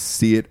don't want to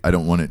see it. I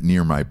don't want it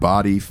near my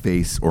body,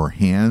 face, or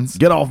hands.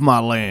 Get off my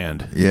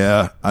land.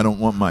 Yeah, I don't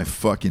want my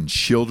fucking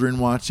children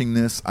watching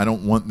this. I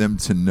don't want them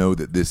to know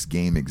that this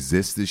game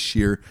exists this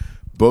year.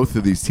 Both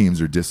of these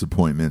teams are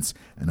disappointments,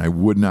 and I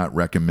would not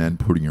recommend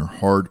putting your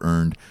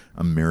hard-earned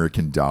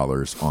American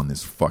dollars on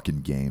this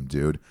fucking game,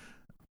 dude.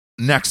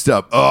 Next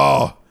up,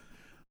 I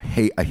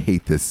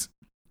hate this.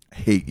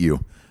 Hate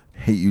you,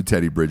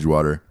 Teddy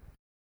Bridgewater.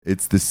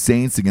 It's the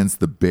Saints against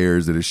the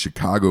Bears. It is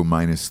Chicago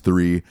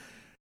 -3.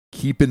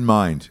 Keep in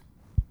mind,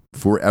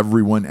 for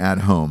everyone at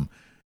home,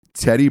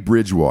 Teddy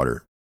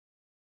Bridgewater.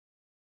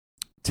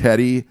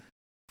 Teddy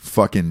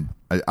fucking...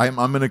 I'm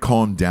going to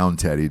call him Down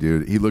Teddy,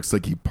 dude. He looks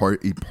like he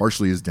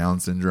partially has Down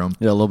syndrome.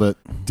 Yeah, a little bit.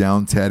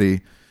 Down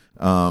Teddy.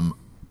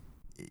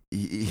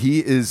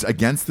 He is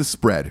against the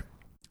spread.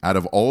 Out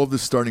of all of the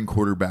starting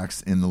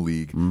quarterbacks in the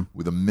league,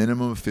 with a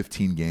minimum of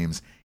 15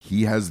 games,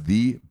 he has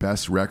the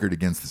best record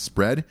against the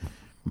spread.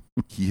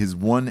 He has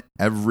won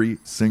every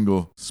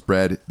single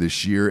spread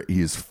this year.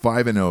 He is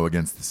 5-0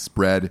 against the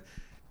spread.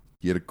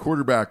 He had a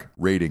quarterback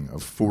rating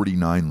of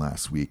 49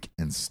 last week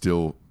and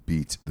still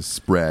beat the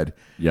spread.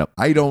 Yep.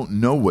 I don't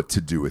know what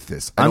to do with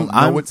this. I don't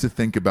know what to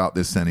think about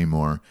this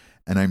anymore,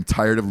 and I'm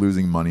tired of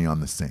losing money on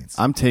the Saints.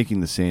 I'm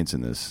taking the Saints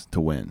in this to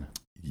win.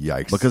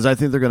 Yikes. Because I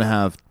think they're going to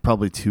have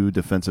probably 2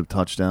 defensive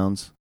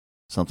touchdowns,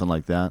 something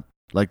like that.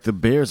 Like, the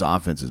Bears'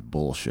 offense is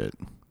bullshit.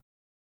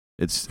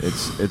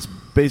 It's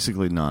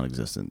basically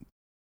non-existent.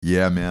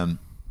 Yeah, man.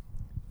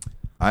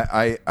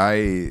 And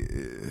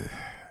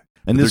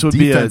this would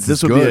be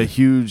a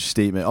huge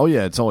statement. Oh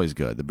yeah, it's always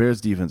good. The Bears'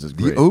 defense is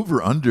great. The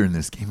over/under in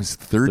this game is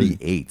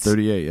 38.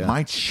 38, yeah.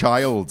 My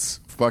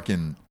child's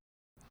fucking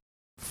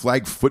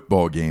flag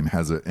football game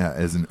has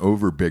an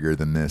over bigger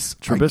than this.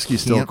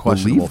 Trubisky's still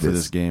questionable for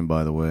this game,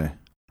 by the way.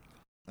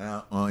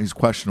 Well, he's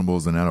questionable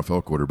as an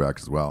NFL quarterback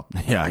as well.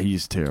 Yeah,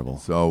 he's terrible.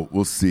 So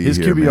we'll see. His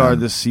here, QBR man.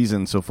 this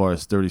season so far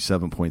is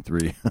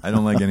 37.3. I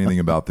don't like anything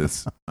about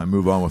this. I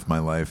move on with my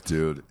life,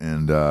 dude,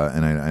 and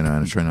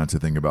I try not to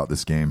think about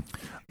this game.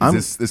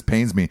 This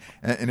pains me.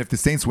 And if the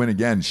Saints win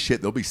again,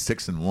 shit, they'll be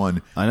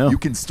 6-1. I know. You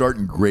can start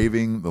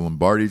engraving the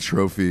Lombardi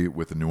Trophy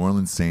with the New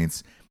Orleans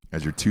Saints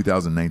as your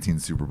 2019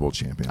 Super Bowl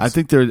champions. I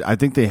think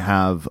they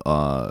have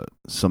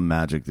some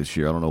magic this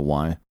year. I don't know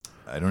why.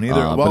 I don't either.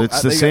 Well, but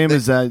it's the same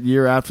as that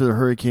year after the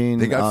Hurricane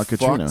they got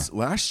Katrina fucked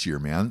last year,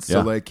 man.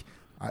 So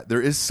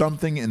there is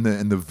something in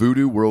the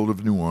voodoo world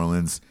of New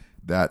Orleans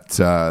that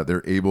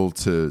they're able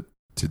to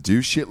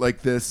do shit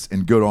like this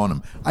and good on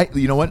them.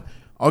 You know what?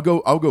 I'll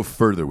go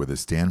further with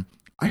this, Dan.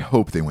 I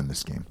hope they win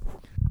this game.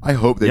 I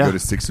hope they go to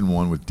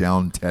 6-1 with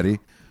Down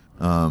Teddy,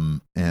 and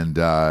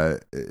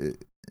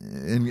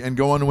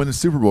go on to win the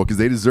Super Bowl because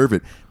they deserve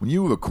it. When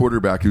you have a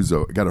quarterback who's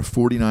got a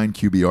 49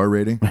 QBR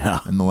rating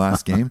in the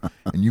last game,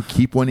 and you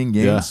keep winning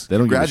games, they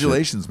don't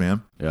congratulations,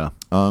 man. Yeah.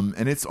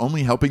 And it's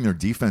only helping their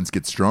defense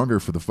get stronger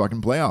for the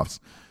fucking playoffs.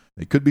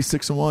 They could be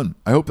 6-1.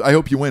 I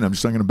hope you win. I'm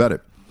just not going to bet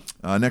it.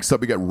 Next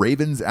up, we got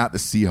Ravens at the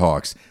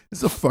Seahawks. This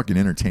is a fucking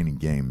entertaining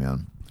game,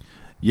 man.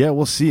 Yeah,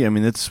 we'll see. I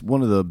mean, it's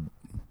one of the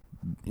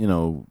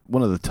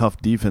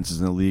tough defenses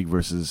in the league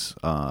versus.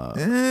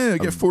 I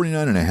get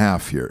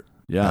 49.5 here.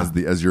 Yeah,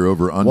 as your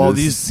over under. Well,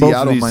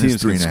 Seattle both of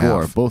these teams can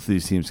score. -3.5. Both of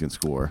these teams can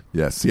score.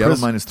 Yeah, Seattle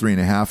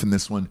 -3.5 in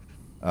this one.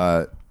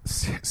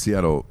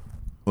 Seattle,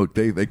 look,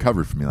 they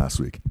covered for me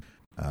last week.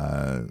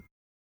 I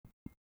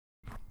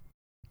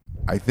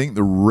think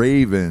the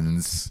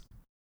Ravens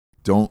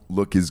don't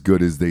look as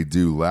good as they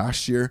do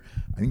last year.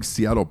 I think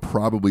Seattle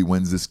probably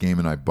wins this game,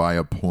 and I buy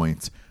a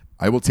point.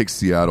 I will take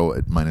Seattle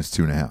at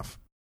 -2.5.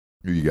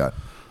 Who you got?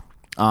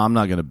 I'm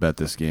not going to bet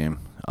this game,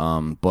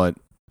 but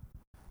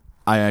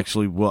I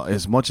actually will.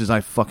 As much as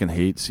I fucking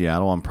hate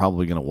Seattle, I'm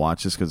probably going to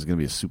watch this because it's going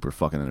to be a super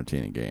fucking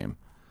entertaining game.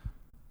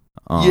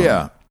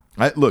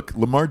 Look,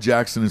 Lamar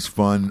Jackson is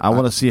fun. I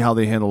want to see how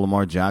they handle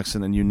Lamar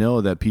Jackson, and you know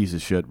that piece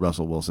of shit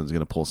Russell Wilson is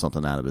going to pull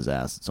something out of his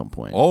ass at some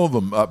point. All of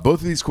them, both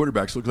of these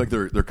quarterbacks look like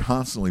they're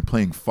constantly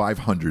playing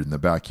 500 in the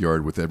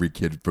backyard with every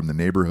kid from the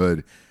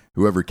neighborhood.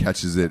 Whoever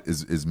catches it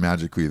is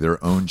magically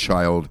their own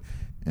child,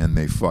 and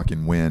they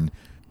fucking win.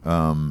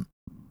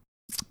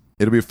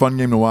 It'll be a fun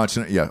game to watch.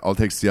 And yeah, I'll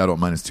take Seattle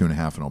at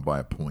 -2.5, and I'll buy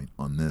a point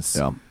on this.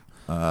 Yeah,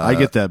 I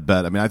get that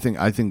bet. I mean, I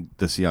think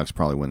the Seahawks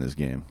probably win this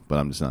game, but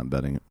I'm just not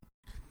betting it.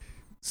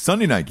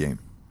 Sunday night game.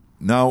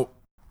 Now,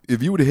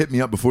 if you would have hit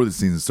me up before the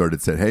season started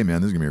and said, hey,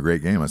 man, this is going to be a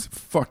great game, I said,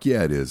 fuck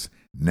yeah, it is.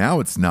 Now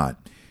it's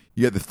not.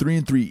 You got the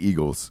 3-3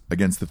 Eagles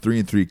against the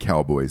 3-3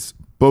 Cowboys.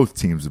 Both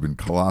teams have been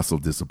colossal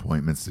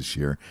disappointments this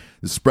year.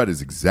 The spread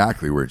is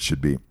exactly where it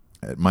should be,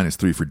 at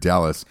 -3 for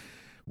Dallas.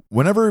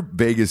 Whenever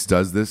Vegas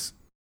does this,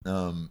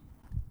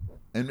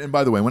 and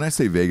by the way, when I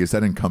say Vegas,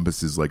 that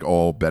encompasses like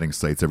all betting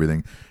sites,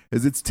 everything,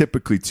 is it's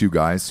typically two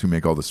guys who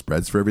make all the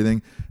spreads for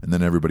everything, and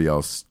then everybody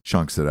else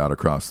chunks it out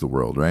across the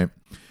world, right?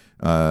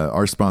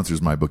 Our sponsor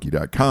is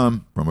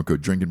mybookie.com. Promo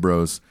code Drinking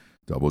Bros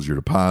doubles your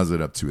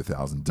deposit up to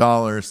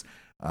 $1,000.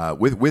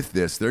 With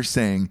this, they're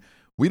saying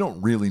we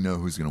don't really know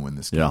who's going to win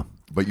this game. Yeah.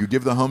 But you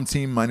give the home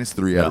team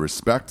 -3 out of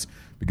respect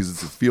because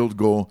it's a field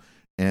goal,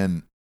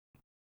 and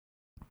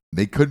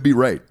they could be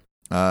right.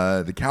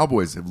 The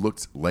Cowboys have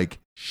looked like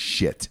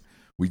shit.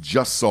 We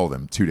just saw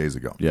them 2 days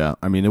ago. Yeah,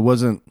 I mean, it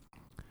wasn't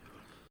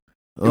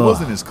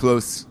as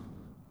close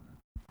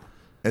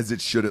as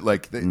it should have.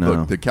 No.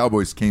 Look, the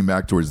Cowboys came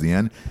back towards the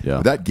end. Yeah.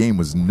 But that game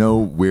was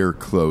nowhere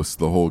close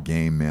the whole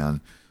game,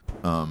 man.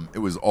 It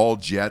was all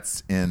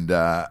Jets, and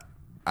I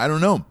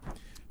don't know.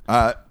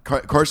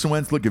 Carson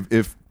Wentz, look,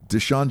 if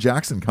Deshaun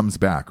Jackson comes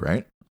back,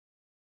 right,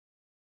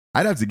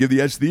 I'd have to give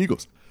the edge to the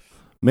Eagles.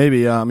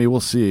 Maybe. I mean,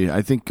 we'll see.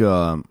 I think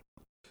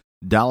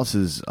Dallas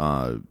is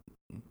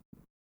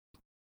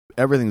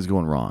everything's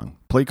going wrong.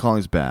 Play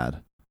calling's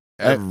bad.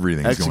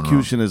 Everything's going wrong.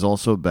 Execution is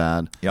also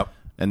bad. Yep.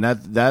 And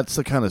that's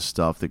the kind of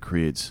stuff that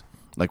creates,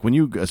 like, when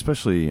you,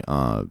 especially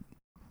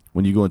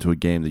when you go into a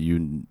game that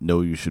you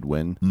know you should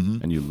win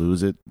and you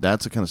lose it,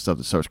 that's the kind of stuff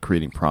that starts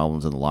creating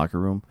problems in the locker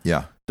room.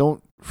 Yeah.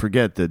 Don't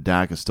forget that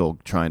Dak is still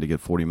trying to get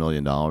 $40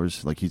 million.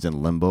 Like, he's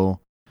in limbo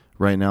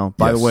right now.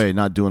 By the way,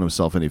 not doing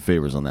himself any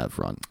favors on that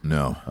front.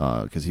 No.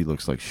 Because he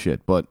looks like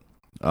shit. But,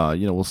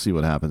 we'll see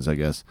what happens, I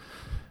guess.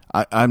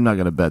 I'm not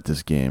going to bet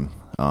this game.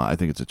 I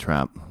think it's a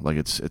trap. Like,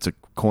 it's a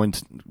coin.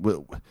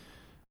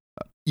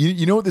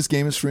 You know what this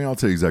game is for me? I'll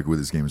tell you exactly what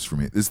this game is for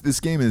me.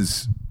 This game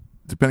is,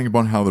 depending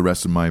upon how the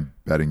rest of my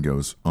betting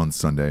goes on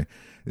Sunday,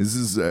 this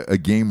is a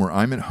game where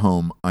I'm at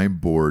home, I'm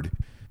bored,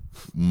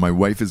 my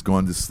wife has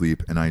gone to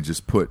sleep, and I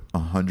just put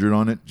 100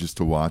 on it just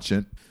to watch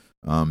it.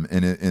 And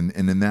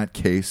in that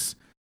case,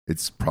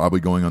 it's probably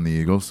going on the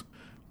Eagles.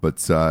 But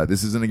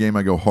this isn't a game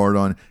I go hard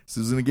on. This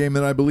isn't a game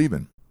that I believe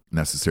in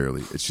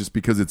necessarily. It's just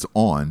because it's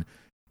on,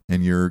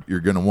 and you're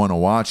going to want to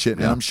watch it,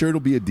 and I'm sure it'll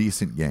be a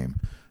decent game.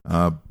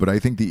 But I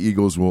think the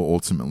Eagles will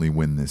ultimately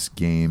win this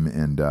game,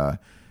 and at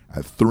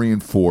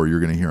 3-4,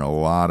 you're going to hear a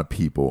lot of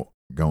people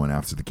going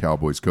after the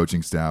Cowboys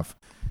coaching staff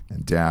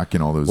and Dak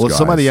and all those guys. Well,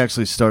 somebody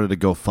actually started a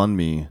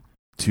GoFundMe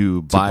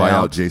to buy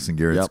out Jason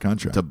Garrett's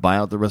contract. To buy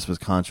out the rest of his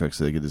contract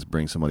so they could just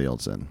bring somebody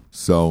else in.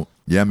 So,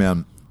 yeah,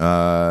 man,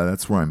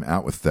 that's where I'm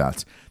at with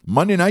that.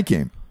 Monday night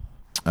game.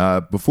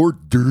 Before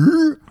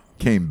Durr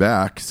came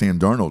back, Sam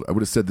Darnold, I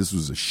would have said this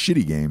was a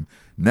shitty game.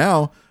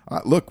 Now,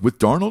 look, with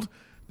Darnold,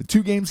 the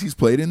 2 games he's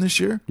played in this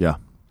year,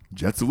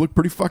 Jets have looked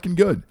pretty fucking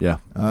good. Yeah.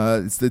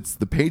 It's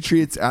the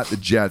Patriots at the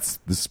Jets.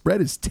 The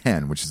spread is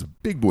 10, which is a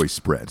big boy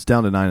spread. It's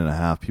down to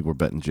 9.5. People are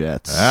betting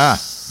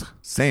Jets.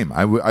 Same.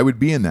 I would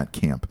be in that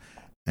camp.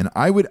 And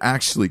I would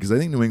actually, because I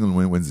think New England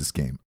wins this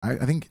game.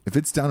 I think if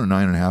it's down to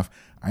 9.5,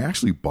 I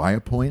actually buy a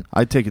point.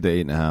 I'd take it to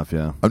 8.5,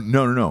 yeah.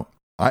 No.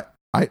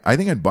 I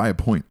think I'd buy a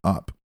point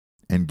up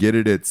and get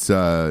it at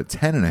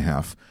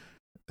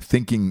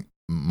 10.5,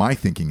 my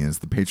thinking is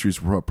the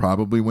Patriots will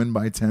probably win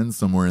by 10,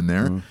 somewhere in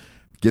there.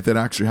 Get that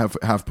extra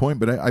half point,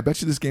 but I bet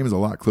you this game is a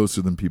lot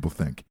closer than people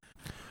think.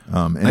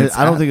 And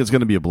I don't think it's going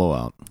to be a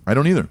blowout. I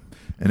don't either.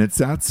 And it's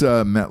at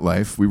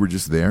MetLife. We were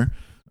just there.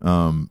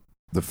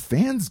 The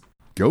fans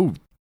go,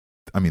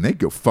 they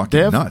go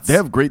fucking nuts. They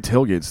have great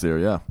tailgates there,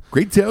 yeah.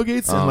 Great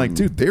tailgates, and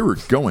dude, they were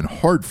going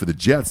hard for the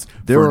Jets.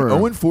 For an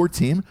 0-4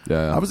 team,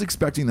 I was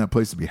expecting that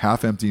place to be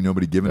half empty,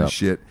 nobody giving a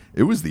shit.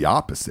 It was the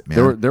opposite,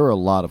 man. There were a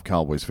lot of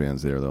Cowboys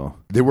fans there, though.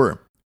 They were.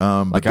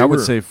 I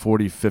would say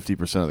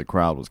 40-50% of the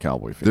crowd was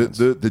Cowboy fans.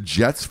 The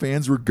Jets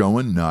fans were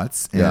going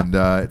nuts, and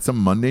it's a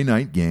Monday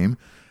night game.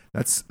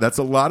 That's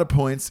a lot of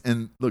points.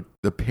 And look,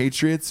 the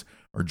Patriots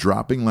are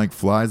dropping like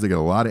flies. They got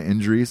a lot of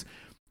injuries.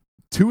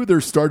 2 of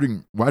their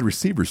starting wide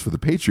receivers for the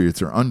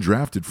Patriots are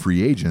undrafted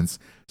free agents.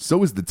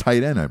 So is the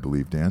tight end, I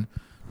believe, Dan.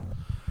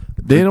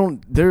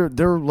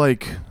 They're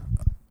like,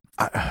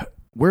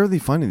 where are they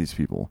finding these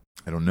people?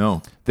 I don't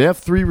know. They have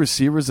 3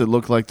 receivers that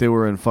look like they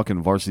were in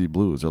fucking Varsity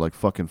Blues. They're like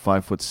fucking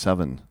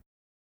 5'7".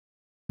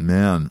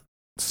 Man,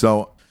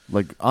 so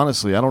like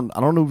honestly, I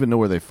don't even know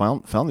where they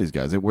found these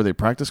guys. Were they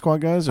practice squad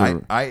guys?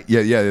 Or?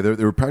 They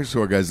were practice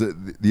squad guys.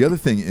 The other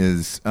thing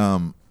is,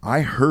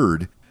 I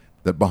heard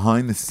that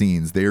behind the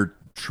scenes they are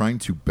trying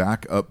to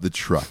back up the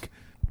truck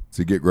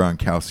to get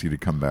Gronkowski to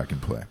come back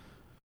and play.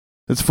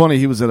 It's funny.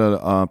 He was at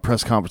a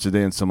press conference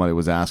today, and somebody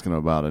was asking him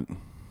about it.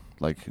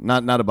 Like,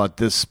 not about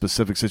this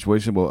specific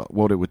situation, but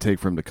what it would take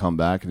for him to come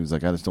back. And he's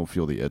like, I just don't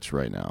feel the itch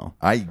right now.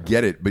 I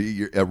get it, but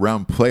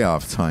around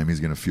playoff time, he's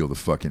going to feel the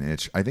fucking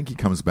itch. I think he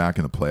comes back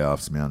in the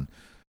playoffs, man.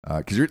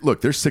 Because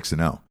look, they're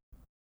 6-0.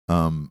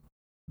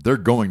 They're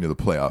going to the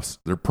playoffs.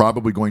 They're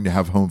probably going to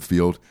have home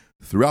field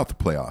throughout the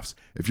playoffs.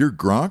 If you're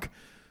Gronk,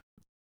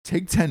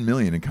 take $10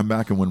 million and come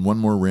back and win one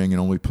more ring and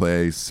only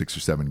play 6 or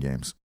 7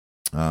 games.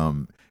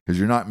 Because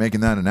you're not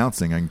making that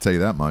announcing. I can tell you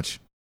that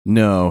much.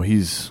 No,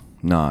 he's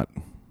not.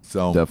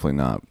 So definitely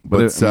not.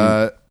 But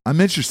I'm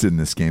interested in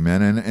this game,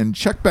 man. And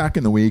check back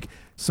in the week.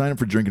 Sign up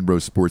for Drinking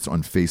Bros Sports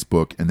on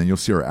Facebook, and then you'll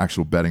see our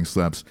actual betting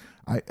slips.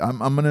 I'm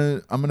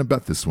gonna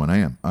bet this one. I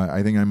am.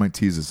 I think I might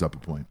tease this up a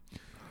point.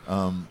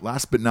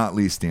 Last but not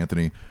least,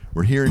 Anthony,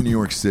 we're here in New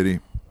York City.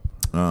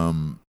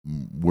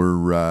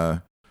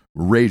 We're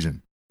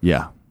raging.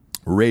 Yeah,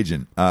 we're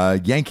raging.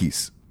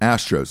 Yankees,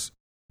 Astros.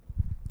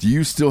 Do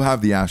you still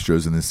have the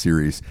Astros in this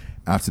series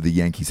after the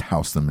Yankees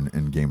housed them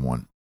in Game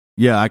 1?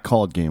 Yeah, I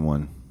called Game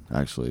 1.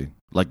 Actually,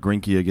 like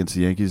Greinke against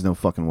the Yankees, no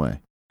fucking way.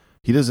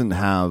 He doesn't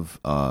have.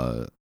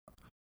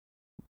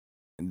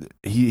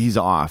 He's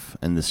off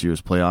in this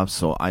year's playoffs,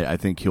 so I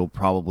think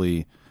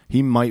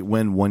he might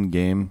win one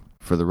game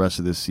for the rest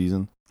of this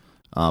season,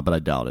 but I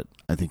doubt it.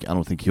 I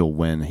don't think he'll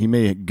win. He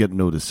may get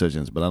no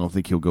decisions, but I don't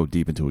think he'll go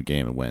deep into a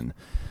game and win.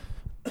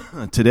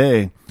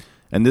 Today,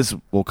 and this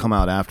will come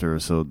out after,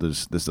 so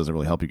this doesn't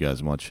really help you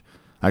guys much.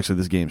 Actually,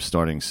 this game's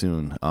starting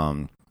soon.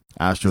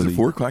 Astros. Is it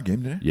 4:00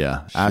 game today?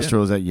 Yeah, Shit.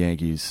 Astros at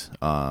Yankees.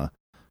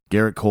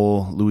 Garrett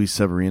Cole, Luis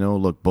Severino.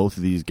 Look, both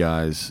of these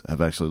guys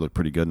have actually looked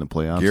pretty good in the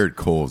playoffs. Garrett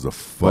Cole is a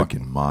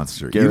fucking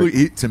monster.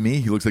 To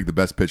me, he looks like the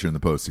best pitcher in the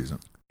postseason.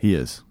 He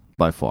is,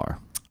 by far.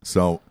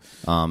 So,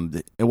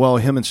 well,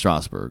 him and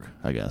Strasburg,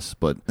 I guess.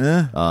 But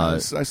I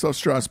saw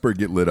Strasburg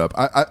get lit up.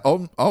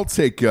 I'll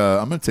take.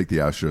 I'm going to take the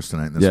Astros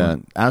tonight. In this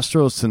one.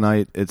 Astros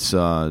tonight.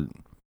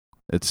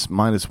 It's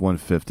minus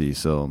 150.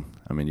 So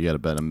I mean, you got to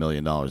bet $1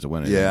 million to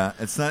win it. Yeah,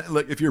 it's not.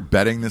 Look, if you're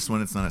betting this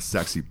one, it's not a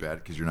sexy bet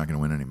because you're not going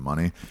to win any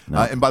money. No.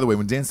 And by the way,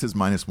 when Dan says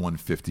minus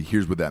 150,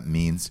 here's what that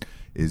means: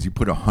 is you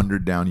put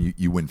 100 down,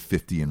 you win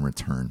 50 in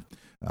return.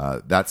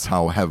 That's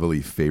how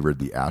heavily favored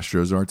the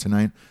Astros are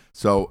tonight.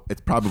 So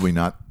it's probably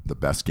not the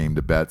best game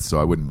to bet, so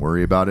I wouldn't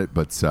worry about it.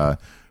 But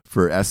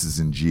for S's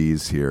and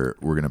G's here,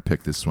 we're going to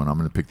pick this one. I'm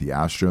going to pick the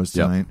Astros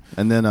tonight. Yep.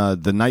 And then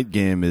the night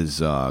game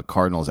is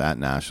Cardinals at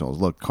Nationals.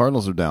 Look,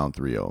 Cardinals are down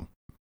 3-0.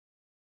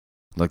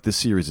 Like, this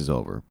series is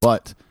over.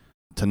 But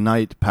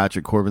tonight,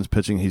 Patrick Corbin's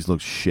pitching. He's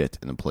looked shit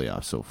in the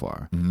playoffs so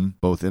far,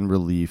 both in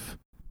relief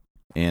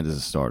and as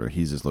a starter.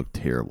 He's just looked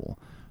terrible.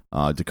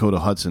 Dakota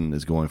Hudson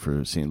is going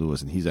for St.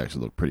 Louis, and he's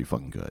actually looked pretty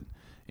fucking good.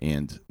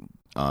 And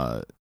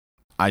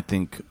I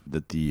think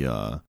that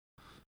the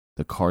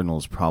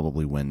Cardinals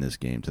probably win this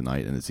game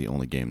tonight, and it's the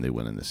only game they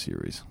win in this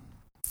series.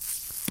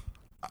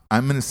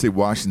 I'm going to say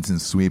Washington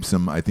sweeps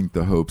them. I think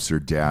the hopes are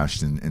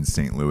dashed in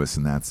St. Louis,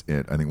 and that's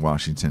it. I think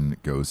Washington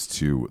goes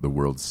to the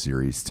World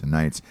Series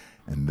tonight,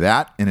 and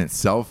that in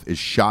itself is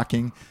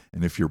shocking.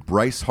 And if you're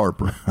Bryce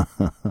Harper,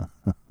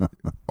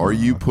 are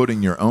you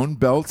putting your own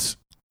belt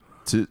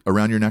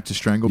around your neck to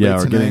strangle bait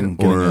or tonight?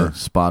 Getting a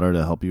spotter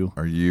to help you?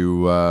 Are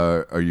you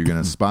going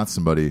to spot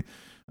somebody?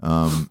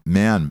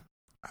 Man,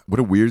 what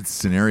a weird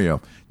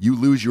scenario. You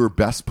lose your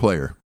best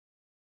player,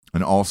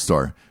 an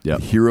all-star, the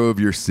hero of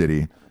your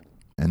city,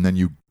 and then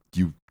you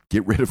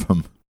get rid of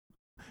him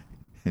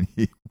and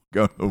you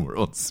go to the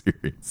World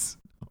Series.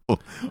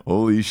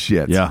 Holy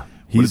shit. Yeah.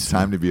 What a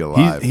time to be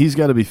alive. He's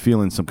got to be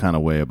feeling some kind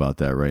of way about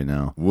that right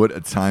now. What a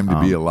time to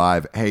be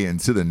alive. Hey, and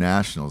to the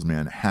Nationals,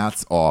 man,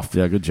 hats off.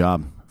 Yeah, good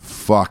job.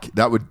 Fuck,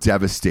 that would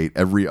devastate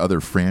every other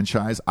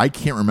franchise. I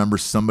can't remember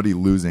somebody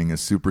losing a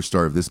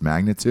superstar of this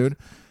magnitude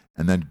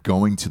and then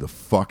going to the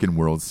fucking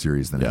World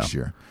Series the next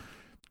year.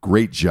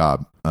 Great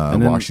job,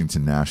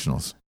 Washington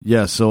Nationals.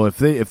 Yeah, so if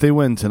they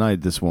win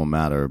tonight, this won't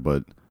matter.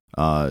 But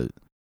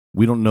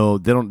we don't know.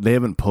 They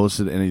haven't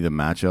posted any of the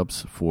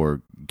matchups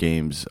for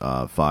games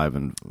 5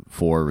 and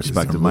 4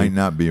 respectively. There might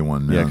not be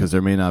one. No. Yeah, because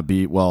there may not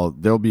be. Well,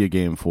 there'll be a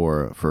game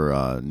for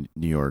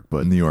New York,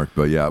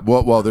 but yeah.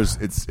 Well,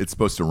 it's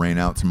supposed to rain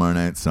out tomorrow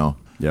night, so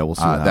yeah, we'll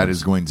see. That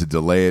is going to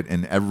delay it,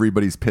 and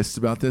everybody's pissed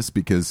about this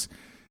because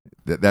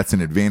that's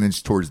an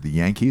advantage towards the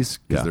Yankees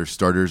because their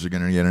starters are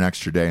going to get an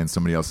extra day, and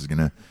somebody else is going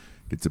to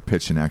get to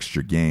pitch an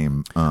extra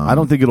game. I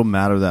don't think it'll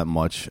matter that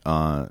much.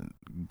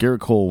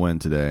 Garrett Cole win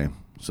today,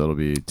 so it'll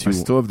be 2. I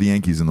still have the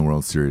Yankees in the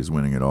World Series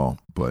winning it all,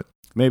 but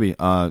maybe.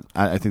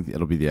 I think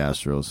it'll be the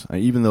Astros,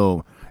 even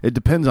though it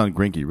depends on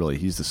Greinke. Really,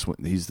 he's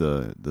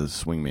the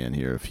swing man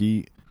here. If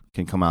he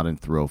can come out and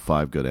throw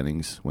 5 good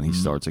innings when he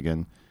starts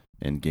again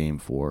in Game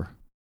 4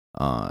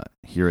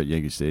 here at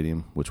Yankee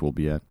Stadium, which we'll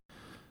be at,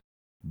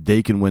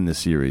 they can win the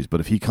series. But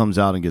if he comes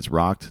out and gets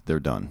rocked, they're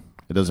done.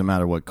 It doesn't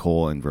matter what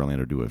Cole and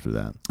Verlander do after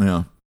that.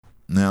 Yeah.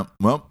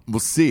 Well, we'll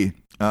see.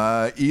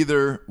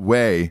 Either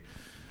way,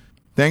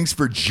 thanks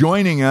for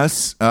joining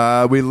us.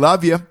 We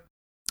love you.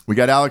 We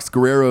got Alex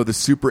Guerrero, the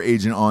super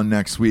agent, on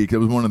next week. It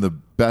was one of the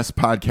best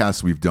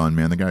podcasts we've done,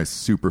 man. The guy is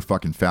super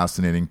fucking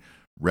fascinating.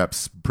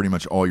 reps pretty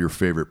much all your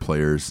favorite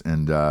players,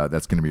 and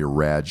that's going to be a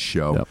rad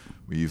show. Yep.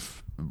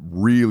 We've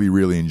really,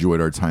 really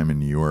enjoyed our time in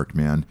New York,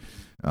 man.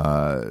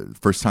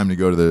 First time to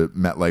go to the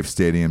MetLife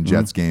Stadium,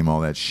 Jets game, all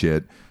that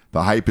shit.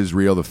 The hype is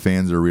real. The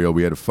fans are real.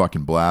 We had a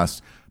fucking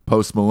blast.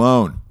 Post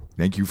Malone,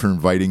 thank you for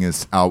inviting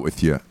us out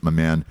with you, my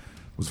man.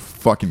 It was a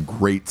fucking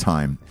great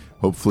time.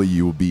 Hopefully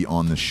you will be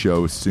on the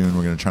show soon.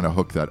 We're going to try to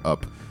hook that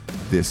up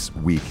this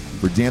week.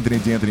 For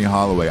D'Anthony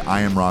Hollaway,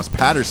 I am Ross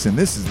Patterson.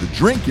 This is the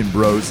Drinkin'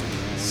 Bros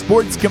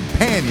Sports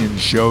Companion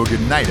Show.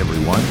 Good night,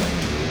 everyone.